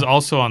else Yeah. is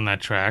also on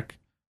that track?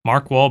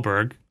 Mark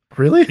Wahlberg.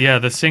 Really? Yeah,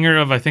 the singer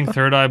of I think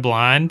Third Eye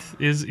Blind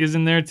is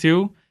in there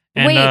too.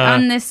 And, Wait,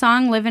 on this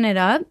song, Living It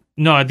Up?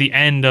 no, at the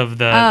end of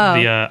the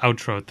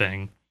outro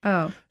thing.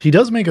 Oh. He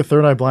does make a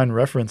Third Eye Blind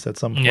reference at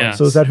some point. Yeah.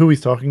 So is that who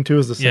he's talking to?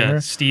 Is the singer? Yeah,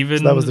 Steven.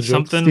 So that was the joke?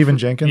 something. Stephen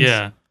Jenkins?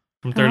 Yeah,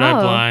 from Third Eye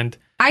Oh. Blind.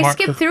 I Mark-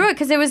 skipped through it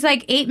because it was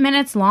like 8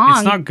 minutes long.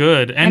 It's not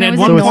good, and it at was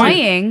one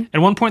annoying. point, at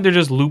one point, they're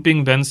just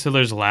looping Ben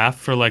Stiller's laugh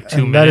for like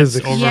 2 And that minutes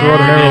is over and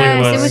extraordinarily over. Yes,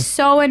 annoying. it was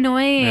so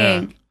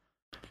annoying.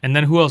 And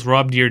then who else?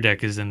 Rob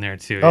Deerdeck is in there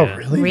too. Oh, yeah.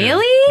 really?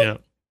 Really? Yeah.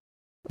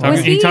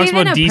 Was he he talks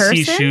even about a DC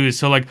person? shoes.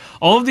 So like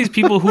all of these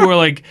people who are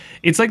like,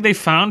 it's like they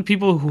found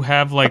people who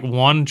have like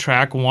one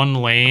track, one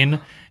lane,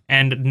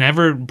 and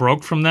never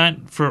broke from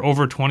that for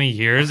over 20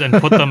 years and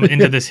put them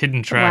into this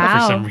hidden track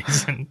Wow. for some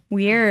reason.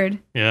 Weird.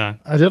 Yeah,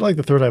 I did like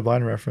the Third Eye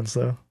Blind reference,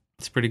 though.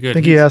 it's pretty good. I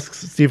think he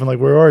asks Stephen, like,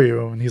 where are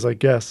you? And he's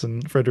like, yes.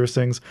 And Fred Durst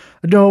sings,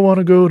 I don't want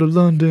to go to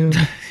London.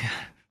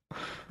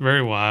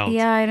 Very wild.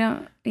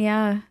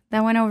 Yeah,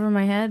 that went over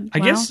my head. I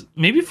Wow. guess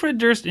maybe Fred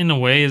Durst, in a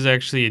way, is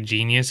actually a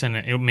genius, and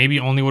it maybe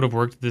only would have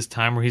worked at this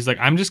time where he's like,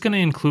 I'm just going to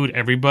include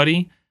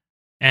everybody.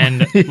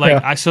 And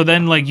Yeah. so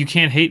then like you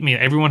can't hate me.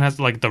 Everyone has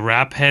to, like, the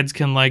rap heads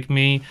can like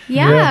me.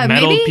 Yeah,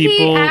 Metal maybe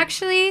people- he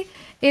actually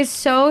is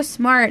so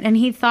smart and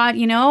he thought,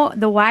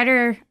 the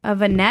wider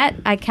of a net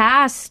I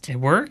cast. It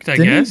worked, I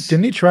Didn't guess.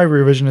 he try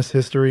revisionist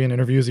history in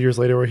interviews years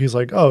later where he's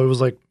like, oh, it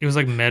was like, It was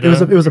like meta.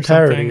 It was a or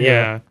parody, something.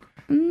 yeah.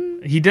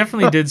 He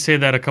definitely did say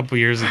that a couple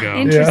years ago.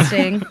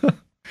 Interesting.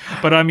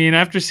 But I mean,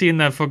 after seeing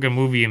that fucking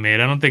movie you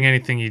made, I don't think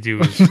anything you do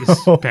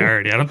is No.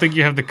 parody. I don't think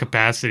you have the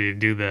capacity to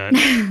do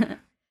that.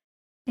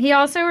 He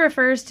also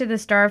refers to the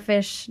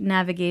starfish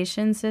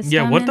navigation system.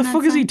 Yeah, what in the that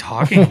fuck is he song.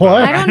 talking about?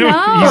 What? I don't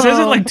know. He says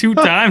it like 2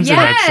 times in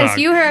that Yes, song.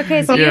 you heard.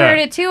 Okay, so you Yeah. heard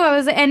it too.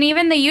 And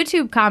even the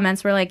YouTube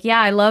comments were like,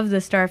 "Yeah, I love the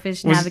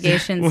starfish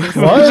navigation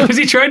system." What? Was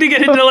he trying to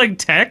get into like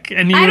tech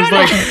and he I was don't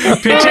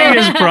like pitching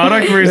his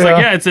product where he's like,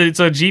 Yeah. yeah, it's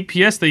a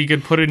GPS that you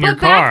could put in your But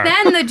car.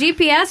 back then, the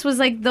GPS was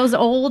like those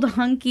old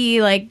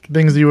hunky like.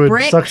 Things you would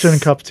Bricks. suction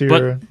cup to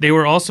your. But they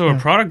were also a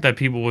product that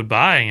people would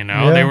buy, you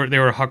know. Yeah. They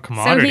were a hot So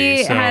commodity.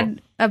 he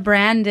had a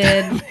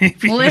branded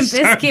Maybe Limp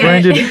start Bizkit.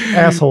 branded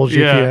asshole GPS.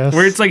 Yeah,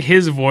 where it's like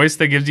his voice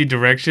that gives you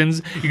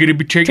directions. You're gonna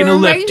be taking a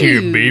Turn left right.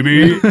 here,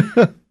 baby.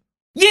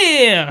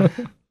 Yeah.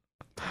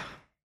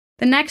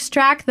 The next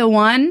track, the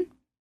one.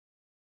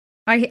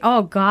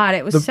 Oh God,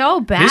 it was so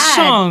bad. This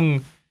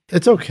song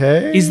It's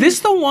okay. is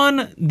this the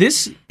one?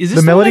 This is this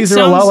the melodies one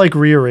are that a lot sounds like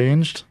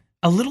rearranged.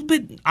 a little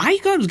bit. I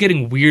was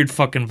getting weird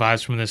fucking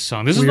vibes from this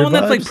song. This is the Weird one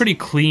that's like vibes? pretty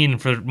clean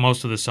for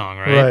most of the song,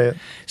 right? Right.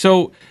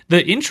 So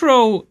the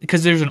intro,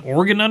 because there's an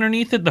organ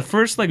underneath it, the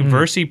first like Mm.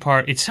 versey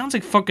part, it sounds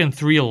like fucking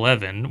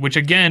 311, which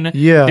again,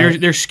 Yeah.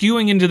 they're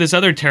skewing into this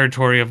other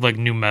territory of like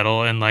new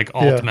metal and like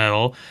alt Yeah.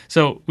 metal.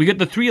 So we get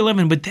the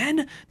 311, but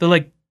then the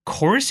like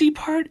chorusy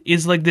part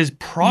is like this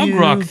prog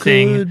rock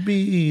thing. Could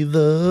be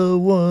the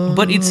one.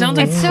 But it sounds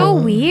like It's so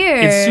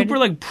weird. It's super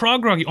like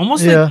prog rocky,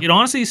 almost Yeah. like it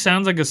honestly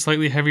sounds like a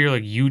slightly heavier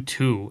like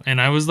U2.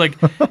 And I was like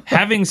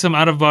having some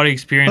out of body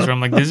experience where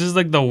I'm like, this is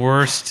like the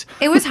worst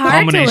It was hard to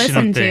combination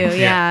listen of things. to.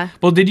 Yeah.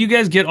 Well, did you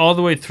guys get all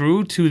the way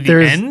through to the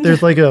There's end?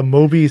 there's like a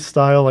Moby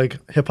style like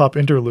hip hop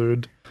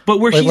interlude, but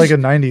where like he's a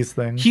 '90s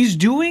thing. he's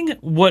doing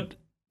what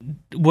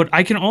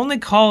I can only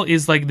call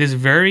is like this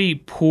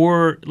very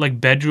poor like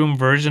bedroom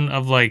version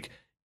of like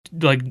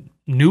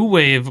new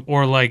wave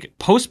or like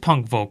post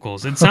punk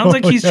vocals. It sounds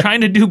like he's trying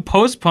to do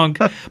post punk,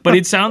 but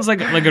it sounds like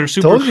a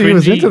super Told you he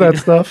was cringy- into that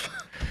stuff.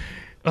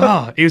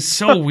 Oh, it was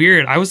so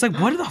weird. I was like,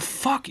 what the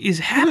fuck is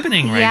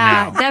happening right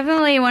Yeah, now?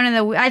 definitely one of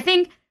the. I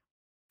think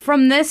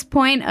from this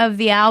point of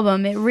the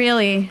album, it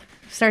really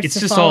starts It's to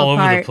just fall all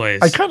apart. over the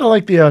place. I kind of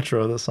like the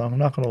outro of this song. I'm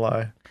not gonna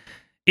lie.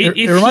 It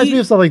If reminds he- me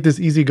of something like this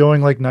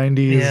easygoing like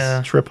 '90s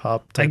Yeah. trip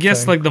hop. I Type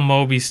guess thing. like the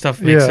Moby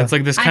stuff makes Yeah. sense.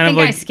 Like this I kind think of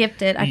like I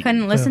skipped it. I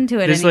couldn't listen to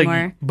it this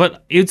anymore.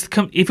 but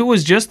if it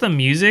was just the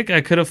music,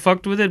 I could have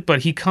fucked with it. But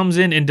he comes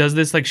in and does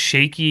this like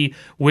shaky,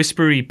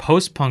 whispery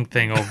post punk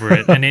thing over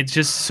it, and it's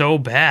just so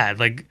bad.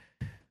 Like,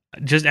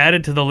 just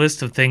added to the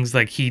list of things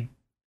like he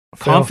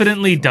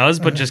confidently does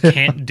but just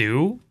can't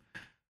do.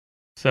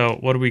 So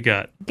what do we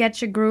got?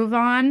 Get Your Groove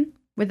On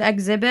with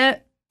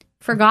Exhibit.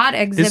 Forgot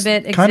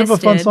Exhibit existed. kind of a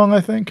fun song,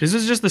 I think. This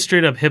is just the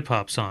straight up hip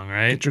hop song,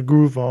 right? Get your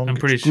groove on. I'm get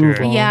pretty your groove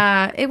sure. on.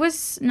 Yeah, it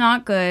was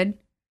not good.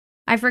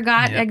 I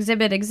forgot Yeah.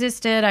 Exhibit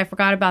existed. I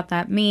forgot about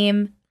that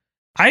meme.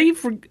 I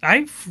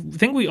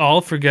think we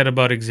all forget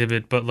about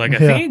Exhibit, but like I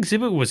Yeah. think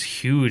Exhibit was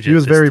huge. He at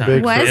was this very time.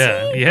 big. Was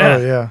yeah, he? yeah.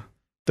 Oh yeah,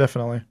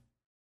 definitely.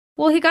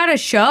 Well, he got a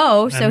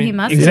show, so I mean, he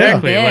must exactly,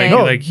 have been big.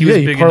 like- No, he was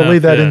yeah, big he parlayed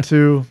enough, that yeah.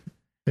 into.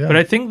 Yeah. But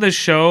I think the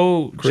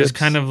show Cribs. just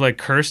kind of like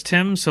cursed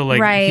him, so like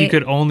he Right.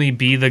 could only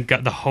be the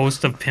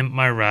host of Pimp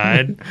My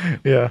Ride,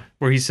 yeah,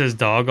 where he says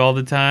dog all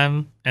the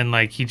time, and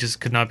like he just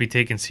could not be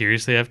taken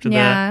seriously after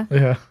that. Yeah.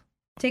 yeah.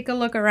 Take a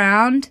look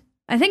around.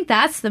 I think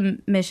that's the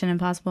Mission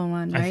Impossible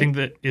one, right? I think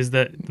that is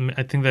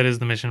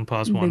the Mission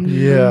Impossible one.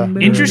 Yeah.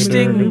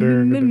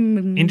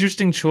 Interesting.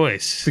 Interesting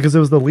choice. Because it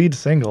was the lead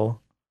single,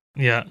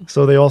 Yeah.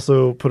 so they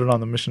also put it on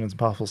the Mission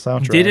Impossible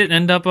soundtrack. Did it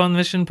end up on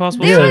Mission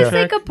Impossible There Yeah, was soundtrack?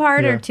 like a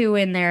part Yeah. or two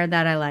in there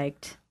that I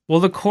liked. Well,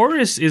 the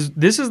chorus is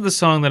the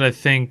song that I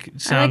think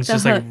sounds the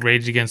just hook. like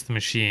Rage Against the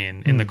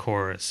Machine in the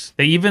chorus.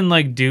 They even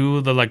like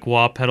do the like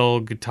wah pedal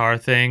guitar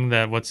thing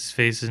that what's his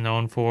face is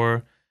known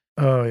for.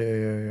 Oh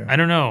yeah. I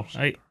don't know.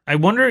 I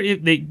wonder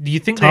if do you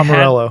think Tom they had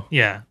Morello.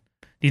 Yeah.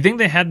 Do you think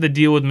they had the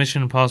deal with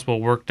Mission Impossible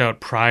worked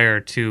out prior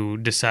to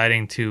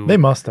deciding to They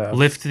must have.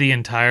 lift the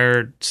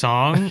entire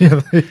song?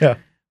 yeah.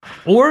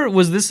 Or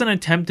was this an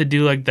attempt to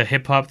do like the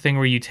hip hop thing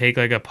where you take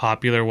like a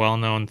popular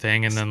well-known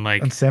thing and then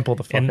like And sample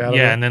the fuck out of it.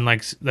 and then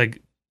like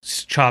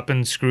chop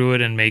and screw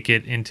it and make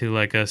it into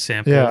like a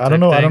sample. Yeah, I type don't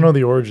know. I don't thing? know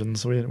the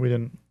origins. We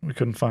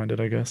couldn't find it.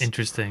 I guess.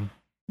 Interesting.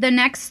 The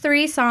next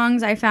three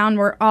songs I found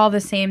were all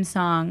the same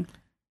song.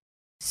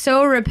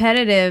 So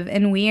repetitive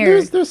and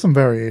weird. There's some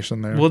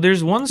variation there. Well,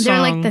 there's one song.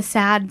 They're like the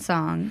sad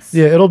songs.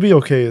 yeah, it'll be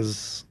okay. I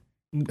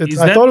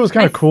thought it was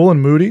kind of cool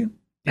and moody.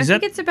 I Is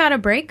think that it's about a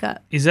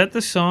breakup. is that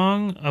the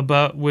song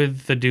about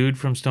with the dude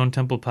from Stone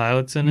Temple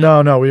Pilots in it?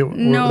 No,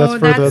 No, that's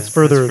further. That's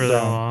further That's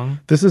down. along.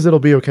 This is it'll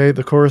be okay.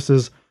 The chorus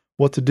is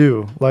what to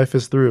do. Life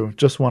is through.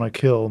 Just want to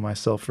kill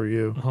myself for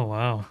you. Oh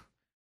wow.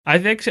 I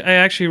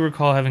actually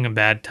recall having a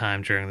bad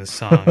time during this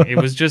song. It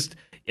was just.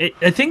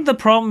 I think the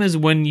problem is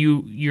when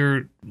you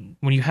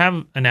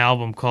have an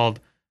album called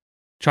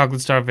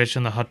Chocolate Starfish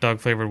and the Hot Dog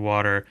Flavored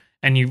Water,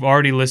 and you've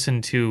already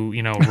listened to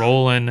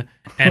Rollin'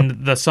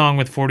 and the song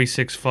with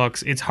 46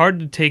 Fucks. It's hard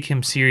to take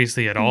him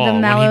seriously at all. The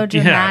when he-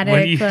 melodramatic,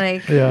 when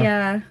you-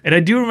 yeah. And I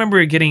do remember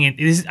it getting in.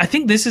 I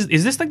think is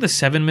this like the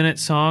 7-minute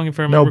song if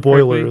I remember No,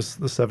 correctly? Boilers,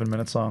 the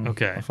 7-minute song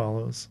Okay. that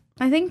follows.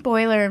 I think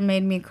Boiler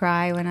made me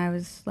cry when I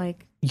was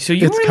like. So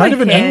you It's were kind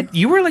like of an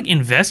you were like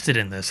invested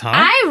in this, huh?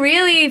 I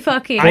really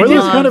fucking. Boiler's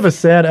love- kind of a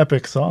sad,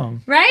 epic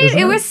song. right. isn't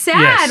It was sad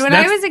Yes, when I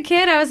that's- was a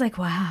kid. I was like,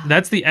 wow.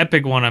 That's the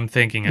epic one I'm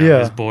thinking of.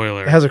 Yeah. Is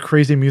Boiler. It has a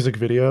crazy music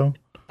video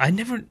I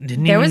never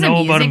didn't There even was a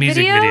know about a music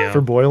music video? video.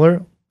 for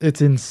Boiler.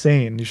 It's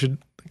insane. You should.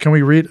 Can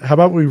we read? How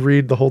about we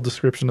read the whole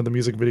description of the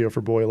music video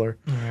for Boiler?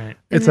 All right.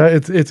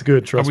 It's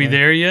good. Are Trust we me.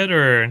 there yet,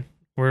 or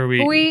where are we?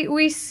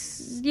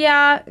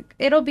 Yeah,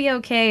 it'll be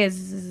okay.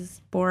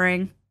 Is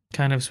boring.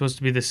 Kind of supposed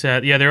to be the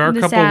sad. Yeah, there are a The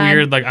couple sad.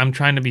 weird. Like I'm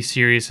trying to be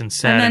serious and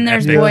sad. And then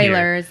there's epic here.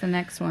 Boiler is the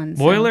next one.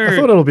 so- Boiler. I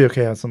thought it'll be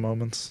okay at some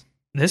moments.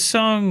 This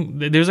song,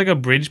 there's like a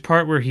bridge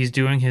part where he's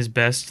doing his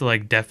best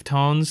like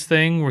Deftones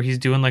thing, where he's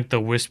doing like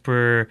the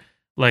whisper,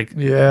 like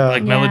Yeah, Yeah.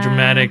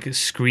 melodramatic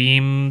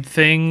scream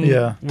thing.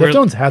 yeah. where-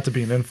 Deftones had to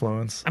be an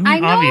influence. I mean, I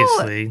know.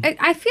 obviously.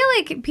 I feel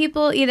like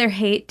people either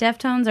hate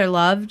Deftones or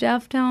love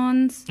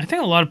Deftones. I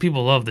think a lot of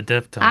people love the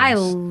Deftones. I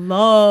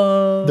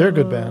love. They're a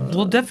good band.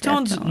 Well,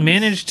 Deftones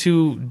managed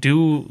to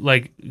do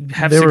like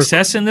have They were-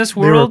 success in this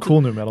They were a world,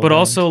 cool new metal, but band.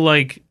 also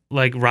like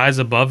rise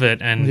above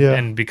it and Yeah.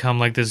 and become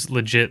like this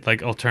legit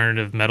like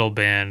alternative metal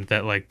band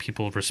that like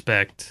people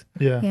respect.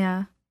 yeah.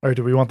 Yeah. All right.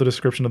 Do we want the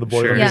description of the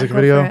Boiler Sure. Yeah. music Go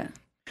video? for it.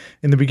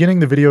 In the beginning,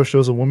 the video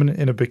shows a woman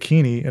in a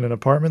bikini in an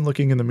apartment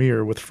looking in the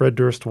mirror with Fred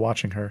Durst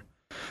watching her.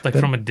 Like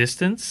Then- from a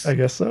distance. I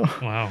guess so.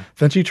 Wow.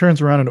 Then she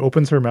turns around and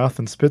opens her mouth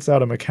and spits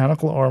out a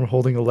mechanical arm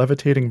holding a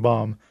levitating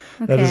bomb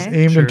that is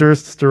Okay. aimed Sure. in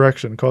Durst's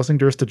direction, causing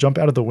Durst to jump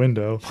out of the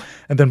window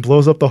and then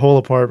blows up the whole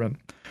apartment.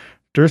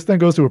 Durst then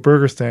goes to a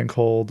burger stand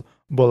called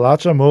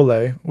Bolacha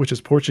Mole, which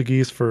is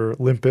Portuguese for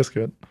Limp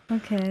Bizkit,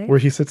 Okay. where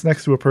he sits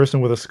next to a person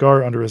with a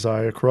scar under his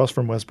eye across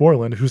from Wes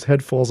Borland, whose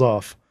head falls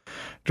off.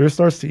 Durst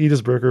starts to eat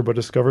his burger, but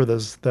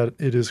discovers that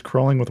it is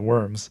crawling with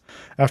worms.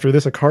 After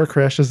this, a car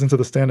crashes into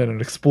the stand and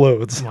it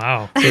explodes.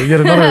 Wow. So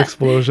yet another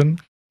explosion.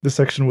 This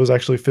section was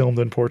actually filmed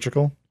in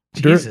Portugal.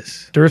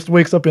 Jesus. Durst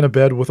wakes up in a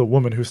bed with a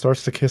woman who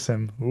starts to kiss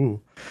him. Ooh.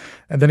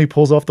 And then he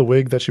pulls off the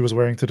wig that she was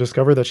wearing to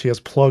discover that she has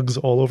plugs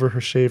all over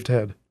her shaved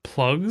head.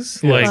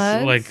 Plugs?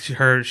 Yes. Like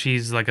Plugs?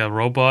 she's like a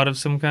robot of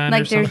some kind or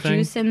Like there's something.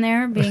 juice in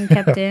there being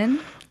kept in.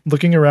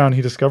 Looking around,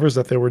 he discovers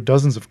that there were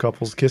dozens of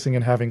couples kissing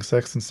and having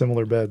sex in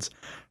similar beds.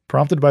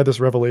 Prompted by this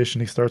revelation,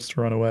 he starts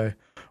to run away.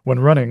 When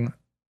running,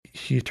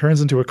 he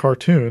turns into a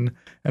cartoon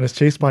and is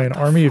chased by an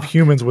army of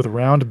humans with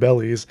round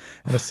bellies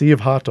and a sea of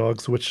hot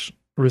dogs, which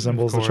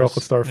resembles the course,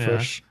 chocolate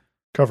starfish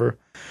cover,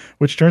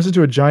 which turns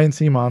into a giant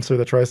sea monster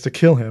that tries to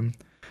kill him.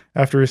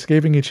 After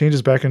escaping, he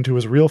changes back into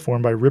his real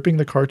form by ripping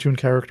the cartoon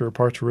character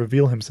apart to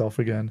reveal himself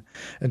again,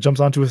 and jumps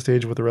onto a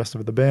stage with the rest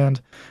of the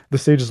band. The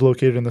stage is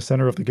located in the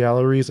center of the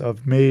galleries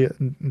of May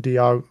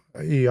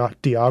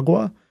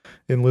d'Água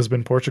in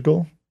Lisbon,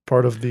 Portugal,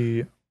 part of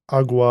the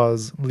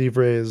Aguas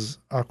Livres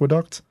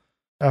aqueduct.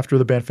 After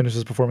the band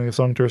finishes performing the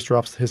song, Durst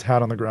drops his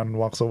hat on the ground and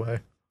walks away.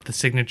 The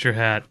signature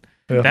hat.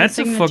 Yeah. That's a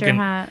Signature fucking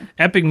hat.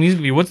 epic music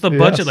video. What's the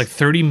budget? Yes. Like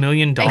 $30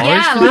 million?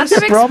 Yeah, for lots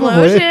this? of Probably.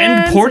 explosions.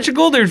 And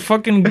Portugal, they're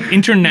fucking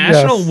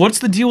international. Yes. What's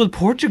the deal with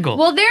Portugal?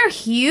 Well, they're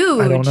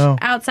huge I don't know.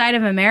 outside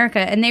of America,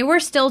 and they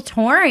were still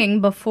touring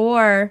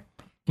before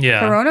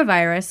yeah.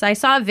 coronavirus. I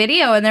saw a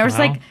video, and there was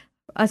Wow.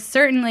 like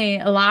certainly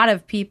a lot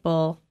of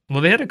people.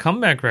 Well, they had a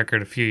comeback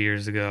record a few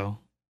years ago.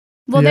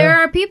 Well, Yeah. there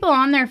are people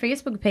on their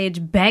Facebook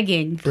page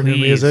begging For new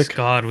Please, music.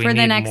 God, we for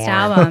need the next more.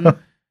 album.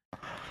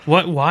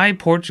 What? Why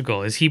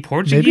Portugal? Is he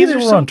Portuguese Maybe they or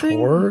were something? on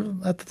tour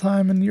at the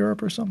time in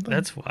Europe or something.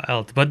 That's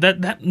wild. But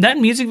that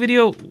music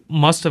video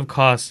must have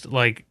cost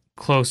like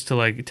close to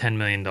like $10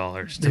 million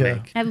to Yeah.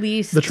 make. At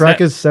least. The track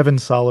that- is 7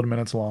 solid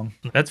minutes long.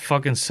 That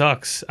fucking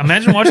sucks.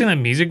 Imagine watching that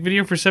music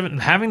video for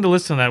having to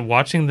listen to that,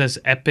 watching this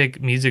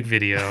epic music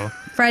video.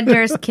 Fred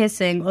Durst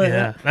kissing.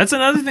 Yeah, that's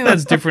another thing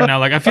that's different now.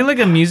 Like, I feel like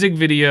a music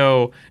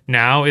video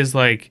now is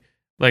like,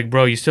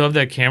 bro, you still have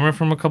that camera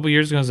from a couple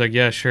years ago? It's like,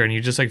 yeah, sure. And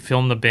you just like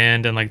film the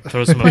band and like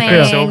throw some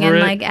effects Playing over and it.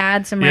 like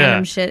add some Yeah.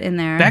 random shit in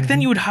there. Back then,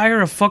 you would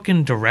hire a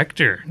fucking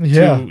director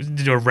Yeah. to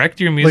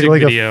direct your music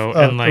like video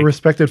a and like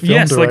respected film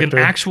yes, director. like an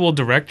actual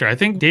director. I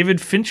think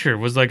David Fincher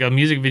was like a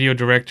music video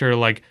director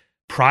like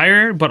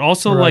prior, but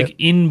also Right. like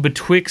in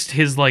betwixt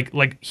his like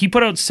he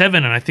put out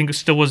 7 and I think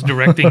still was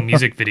directing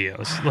music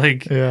videos.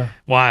 Like Yeah.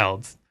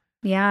 wild.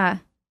 Yeah.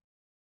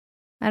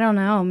 I don't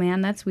know, man.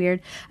 That's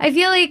weird. I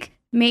feel like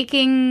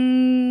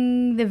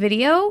making the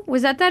video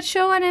was that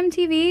show on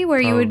MTV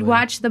where you would Probably.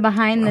 watch the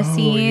behind the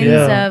scenes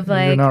yeah. of You're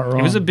like not wrong.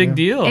 It was a big yeah.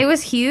 deal. it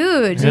was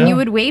huge Yeah. and you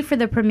would wait for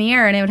the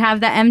premiere and it would have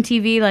the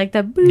MTV like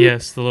the boop.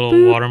 Yes, the little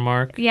Boop.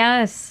 watermark.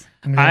 Yes.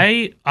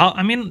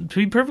 I mean, to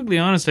be perfectly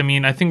honest, I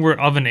mean, I think we're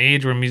of an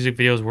age where music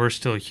videos were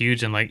still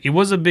huge and like it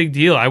was a big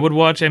deal. I would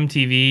watch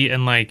MTV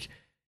and like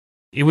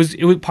it was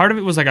part of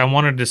it was like I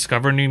wanted to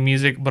discover new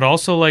music, but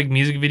also like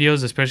music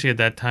videos, especially at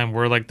that time,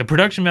 were like the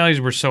production values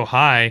were so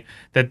high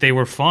that they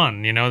were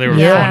fun. You know, they were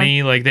Yeah.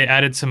 funny. Like they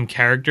added some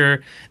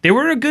character. They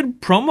were a good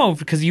promo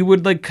because you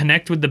would like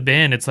connect with the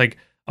band. It's like,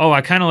 oh,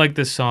 I kind of like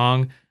this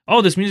song.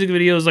 Oh, this music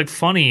video is like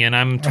funny, and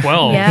I'm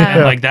 12, Yeah.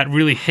 and like that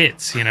really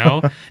hits. You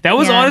know, that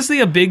was Yeah. honestly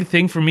a big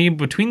thing for me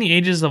between the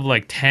ages of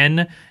like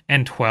 10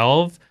 and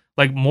 12.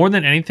 like more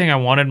than anything, I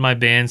wanted my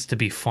bands to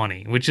be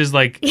funny, which is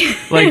like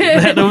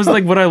that was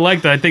like what I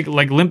liked. I think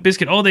like Limp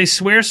Bizkit, oh, they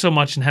swear so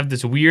much and have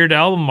this weird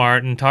album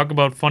art and talk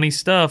about funny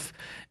stuff.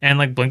 And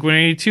like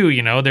Blink-182,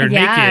 you know, they're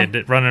Yeah.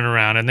 naked running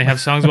around and they have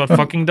songs about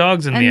fucking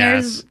dogs in And the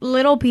there's ass.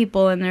 little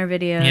people in their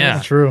videos.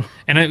 Yeah. True.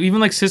 And even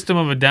like System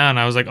of a Down,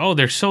 I was like, oh,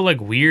 they're so like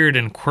weird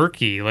and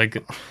quirky.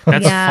 Like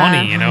that's Yeah.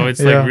 funny, you know?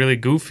 It's Yeah. like really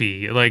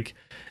goofy. Like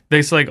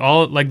there's like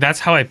all like that's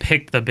how I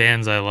picked the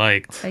bands I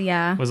liked.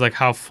 Yeah. Was like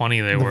how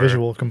funny they The were.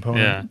 visual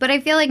component. Yeah. But I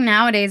feel like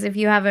nowadays, if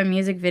you have a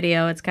music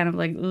video, it's kind of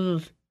like,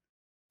 ugh.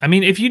 I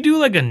mean, if you do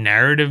like a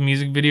narrative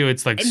music video,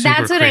 it's like super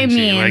That's what I cringy.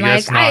 mean. Like, Like,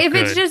 that's not if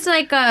it's good. just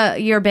like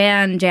your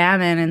band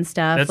jamming and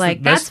stuff, That's like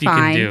the best that's you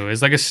fine. can do.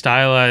 It's like a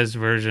stylized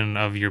version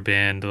of your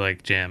band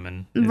like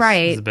jamming.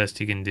 Right. Is the best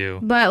you can do.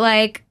 But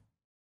like,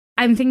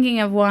 I'm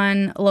thinking of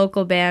one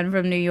local band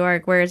from New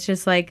York where it's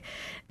just like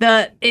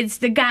it's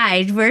the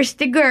guys versus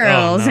the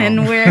girls, Oh,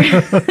 no.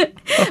 and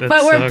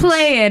but we're sucks.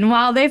 playing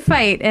while they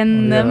fight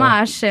in the Yeah.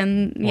 mosh,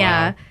 and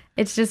yeah, Wow.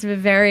 it's just a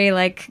very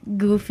like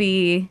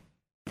goofy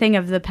thing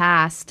of the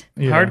past.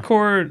 Yeah.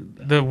 Hardcore,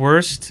 the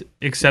worst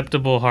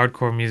acceptable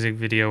hardcore music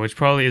video, which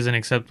probably isn't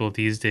acceptable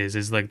these days,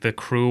 is like the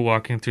crew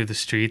walking through the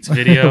streets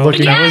video.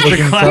 Looking- that was the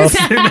looking classic.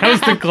 south. That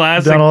was the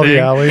classic Down all thing. the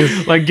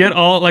alleys.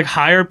 Like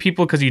hire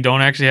people because you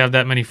don't actually have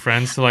that many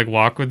friends to like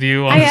walk with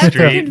you on I the have to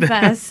street.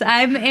 confess,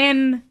 I'm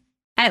in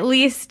at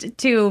least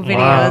 2 videos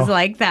Wow.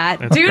 like that.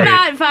 That's Do great.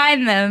 not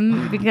find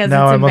them because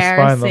Now it's I must find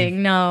them.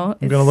 embarrassing. No, I'm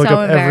it's gonna look so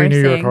up every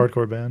New York embarrassing.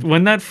 hardcore band.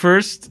 When that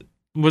first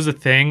was a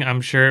thing, I'm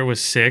sure it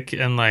was sick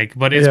and like,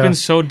 but it's Yeah. been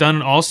so done.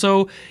 And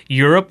also,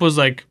 Europe was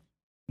like,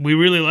 we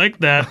really like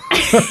that.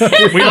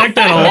 We like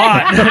that a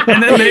lot.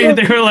 And then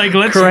they were like,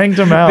 let's Cranked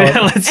them out. Yeah,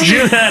 let's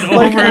do that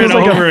Like over it was and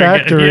like a over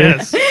factory. again.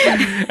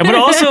 Yes. But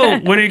also,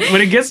 when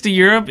it gets to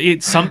Europe,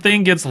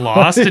 something gets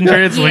lost in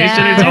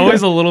translation. Yeah. It's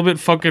always a little bit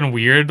fucking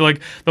weird.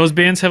 Like those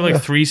bands have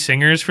like 3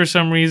 singers for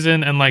some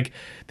reason, and like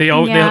they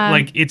Yeah.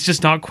 like it's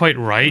just not quite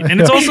right. And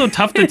it's also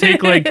tough to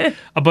take like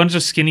a bunch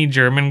of skinny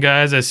German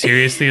guys as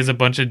seriously as a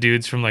bunch of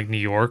dudes from like New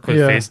York with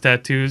Yeah. face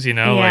tattoos. You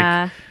know,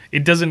 Yeah. like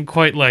it doesn't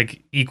quite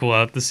like equal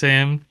out the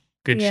same.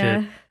 Good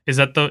Yeah. shit. Is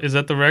that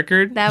the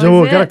record? That So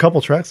was we got a it.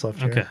 couple tracks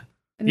left here. Okay.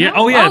 No? Yeah.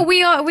 Oh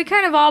yeah. we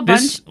kind of all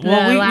This bunched the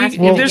last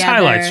well, one there's together.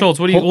 highlights. Schultz,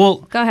 what do you?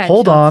 Well, Go ahead.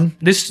 Hold Schultz. on.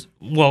 this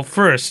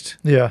first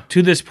Yeah.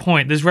 to this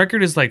point, this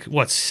record is like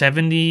what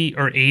 70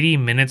 or 80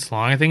 minutes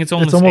long. I think it's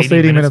almost It's almost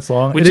 80 minutes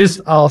long. which It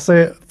is, I'll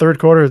say it, third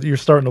quarter, you're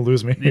starting to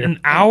lose me here. an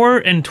hour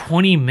and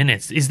 20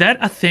 minutes. Is that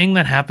a thing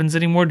that happens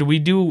anymore? Do we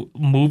do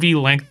movie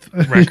length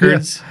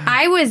records?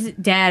 I was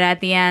dead at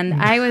the end.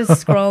 I was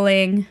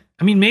scrolling.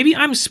 I mean, maybe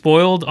I'm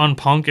spoiled on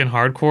punk and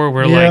hardcore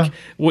where Yeah.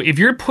 like if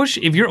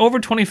you're over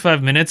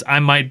 25 minutes,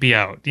 I might be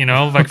out, you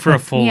know, like for a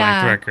full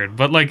Yeah. length record.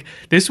 But like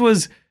this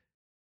was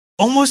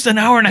almost an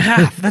hour and a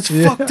half. That's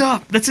fucked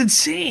up. That's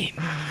insane.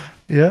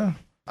 Yeah.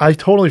 I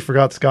totally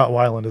forgot Scott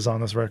Weiland is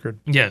on this record.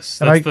 Yes,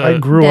 And that's I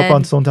grew Dead. up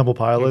on Stone Temple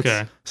Pilots.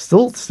 Okay.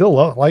 Still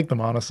like them,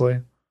 honestly.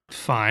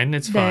 fine.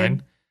 It's Dead.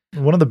 fine.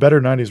 One of the better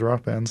 90s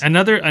rock bands.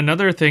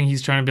 Another thing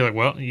he's trying to be like,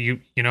 well, you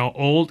know,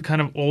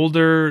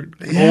 older,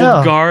 Yeah.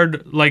 old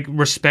guard, like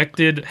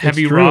respected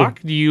heavy true. rock.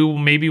 Do you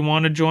maybe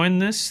want to join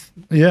this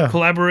Yeah.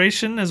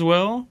 collaboration as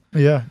well?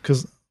 Yeah.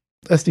 Because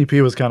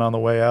SDP was kind of on the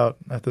way out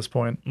at this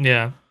point.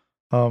 Yeah.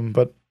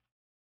 But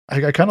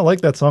I kind of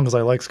like that song because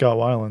I like Scott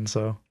Weiland.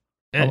 So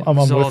I'm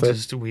It's all with it.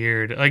 just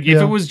weird. Like if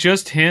Yeah. it was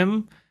just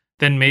him,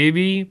 then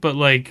maybe, but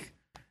like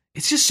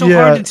it's just so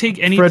Yeah, hard to take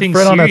anything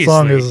Fred on that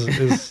seriously.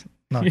 song is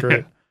not Yeah.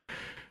 great.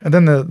 And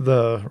then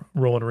the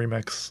Roland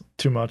remix,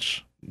 too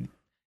much.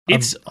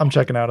 I'm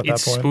checking out at that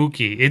It's point.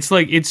 spooky. It's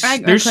like I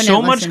there's couldn't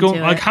so much listen going.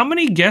 to Like it. how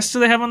many guests do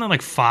they have on that?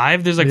 Like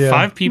 5. There's like Yeah.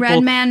 5 people.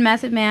 Redman,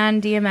 Method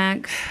Man,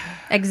 DMX,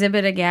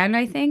 Exhibit again,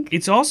 I think.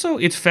 It's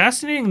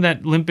fascinating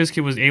that Limp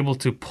Bizkit was able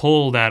to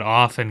pull that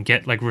off and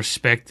get like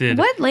respected.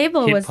 What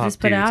label was hip-hop this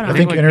put dudes. out I on?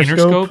 think think like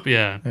Interscope.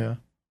 Yeah. Yeah.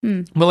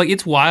 But like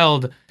it's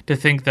wild to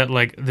think that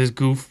like this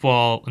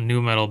goofball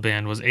new metal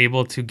band was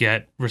able to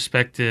get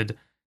respected,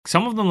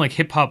 some of them like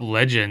hip hop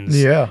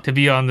legends, Yeah. to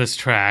be on this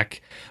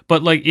track.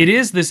 But like it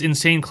is this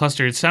insane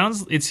cluster. It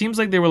seems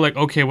like they were like,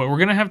 okay, what we're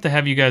gonna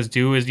have you guys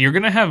do is you're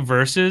gonna have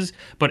verses,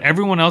 but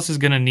everyone else is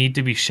gonna need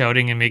to be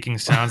shouting and making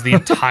sounds the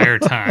entire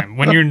time.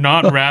 When you're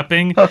not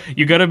rapping,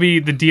 you gotta be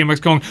the DMX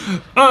going,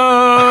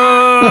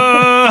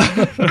 I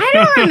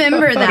don't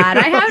remember that.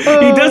 I have.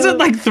 He does it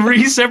like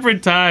 3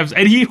 separate times,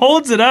 and he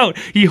holds it out.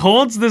 He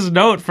holds this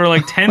note for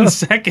like 10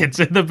 seconds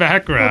in the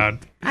background.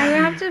 I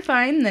have to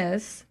find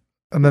this.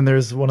 And then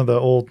there's one of the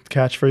old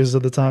catchphrases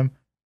of the time.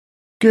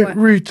 Get What?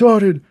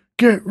 retarded.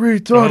 Get Oh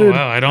retarded.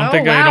 wow! I don't Oh,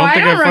 think wow, I I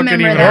don't fucking remember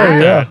even that. heard Oh,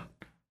 that.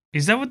 yeah.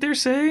 Is that what they're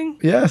saying?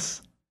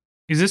 Yes.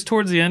 Is this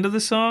towards the end of the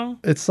song?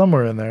 It's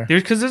somewhere in there.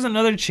 There's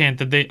another chant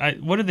that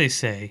what did they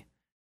say?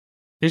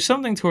 There's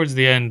something towards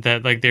the end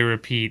that like they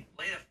repeat.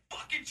 Play the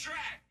fucking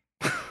track.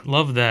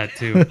 Love that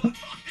too.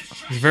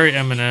 It's very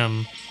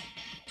Eminem.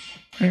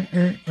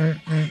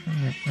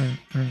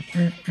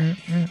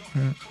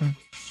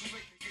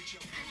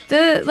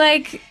 The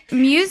like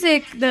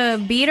music,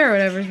 the beat or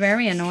whatever is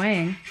very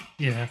annoying.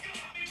 Yeah.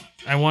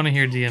 I want to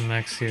hear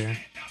DMX here.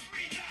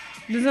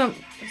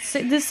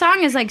 This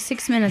song is like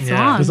 6 minutes Yeah.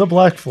 long. There's a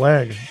Black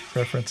Flag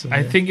reference in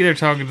I here. think they're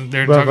talking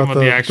About about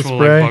the the actual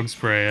spray? like bug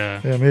spray,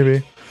 yeah. Yeah,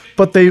 maybe.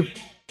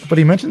 But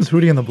he mentions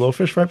Hootie and the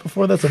Blowfish right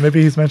before that, so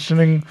maybe he's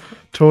mentioning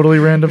totally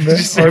random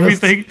Just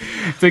artists. everything.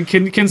 So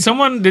can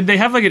someone, did they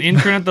have like an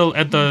intern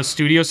at the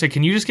studio say,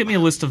 can you just get me a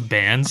list of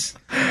bands?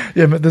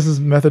 Yeah, this is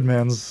Method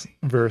Man's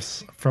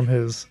verse from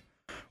his.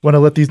 When I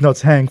let these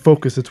nuts hang,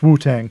 focus, it's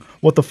Wu-Tang.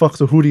 What the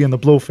fuck's a Hootie and the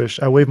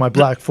Blowfish? I wave my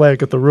black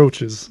flag at the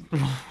roaches.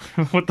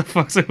 What the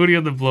fuck's a Hootie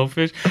and the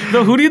Blowfish?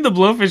 The Hootie and the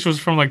Blowfish was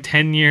from like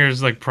 10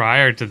 years like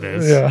prior to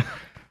this. Yeah.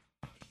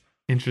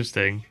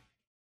 Interesting.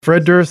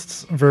 Fred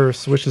Durst's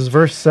verse, which is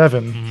verse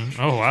 7. Mhm.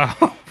 Oh, wow.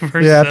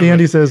 Verse Yeah, at the 7.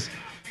 end he says,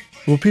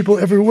 "Will people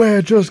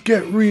everywhere just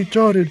get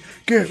retarded?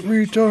 Get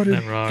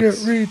retarded. That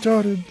rocks. Get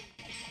retarded."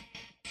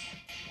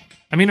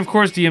 I mean, of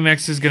course,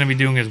 DMX is going to be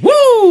doing his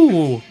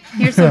woo!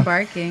 Here's some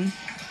barking.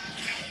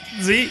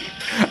 See?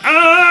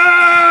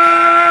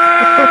 Ah!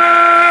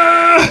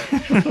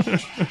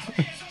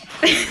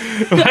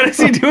 Why does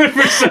he do it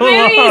for so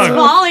Maybe he's long?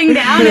 falling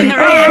down in the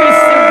recording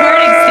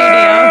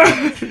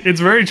studio. It's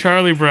very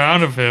Charlie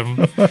Brown of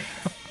him.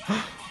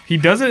 He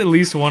does it at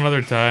least one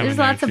other time. There's in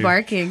there, lots of too.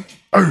 barking.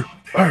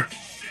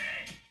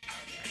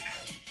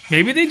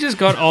 Maybe they just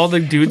got all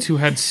the dudes who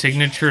had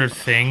signature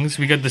things.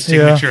 We got the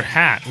signature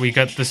hat. We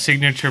got the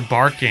signature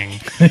barking.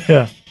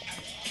 Yeah.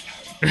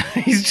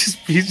 he's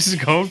just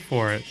going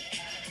for it.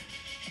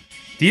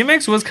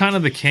 DMX was kind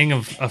of the king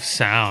of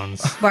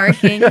sounds.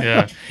 Barking.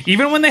 Yeah.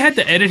 Even when they had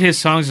to edit his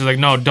songs, they're like,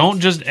 no, don't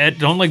just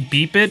don't like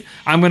beep it.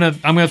 I'm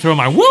gonna throw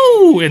my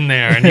woo in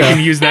there, and you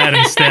can use that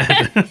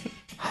instead.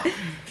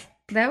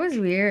 That was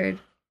weird.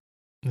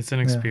 It's an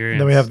Yeah. experience.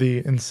 Then we have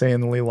the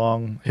insanely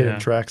long hidden Yeah.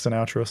 tracks and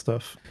outro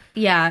stuff.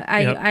 Yeah,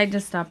 Yep. I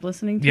just stopped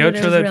listening to the it. It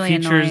outro was that really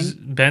features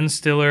annoying. Ben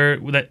Stiller.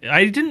 That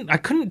I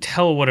couldn't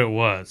tell what it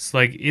was.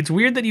 Like, it's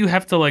weird that you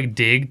have to like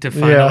dig to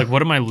find Yeah. out like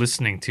what am I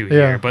listening to here.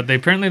 Yeah. But they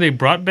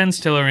brought Ben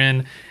Stiller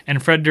in,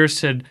 and Fred Durst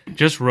said,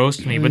 "Just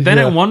roast me." But then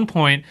Yeah. at one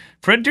point,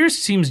 Fred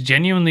Durst seems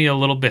genuinely a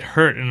little bit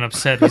hurt and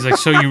upset. He's like,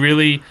 "So you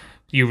really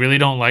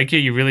don't like it?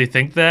 You really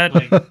think that?"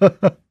 Like,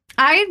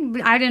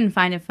 I didn't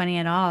find it funny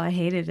at all. I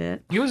hated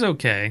it. it was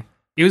okay.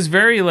 It was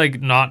very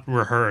like not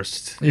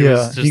rehearsed. It Yeah,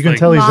 was just, you can like,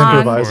 tell he's Long,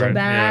 improvising.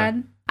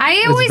 Bad. I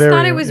It's always very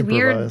thought it was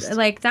weird. improvised.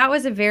 Like that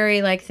was a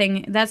very like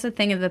thing. That's a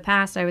thing of the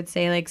past. I would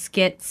say like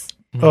skits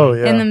Oh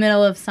yeah. in the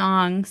middle of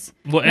songs.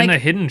 Well, and like- the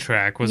hidden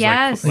track was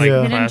Yes, like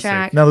Yeah. hidden classic.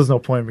 track. Now there's no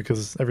point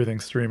because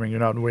everything's streaming. You're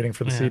not waiting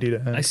for the Yeah. CD to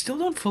end. I still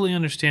don't fully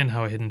understand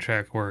how a hidden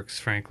track works,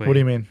 frankly. What do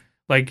you mean?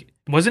 Like,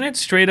 wasn't it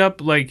straight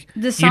up like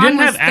The you song didn't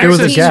was have There was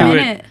a 13 gap. access to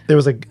it? minutes. There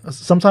was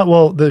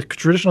the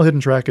traditional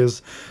hidden track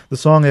is the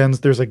song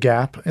ends. There's a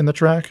gap in the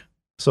track,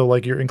 so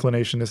like your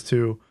inclination is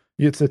to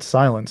it's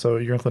silent. So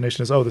your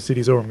inclination is, oh, the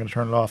CD's over. I'm going to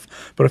turn it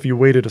off. But if you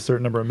waited a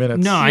certain number of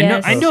minutes, No,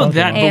 Yes. I know Something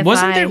that, like but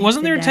wasn't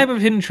AFI there a did type that.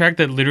 of hidden track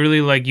that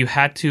literally like you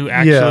had to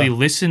actually Yeah.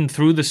 listen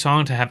through the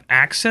song to have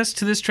access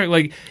to this track?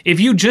 Like if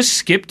you just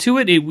skipped to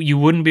it, you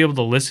wouldn't be able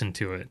to listen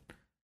to it.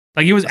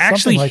 Like it was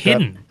actually something like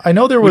hidden. that. I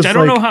know there was. Which I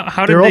don't like, know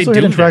how there did are they also do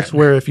hidden tracks that?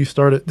 where if you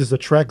start it, there's a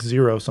track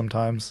 0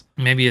 sometimes.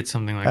 Maybe it's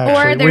something like Actually,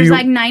 that. Or where there's you-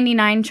 like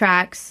 99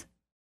 tracks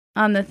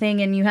on the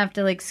thing, and you have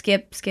to like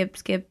skip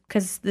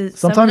because some of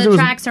Sometimes the it was.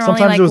 tracks are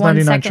Sometimes only like it was 1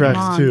 99 second tracks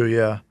long. too.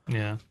 Yeah,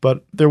 Yeah.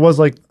 but there was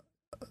like.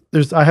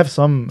 I have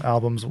some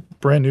albums.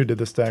 Brand New did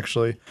this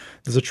actually.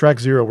 There's a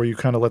track 0 where you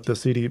kind of let the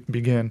CD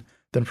begin,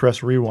 then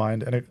press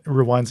rewind, and it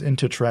rewinds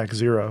into track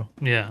 0.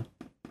 Yeah.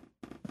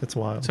 It's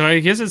wild. So I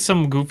guess it's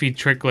some goofy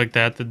trick like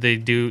that they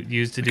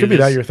use to It do could be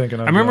this. that you're thinking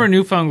of. I remember yeah.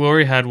 Newfound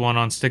Glory had one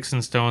on Sticks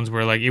and Stones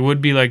where like it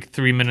would be like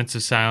 3 minutes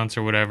of silence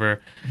or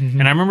whatever. Mm-hmm.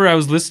 And I remember I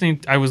was listening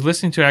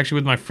to it actually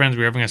with my friends.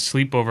 We were having a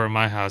sleepover at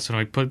my house,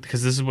 and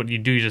because this is what you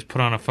do, you just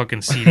put on a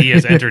fucking CD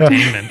as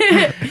entertainment.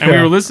 And we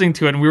were listening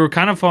to it, and we were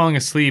kind of falling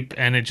asleep,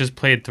 and it just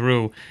played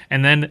through,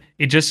 and then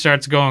it just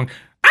starts going.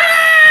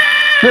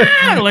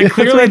 Like That's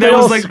clearly why they that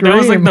was all like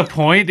scream. the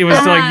point. It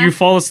was like you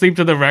fall asleep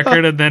to the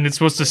record and then it's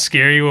supposed to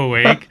scare you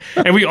awake.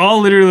 And we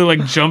all literally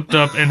like jumped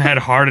up and had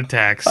heart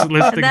attacks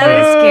listening to That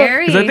this. was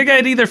scary. Because I think I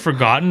had either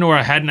forgotten or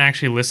I hadn't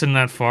actually listened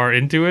that far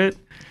into it.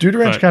 Dude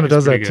Ranch but kind of it's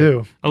does that pretty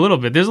good. too. A little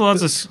bit. There's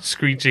lots of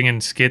screeching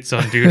and skits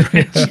on Dude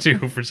Ranch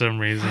too for some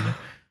reason.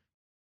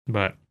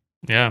 But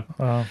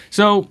yeah.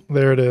 So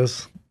There it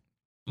is.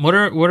 what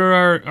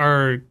are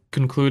our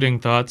concluding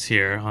thoughts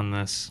here on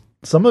this?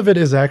 Some of it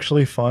is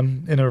actually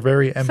fun in a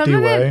very Some empty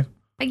of way.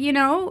 it, you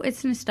know,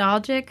 it's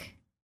nostalgic.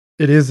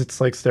 It is.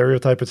 It's like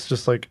stereotype. It's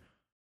just like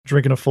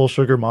drinking a full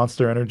sugar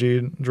Monster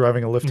Energy,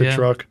 driving a lifted Yeah.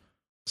 truck,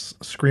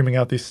 screaming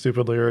out these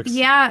stupid lyrics.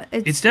 Yeah,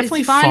 It's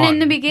definitely fun in fun.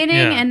 the beginning,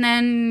 Yeah. and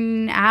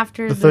then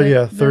after The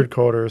the third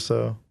quarter or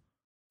so.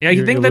 Yeah, I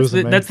You're think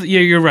losing me. yeah,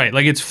 you're right.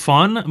 Like it's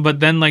fun,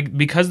 but then like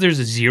because there's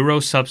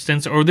zero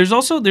substance, or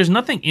there's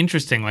nothing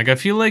interesting. Like I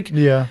feel like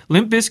Yeah.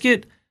 Limp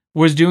Bizkit,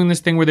 was doing this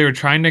thing where they were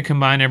trying to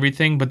combine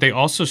everything, but they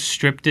also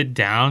stripped it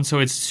down so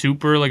it's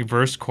super like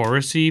verse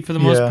chorusy for the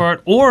most Yeah.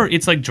 part, or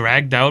it's like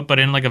dragged out but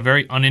in like a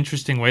very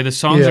uninteresting way. The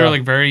songs Yeah. are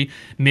like very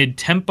mid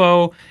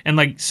tempo, and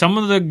like some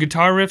of the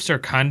guitar riffs are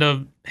kind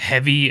of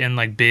heavy and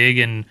like big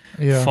and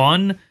Yeah.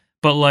 fun,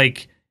 but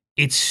like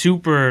it's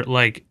super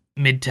like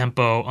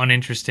mid-tempo,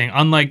 uninteresting,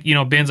 unlike, you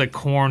know, bands like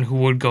Korn who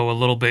would go a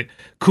little bit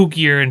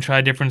kookier and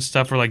try different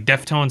stuff, or like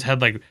Deftones had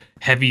like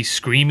heavy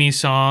screamy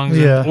songs,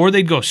 Yeah. or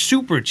they'd go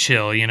super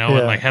chill, you know, and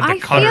Yeah. like have the I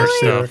cutter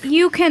feel like stuff.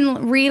 you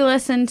can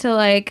re-listen to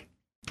like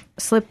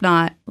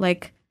Slipknot,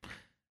 like,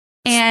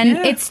 and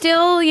Yeah. it's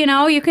still, you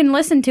know, you can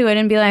listen to it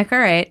and be like, all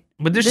right,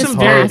 But there's this some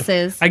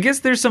passes. I guess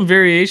there's some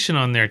variation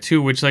on there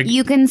too, which like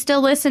You can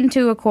still listen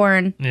to a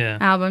Korn yeah.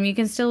 album. You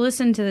can still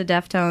listen to the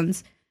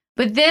Deftones,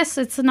 but this,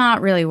 it's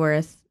not really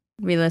worth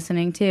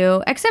re-listening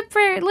to, except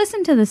for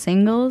listen to the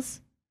singles.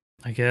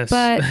 I guess.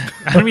 But-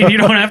 I mean, you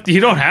don't have to.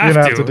 You don't have, You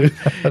don't to. have to do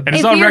that. And it's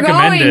If not you're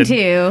recommended. going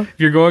to, If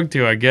you're going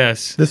to, I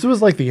guess. This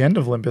was like the end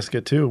of Limp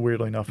Bizkit too,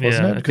 weirdly enough,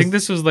 wasn't Yeah, it? I think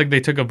this was like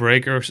they took a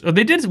break, or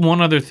they did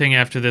one other thing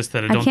after this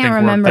that I don't can't think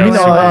remember worked I mean, out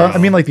what super it was. well. I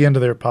mean, like the end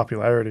of their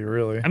popularity,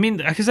 really. I mean,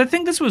 because I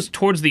think this was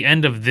towards the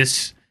end of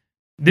this.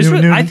 This New-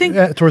 was, new- I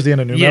think, towards the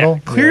end of new yeah,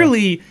 metal.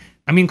 clearly.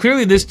 I mean,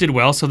 clearly this did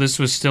well, so this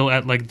was still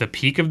at like the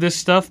peak of this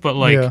stuff. But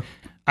like, Yeah.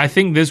 I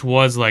think this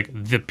was like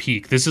the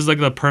peak. This is like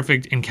the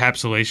perfect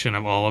encapsulation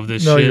of all of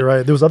this No, shit. you're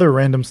right. There was other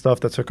random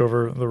stuff that took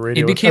over the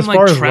radio. It became as far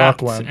like as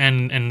Trapped rock went.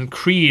 and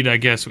Creed, I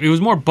guess. It was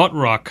more butt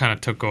rock kind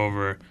of took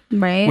over,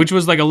 right? which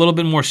was like a little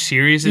bit more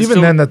serious. It's Even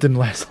still- then, that didn't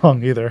last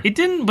long either. it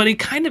didn't, but it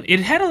kind of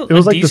it had a, It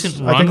was a like decent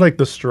the, run. I think like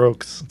the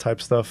Strokes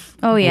type stuff.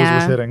 Oh, was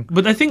yeah. hitting.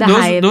 But I think The those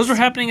Hives. those were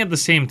happening at the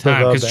same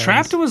time The because bands.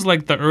 Trapped was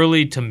like the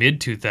early to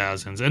mid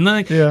 2000s, and then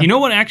like, Yeah. you know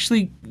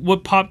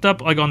what popped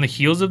up like on the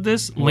heels of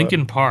this?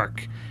 Linkin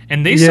Park,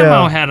 and they Yeah.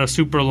 somehow had a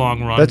super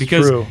long run That's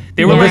because true.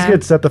 they were Limp like,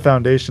 Bizkit set the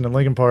foundation, and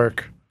Linkin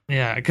Park.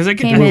 yeah, because I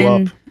could Came blew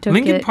in, up. took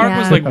Linkin it, Park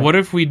was yeah. like, what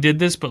if we did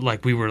this, but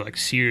like we were like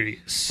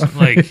serious,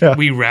 like Yeah.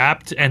 we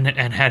rapped and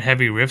had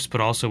heavy riffs,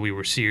 but also we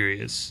were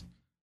serious.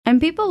 and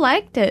people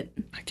liked it.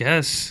 I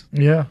guess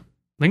Yeah.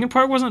 Linkin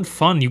Park wasn't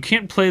fun. You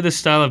can't play this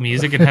style of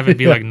music and have it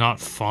be Yeah. like not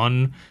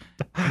fun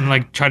and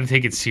like try to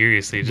take it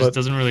seriously. It just But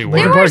doesn't really Linkin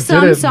work. There were Park did some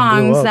it and blew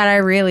songs up. that I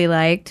really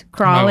liked.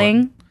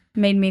 Crawling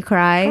made me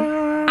cry.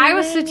 I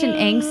was such an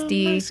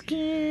angsty.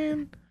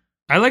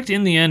 I liked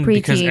In the End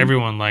because Preteen.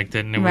 everyone liked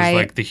it and it was Right.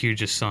 like the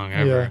hugest song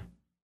ever. Yeah.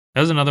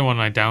 That was another one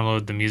I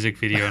downloaded the music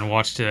video and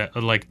watched it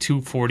at like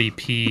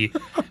 240p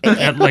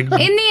at like In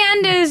the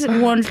end is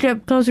one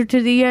step closer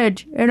to the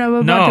edge, and I'm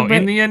about no, to break.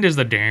 in the end is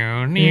the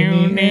down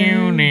new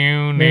new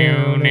new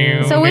new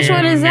new. So which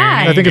one is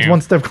that? I think it's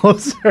one step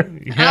closer.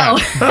 Yeah.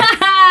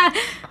 Oh.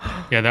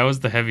 Yeah, that was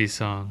the heavy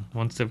song.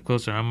 One step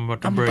closer. I'm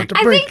about to break.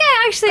 I think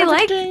I actually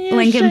like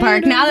Linkin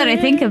Park now that I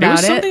think There was about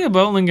it. something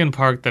about Linkin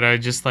Park that I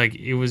just like.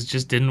 It was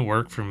just didn't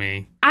work for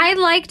me. I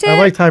liked it. I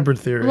liked Hybrid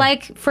Theory.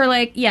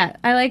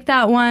 I like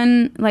that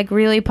one, like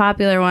really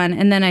popular one,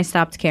 and then I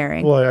stopped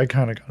caring. Well, I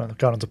kind of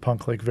got into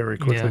punk like very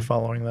quickly Yeah.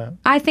 following that.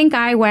 I think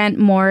I went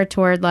more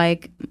toward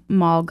like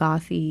mall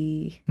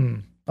gothy.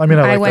 I mean,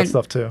 I I like went- that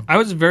stuff too. I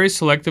was very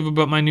selective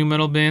about my new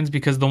metal bands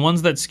because the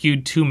ones that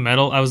skewed too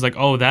metal, I was like,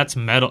 oh, that's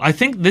metal. I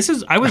think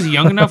I was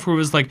young enough where it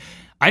was like,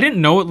 I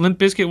didn't know what Limp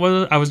Bizkit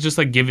was. I was just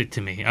like, give it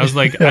to me. I was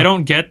like, I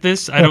don't get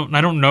this. I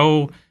don't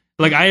know.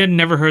 Like, I had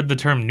never heard the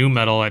term new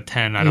metal at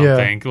 10, I don't Yeah.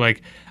 think.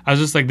 Like, I was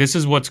just like, this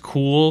is what's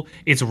cool.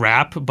 It's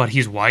rap, but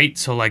he's white.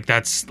 So, like,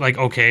 that's, like,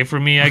 okay for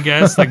me, I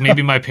guess. Like,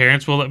 maybe my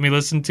parents will let me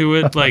listen to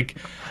it. Like,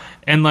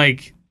 and,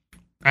 like,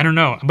 I don't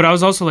know. But I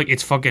was also like,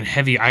 it's fucking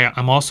heavy.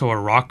 I'm also a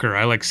rocker.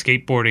 I like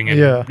skateboarding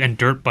and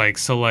dirt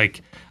bikes. So,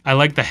 like, I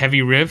like the heavy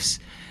riffs.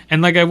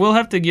 And, like, I will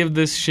have to give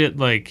this shit,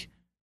 like,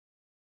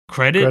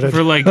 credit.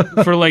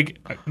 for like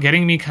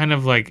getting me kind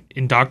of like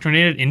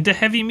indoctrinated into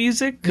heavy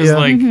music because Yeah.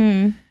 like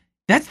Mhm.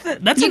 that's You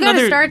got another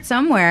to start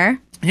somewhere.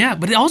 yeah,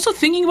 but also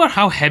thinking about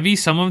how heavy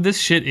some of this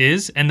shit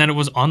is and that it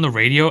was on the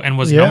radio and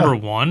was Yeah. number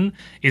one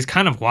is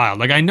kind of wild.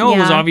 Like I know it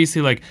was Yeah.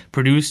 obviously like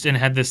produced and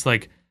had this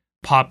like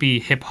poppy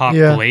hip hop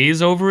Yeah.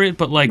 glaze over it,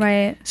 but like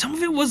Right. some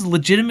of it was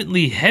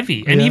legitimately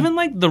heavy. And Yeah. even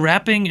like the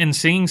rapping and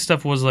singing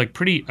stuff was like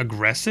pretty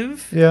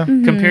aggressive Yeah.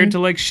 Mm-hmm. compared to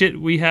like shit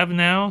we have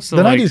now. So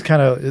The like 90s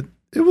kind of,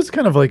 it was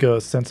kind of like a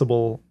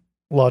sensible,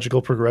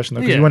 logical progression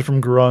though, because Yeah. you went from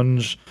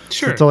grunge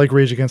sure. to like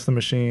Rage Against the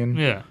Machine.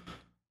 Yeah.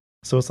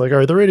 So it's like, all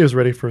right, the radio's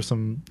ready for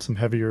some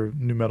heavier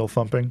new metal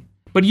thumping.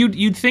 But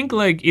you'd think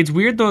like it's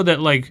weird though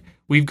that like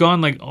we've gone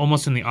like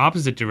almost in the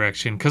opposite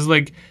direction because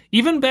like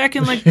even back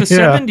in like the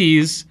Yeah.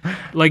 70s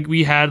like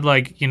we had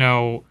like you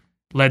know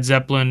Led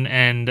Zeppelin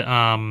and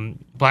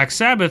Black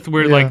Sabbath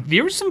where Yeah. like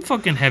there was some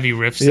fucking heavy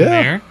riffs in Yeah,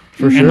 there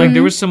for and sure. like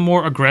there was some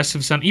more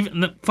aggressive sound even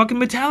the fucking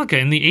Metallica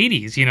in the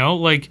 80s you know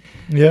like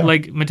Yeah.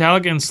 like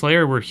Metallica and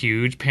Slayer were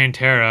huge.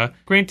 Pantera,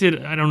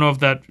 granted, I don't know if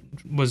that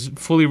was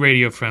fully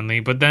radio friendly,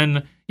 but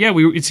then yeah,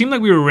 it seemed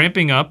like we were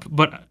ramping up,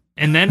 but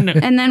and then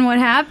And then what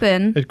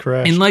happened? It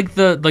crashed. in like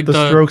the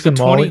Strokes the and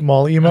 20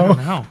 mall I emo. don't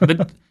know.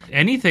 But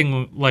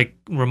anything like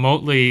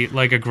remotely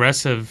like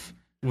aggressive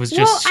was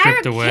just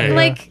stripped away.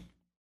 Like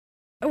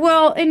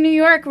Well, in New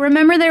York,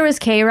 remember there was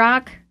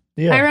K-Rock?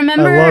 Yeah, I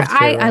remember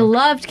I I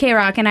loved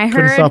K-Rock, and I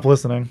couldn't heard stop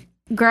listening.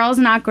 Girls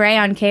Not Grey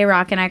on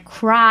K-Rock, and I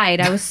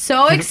cried. I was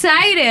so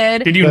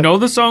excited. Did you know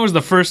the song? Was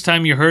the first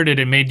time you heard it?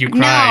 It made you cry.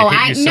 No, it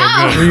hit you so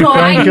no. good. Were you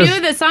crying I because-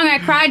 knew the song. I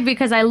cried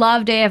because I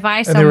loved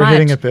AFI so And they were much.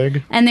 hitting it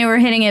big. And they were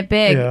hitting it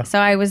big. Yeah. So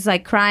I was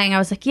like crying. I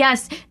was like,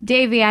 yes,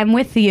 Davey, I'm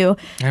with you.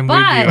 I'm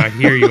But- with you. I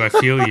hear you. I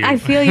feel you. I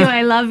feel you.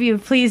 I love you.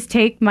 Please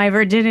take my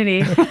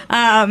virginity.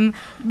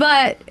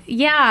 But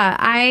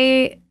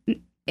yeah,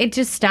 it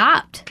just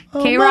stopped.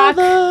 Oh, K-Rock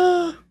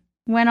mother.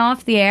 went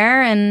off the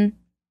air, and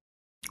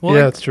Well,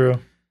 Yeah, it's true.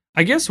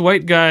 I guess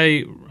white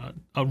guy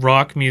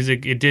rock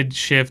music, it did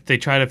shift. They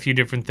tried a few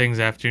different things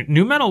after.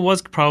 New metal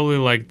was probably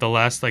like the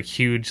last like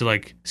huge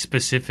like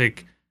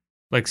specific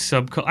like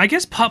I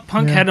guess pop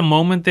punk Yeah. had a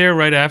moment there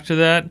right after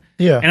that.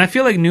 Yeah. And I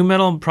feel like new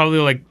metal probably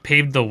like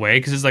paved the way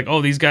because it's like,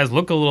 oh, these guys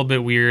look a little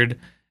bit weird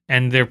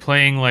and they're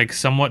playing like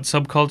somewhat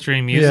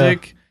subculture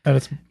music. And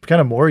it's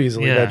kind of more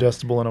easily Yeah.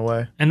 digestible in a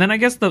way. And then I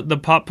guess the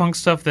pop punk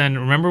stuff then,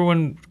 remember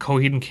when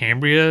Coheed and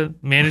Cambria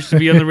managed to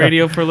be on the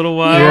radio for a little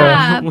while?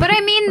 yeah. But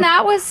I mean,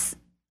 that was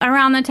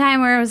around the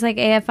time where it was like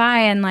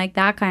AFI and like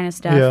that kind of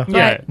stuff. Yeah. But,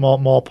 Yeah.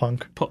 Mall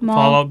punk.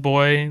 Fall Out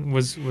Boy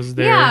was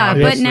there. yeah,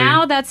 but obviously.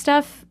 now that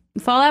stuff,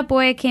 Fall Out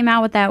Boy came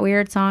out with that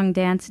weird song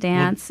Dance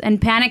Dance,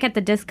 and Panic at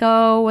the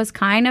Disco was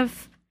kind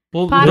of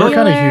well, They were popular.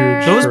 kind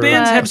of huge. those for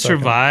bands a have second.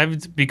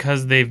 survived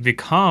because they've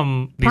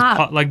become these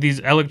Pop. like these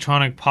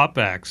electronic pop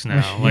acts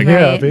now. Like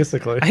yeah, Right.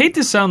 basically. I hate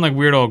to sound like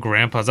weird old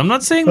grandpas. I'm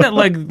not saying that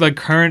like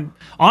current.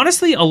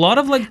 Honestly, a lot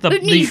of like the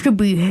to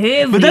be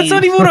heavy. but that's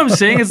not even what I'm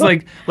saying. It's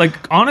like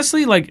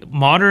honestly, like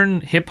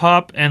modern hip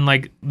hop and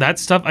like that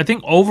stuff. I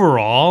think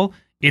overall,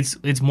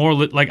 it's more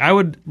like I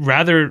would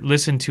rather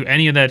listen to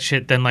any of that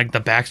shit than like the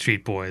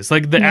Backstreet Boys,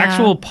 like the Yeah.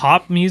 actual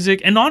pop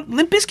music. And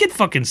Limp Bizkit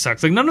fucking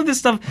sucks. Like none of this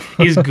stuff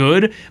is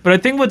good. But I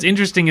think what's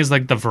interesting is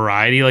like the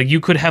variety. Like you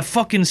could have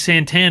fucking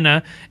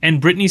Santana and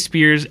Britney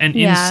Spears and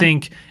Yeah.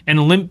 NSYNC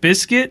and Limp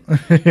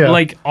Bizkit, Yeah.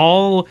 like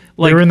all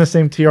like they were in the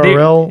same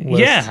TRL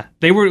list. yeah,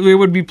 they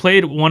would be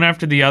played one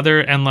after the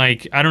other, and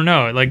like I don't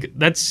know, like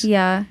that's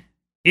Yeah.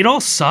 it all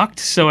sucked.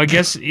 So I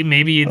guess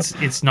maybe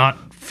it's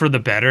not for the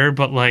better,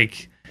 but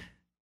like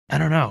I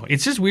don't know.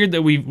 It's just weird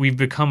that we've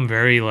become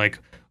very like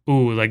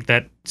ooh, like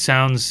that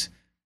sounds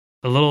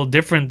a little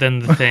different than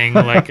the thing.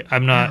 Like I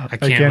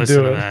can't can't listen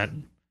do to it. that.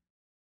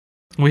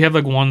 We have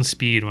like one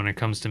speed when it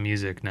comes to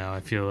music now. I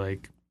feel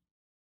like,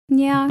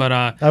 Yeah. but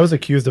I was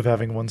accused of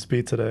having one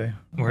speed today.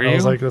 Were And I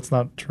was you? like, that's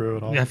not true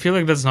at all. I feel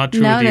like that's not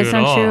true no, with you that's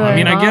at not all. true. I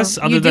mean, at I guess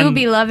all. other you do than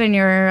be loving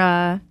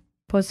your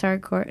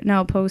post-hardcore.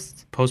 No,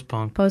 post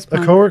punk. A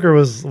post-punk. coworker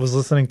was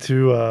listening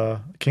to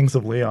Kings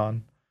of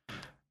Leon,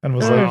 and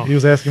was Wow. like, he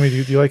was asking me,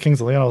 do you like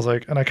Kings of Leon? I was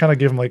like, and I kind of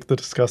gave him like the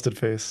disgusted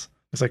face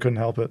because I couldn't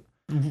help it.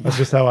 That's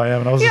just how I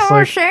am. And I was just Your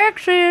like,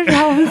 sex is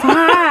on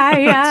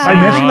fire. I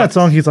mentioned that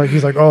song. He's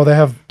like, oh, they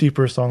have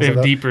deeper songs. They like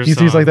have that. deeper He's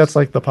songs. like, that's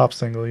like the pop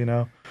single, you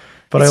know.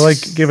 But I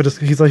It's- like gave it.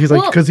 He's like,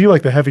 Well- because you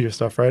like the heavier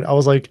stuff, right? I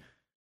was like,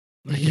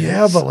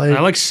 yeah, but like,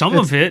 I like some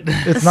of it.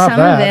 it's not Some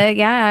that. of it, I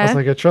yeah. was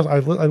like,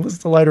 I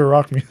listen to lighter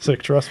rock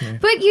music. Trust me.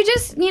 But you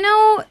just,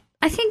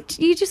 I think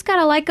you just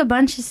gotta like a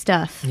bunch of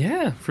stuff.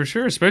 Yeah, for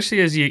sure.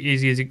 Especially as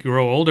you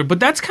grow older. But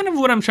that's kind of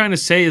what I'm trying to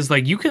say is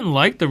like you can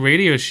like the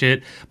radio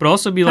shit, but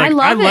also be like, I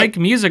love it. like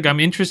music. I'm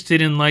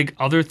interested in like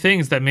other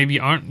things that maybe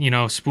aren't,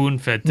 spoon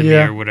fed to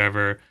Yeah. me or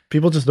whatever.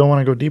 People just don't want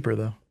to go deeper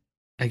though.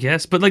 I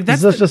guess. But like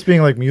That's that's just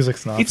being like music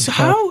snob. it's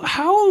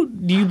how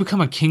do you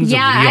become a Kings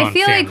Yeah, of Leon I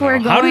feel fan, like we're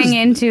though? How going does-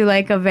 into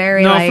like a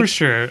very No, like for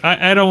sure.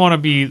 I don't want to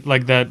be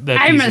like that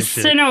I'm piece a of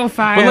shit.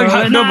 cinephile. But like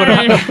how, and no, but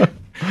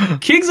I-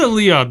 Kings of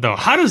Leon though,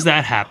 how does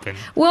that happen?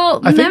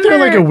 well, I think they're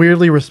like a remember-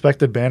 weirdly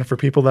respected band for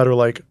people that are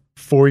like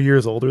 4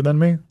 years older than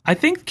me. I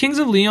think Kings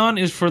of Leon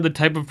is for the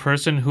type of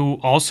person who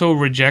also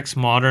rejects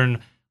modern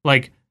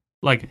like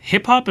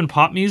hip hop and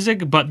pop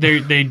music, but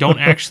they don't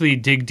actually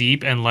dig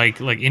deep and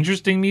like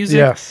interesting music.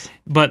 Yes.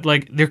 But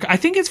like I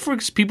think it's for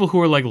people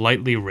who are like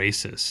lightly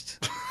racist.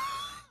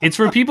 It's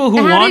for people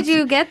who How want did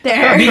you get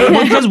there?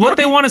 because what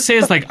they want to say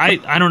is like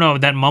I don't know,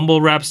 that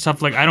mumble rap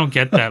stuff, like I don't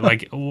get that.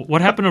 Like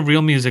what happened to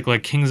real music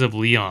like Kings of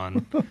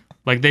Leon?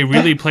 Like they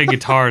really play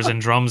guitars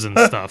and drums and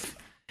stuff.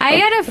 I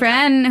had a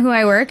friend who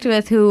I worked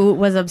with who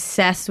was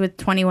obsessed with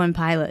 21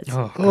 Pilots.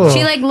 Oh.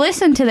 She like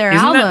listened to their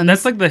Isn't albums.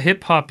 that's like the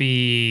hip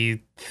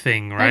hoppy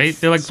thing, right? That's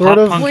They're like sort pop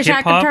of- punk Wish hip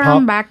I could hop. turn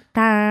Pop- back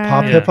time.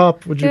 Pop Yeah. hip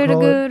hop, would you to the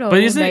call it? good But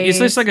old isn't it? It's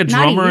just like a days.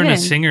 Not drummer and a even.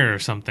 singer or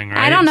something, right?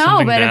 I don't know,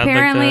 Something but bad like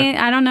apparently,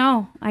 that. I don't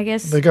know. I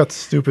guess. They got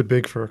stupid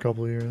big for a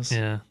couple of years.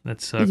 Yeah,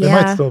 that sucks. They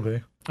Yeah. might still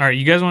be. All right,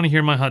 you guys want to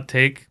hear my hot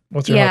take?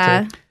 What's your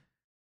Yeah. hot take?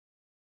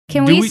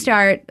 Can Do we we-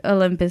 start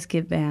Olympus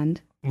Kid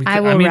Band? I I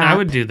will mean, I rap.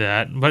 would do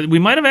that, but we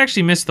might have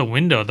actually missed the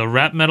window. The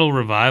rap metal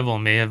revival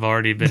may have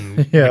already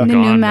been, Yeah. been The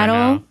gone new by metal?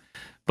 now.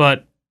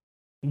 But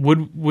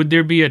would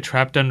there be a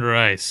Trapped Under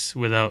Ice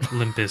without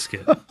Limp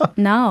Bizkit?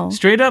 No.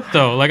 Straight up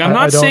though, like I'm I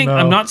not don't saying know.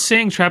 I'm not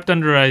saying Trapped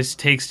Under Ice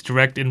takes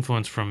direct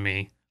influence from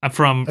me.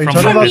 From Are you from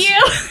talking my- about-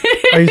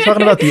 You. Are you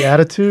talking about the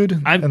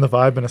attitude I'm- and the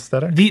vibe and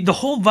aesthetic? The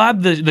whole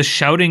vibe, the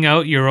shouting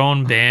out your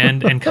own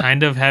band and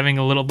kind of having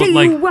a little bit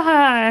like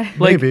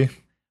Maybe.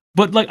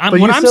 but like But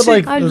what you I'm said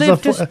saying like I there's live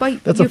a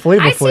despite that's you. a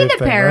Flavor I see Flav the thing,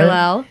 right?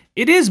 parallel.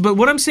 it is, but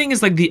what I'm saying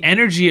is like the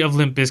energy of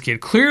Limp Bizkit.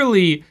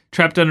 Clearly,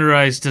 Trapped Under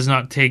Ice does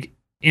not take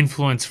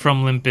influence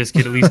from Limp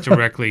Bizkit, at least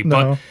directly.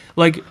 No. But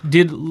like,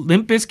 did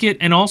Limp Bizkit,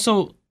 and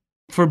also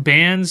for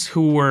bands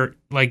who were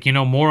like, you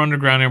know, more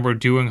underground and were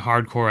doing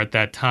hardcore at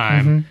that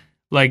time, Mhm.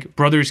 like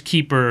Brothers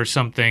Keeper or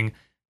something,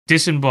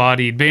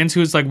 Disembodied, bands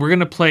who's like, we're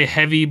gonna play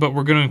heavy, but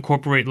we're gonna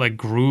incorporate like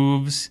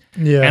grooves.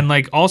 Yeah. And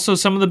like also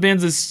some of the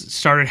bands that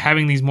started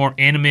having these more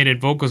animated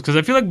vocals, because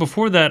I feel like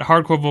before that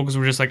hardcore vocals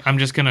were just like, I'm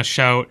just gonna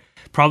shout,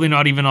 probably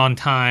not even on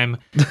time.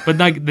 But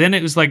like then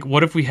it was like,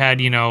 what if we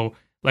had, you know,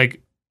 like,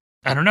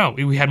 I don't know,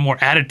 we had more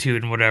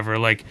attitude and whatever.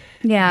 Like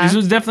Yeah. this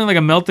was definitely like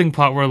a melting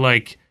pot where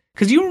like,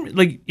 because you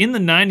like in the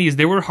 90s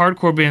there were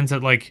hardcore bands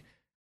that like,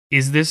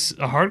 is this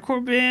a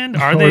hardcore band?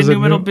 Are Or they a is it new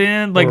metal new-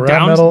 band? or Like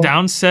rap metal?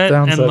 Downset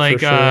Downset and for like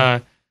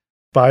sure.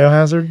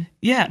 Biohazard.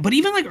 yeah, but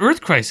even like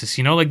Earth Crisis,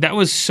 you know, like that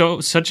was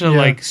such a Yeah.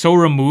 like so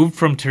removed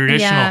from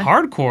traditional Yeah.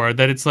 hardcore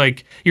that it's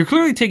like you're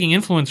clearly taking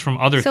influence from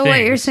other So things.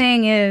 what you're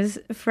saying is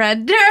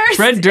Fred Durst,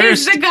 Fred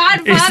Durst is the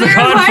godfather, is the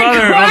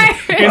godfather of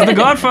hardcore. is the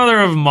godfather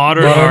of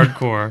modern Modern.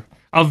 hardcore.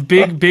 Of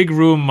big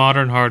room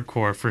modern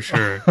hardcore for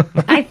sure.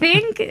 I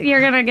think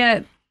you're gonna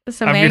get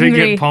some I'm angry.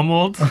 gonna get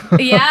pummeled.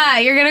 Yeah,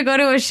 you're gonna go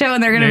to a show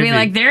and they're gonna be Maybe.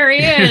 like, "There he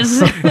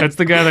is." That's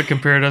the guy that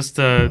compared us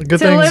to. Good To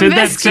thing. Limp Said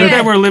that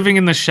Bizkit. we're living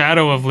in the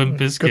shadow of Limp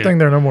Bizkit. Good thing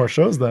there are no more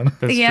shows then. That's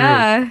true.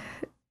 Yeah.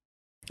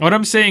 What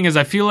I'm saying is,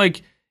 I feel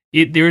like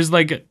there's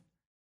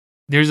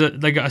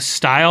a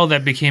style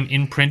that became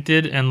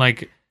imprinted, and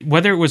like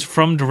whether it was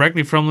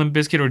directly from Limp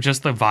Bizkit or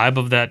just the vibe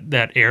of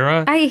that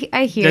era,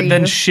 I hear that you.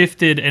 then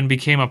shifted and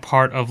became a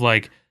part of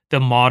like the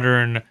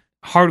modern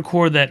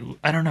hardcore that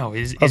I don't know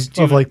is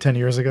Of like 10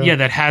 years ago. yeah,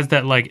 that has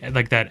that like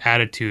that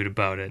attitude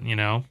about it, you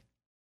know,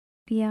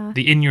 Yeah.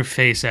 the in your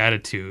face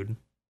attitude.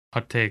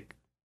 Hot take,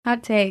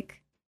 Hot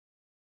take.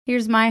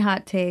 Here's my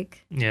hot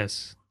take.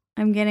 yes,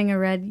 I'm getting a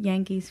red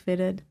Yankees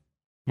fitted.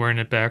 wearing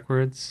it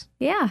backwards.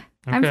 Yeah.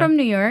 I'm Okay. from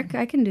New York.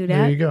 I can do There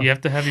that. you go. You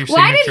have to have your.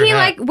 Why did signature he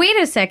hat. wait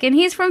a second.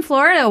 He's from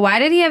Florida. Why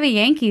did he have a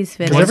Yankees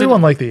fitted? Because Was it-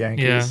 everyone liked the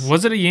Yankees. Yeah,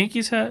 was it a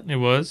Yankees hat? It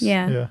was.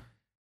 Yeah. Yeah.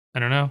 I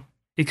don't know.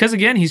 Because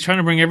again, he's trying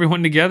to bring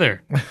everyone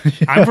together.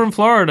 I'm from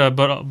Florida,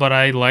 but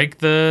I like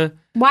the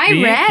Why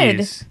the red?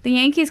 Yankees. The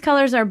Yankees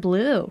colors are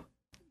blue.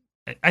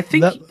 I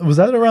think Was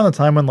that around the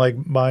time when like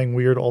buying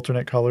weird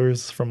alternate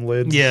colors from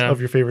lids Yeah. of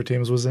your favorite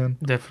teams was in?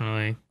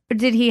 definitely. Or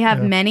did he have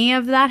Yeah. many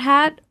of that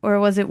hat, or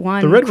was it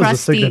one The red was the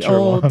crusty signature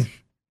old one.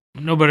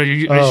 No, but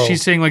Oh.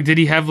 she's saying like, did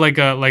he have like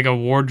a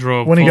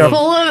wardrobe When he full got-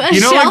 full of a You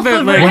know, like shelf the-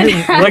 of like- red When he,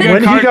 hats? like a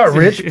when he cart- got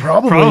rich,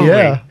 probably,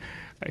 yeah.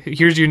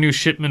 Here's your new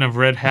shipment of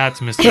red hats,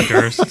 Mr.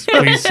 Durst.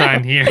 Please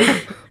sign here.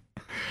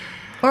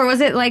 Or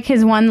was it like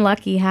his one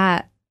lucky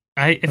hat?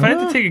 If I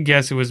had to take a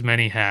guess, it was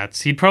many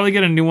hats. He'd probably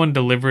get a new one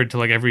delivered to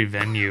like every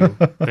venue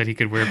that he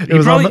could wear. It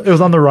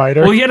was on the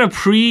rider. Well, he had a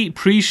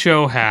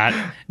pre-show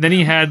hat. Then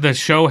he had the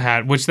show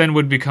hat, which then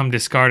would become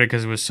discarded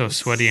because it was so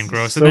sweaty and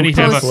gross. And then he'd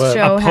have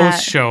Post-show a hat.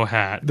 post-show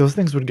hat. Those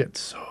things would get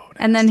so.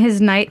 And then his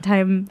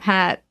nighttime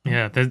hat.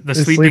 Yeah, the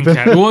He's sleeping sleeping.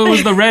 cap. Well, it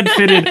was the red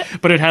fitted,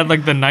 but it had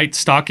like the night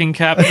stocking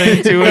cap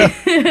thing to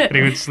it that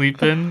he would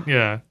sleep in.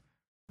 Yeah.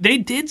 They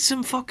did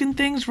some fucking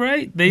things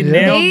right. They Yeah.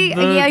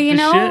 nailed Yeah, you the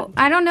know, shit.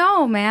 I don't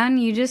know, man.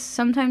 You just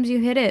sometimes you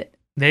hit it.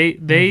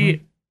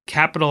 They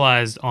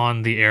capitalized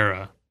on the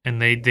era. And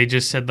they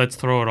just said, let's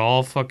throw it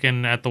all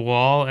fucking at the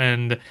wall.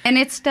 And And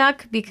it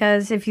stuck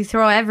because if you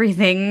throw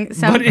everything, but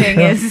something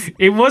is.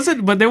 it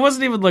wasn't, but there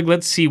wasn't even like,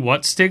 let's see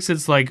what sticks.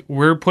 It's like,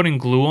 we're putting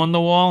glue on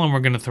the wall and we're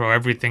going to throw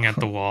everything at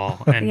the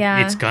wall. And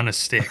Yeah. it's going to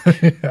stick.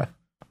 Yeah.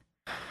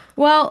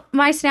 Well,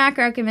 my snack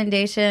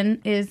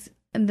recommendation is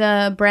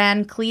the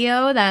brand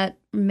Clio that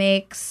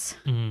makes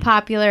Mhm.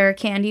 popular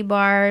candy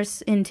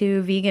bars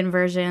into vegan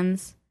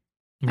versions.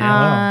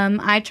 Yeah,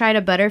 I tried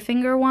a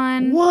Butterfinger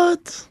one.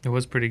 What? it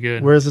was pretty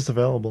good. Where is this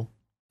available?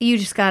 You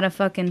just gotta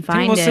fucking You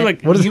find mostly, it.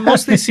 like, What is you that?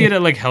 mostly see it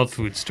at like health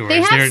food stores.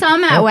 They have They're-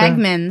 some at Okay.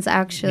 Wegmans,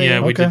 actually. Yeah,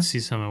 we Okay. did see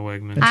some at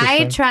Wegmans. I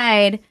Interesting.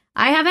 tried.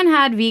 I haven't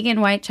had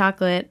vegan white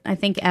chocolate, I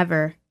think,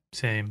 ever.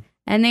 Same.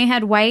 And they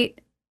had white.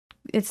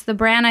 It's the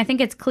brand. I think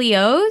it's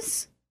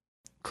Clio's.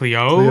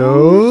 Cleo?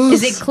 Cleo's?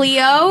 Is it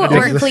Clio I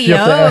or think you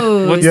have to-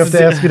 Clio's? What's You have to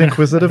the- ask it I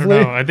inquisitively.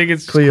 don't know. I think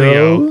it's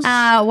Cleo. Cleo's?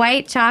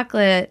 White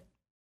chocolate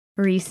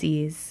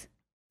Reese's.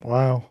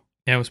 Wow.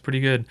 Yeah, it was pretty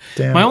good.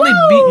 Damn.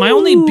 My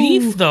only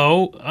beef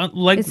though,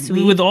 like It's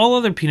sweet. with all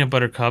other peanut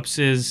butter cups,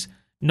 is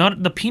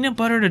not the peanut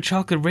butter to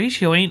chocolate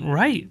ratio ain't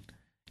right.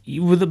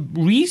 With the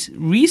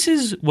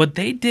Reese's, what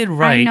they did I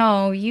right.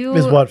 know you.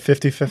 Is what,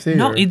 50-50?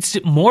 No, or- it's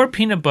more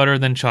peanut butter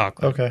than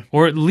chocolate. Okay.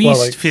 Or at Well, least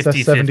like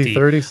 50-50.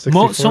 70-30,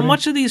 60-40? So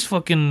much of these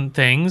fucking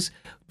things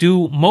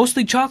do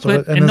mostly So,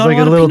 chocolate and and there's not like a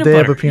lot a little of peanut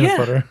dab butter. of peanut Yeah.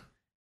 butter.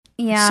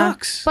 Yeah.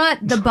 Sucks. But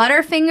the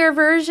Butterfinger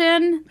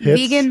version, Hits.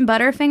 vegan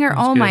Butterfinger,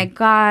 That's oh good. my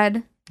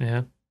God.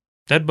 Yeah.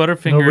 That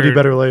Butterfinger. Nobody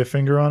better lay a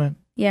finger on it.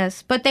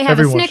 Yes, but they have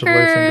Everyone a should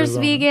wear fingers Snickers,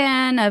 on it.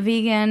 vegan, a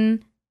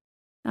vegan,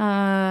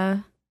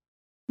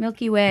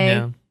 Milky Way,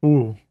 Yeah.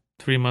 Ooh,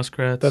 Three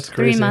muskrats. that's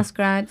three crazy.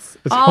 muskrats.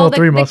 It's called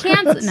Three the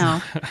Muskrats? cans.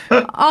 No,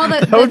 all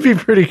the, That would be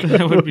pretty good.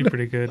 That would be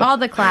pretty good. all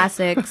the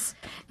classics.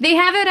 They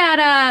have it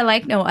at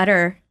like no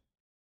udder.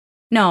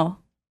 No,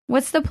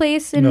 what's the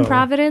place in No.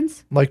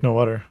 Providence? Like no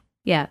other.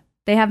 Yeah,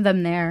 they have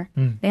them there.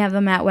 Mm. They have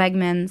them at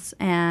Wegmans,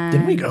 and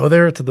Didn't we go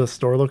there to the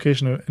store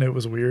location and it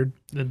was weird?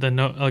 The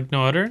no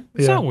udder.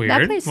 It's Yeah. not weird.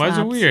 That place Why is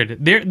it slaps.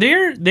 weird?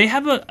 They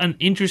have an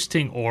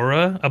interesting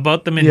aura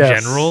about them in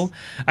Yes. general.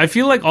 I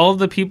feel like all of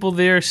the people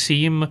there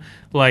seem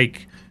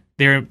like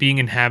they're being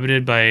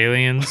inhabited by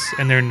aliens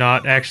and they're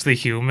not actually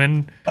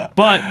human.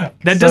 But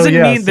that So, doesn't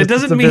yes, mean that it's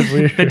doesn't a mean bit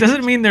weird. that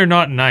doesn't mean they're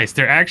not nice.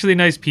 They're actually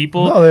nice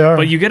people. No, they are.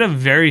 But you get a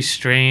very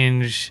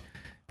strange.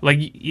 Like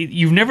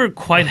you've never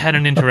quite had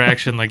an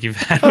interaction like you've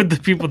had with the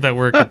people that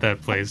work at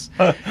that place.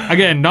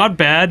 Again, not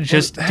bad,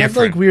 just They had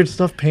different. like weird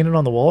stuff painted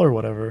on the wall or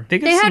whatever. they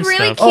got had some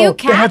really stuff. cute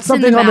they had cats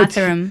in the something on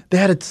bathroom. They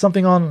had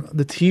something on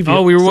the TV.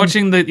 Oh, we were Some-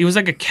 watching it was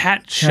like a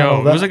cat show.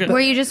 Channel, It was like that- a,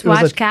 where you just It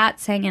was watch a-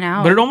 cats hanging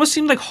out. but it almost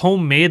seemed like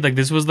homemade. Like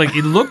this was like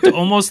it looked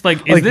almost like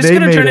is Like this they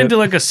gonna turn made it. into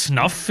like a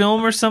snuff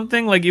film or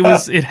something? Like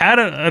it had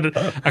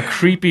a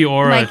creepy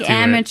aura like to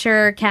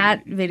amateur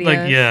cat videos. it.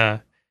 Like yeah.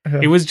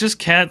 It was just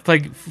cat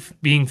like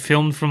being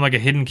filmed from like a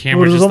hidden It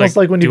camera. was just, almost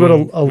like when you go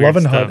doing to a weird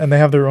Lovin' Hut stuff. and they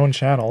have their own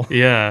channel.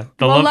 Yeah,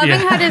 the Well, Loving yeah.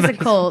 Hut is a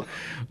cult,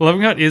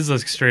 Loving Hut is a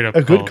straight up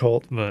A good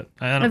cult. but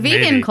I don't a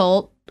vegan maybe.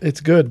 cult, It's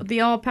good.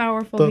 the all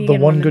powerful The vegan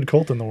one woman. good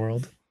cult in the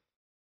world.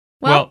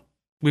 Well,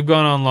 we've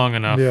gone on long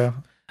enough. Yeah.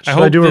 I Should I,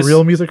 hope do this- a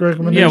real music Yeah,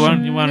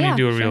 recommendation? why don't Yeah, you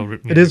do a sure. real?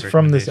 It music is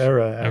from this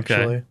recommendation? era, Okay.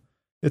 actually.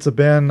 It's a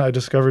band I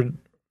discovered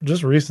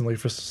just recently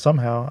for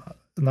somehow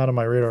not on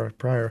my radar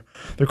prior.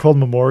 They're called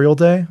Memorial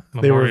Day.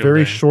 They were a Memorial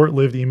very Day.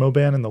 short-lived emo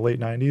band in the late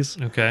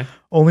 90s. Okay,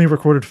 Only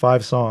recorded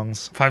 5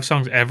 songs. 5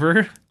 songs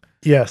ever.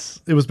 Yes,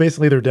 it was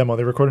basically their demo.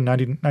 They recorded in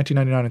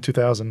 1999 and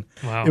 2000.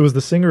 Wow. It was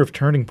the singer of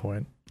Turning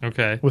Point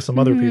okay. with some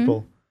other Mhm.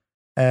 people.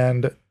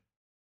 And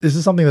this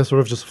is something that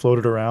sort of just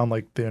floated around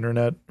like the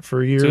internet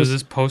for years. So is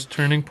this post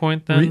Turning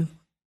Point then?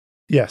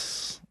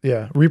 Yes.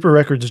 Yeah. Reaper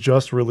Records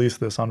just released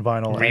this on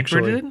vinyl, Reaper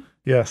actually. did?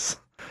 Yes.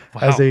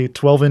 Wow. As a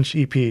 12-inch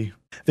EP.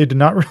 They did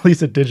not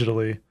release it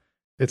digitally.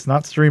 It's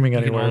not streaming you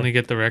can anywhere. only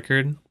get the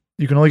record.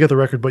 You can only get the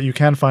record, but you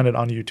can find it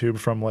on YouTube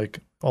from like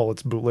all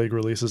its bootleg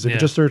releases. If Yeah. you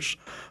just search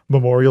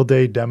Memorial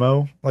Day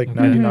demo, like Okay.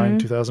 99, Mhm.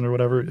 2000 or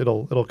whatever,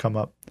 it'll come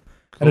up.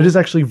 And Cool. it is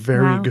actually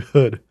very Wow.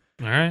 good.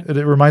 All right.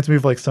 It reminds me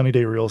of like Sunny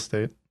Day Real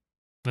Estate.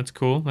 That's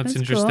cool. That's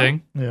That's cool.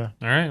 interesting. Yeah.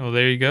 All right. Well,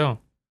 there you go.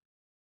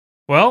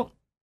 Well,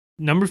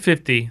 number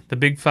 50, the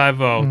Big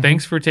 50. Mhm.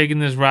 Thanks for taking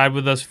this ride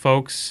with us,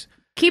 folks.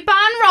 Keep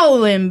on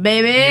rolling,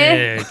 baby.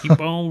 Yeah, keep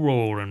on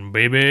rolling,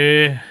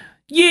 baby.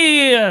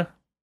 Yeah.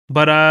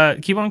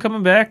 But keep on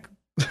coming back.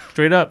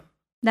 Straight up.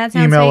 That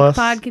sounds Email like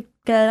us.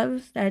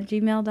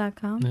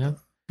 podcast@gmail.com. Yeah.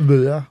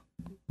 Yeah.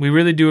 We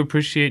really do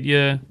appreciate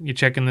you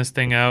checking this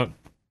thing out,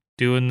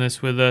 doing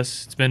this with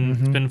us. It's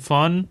Mhm. been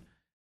fun.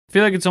 I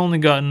feel like it's only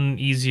gotten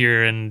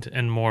easier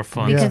and more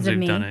fun Yeah. since Because of we've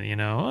me. done it, you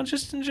know? Well,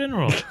 just in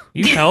general.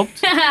 You've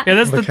helped. Yeah,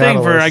 that's The the thing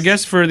for I catalyst.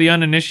 guess for the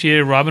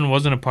uninitiated, Robin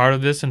wasn't a part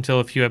of this until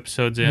a few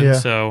episodes in, Yeah.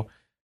 so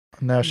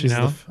Now she's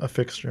know? a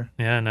fixture.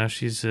 yeah, now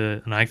she's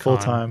an icon. Full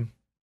time.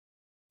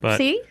 But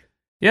See?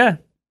 yeah,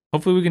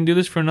 hopefully we can do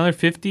this for another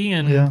 50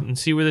 Yeah. and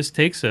see where this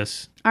takes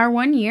us. Our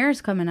 1 year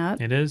is coming up.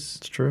 It is.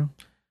 It's true.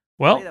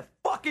 Well, Play that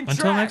fucking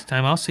until track. next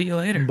time, I'll see you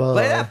later. Bye.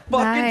 Play that fucking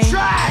Bye.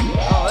 track.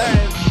 Oh, there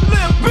it is.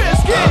 Limp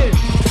Bizkit.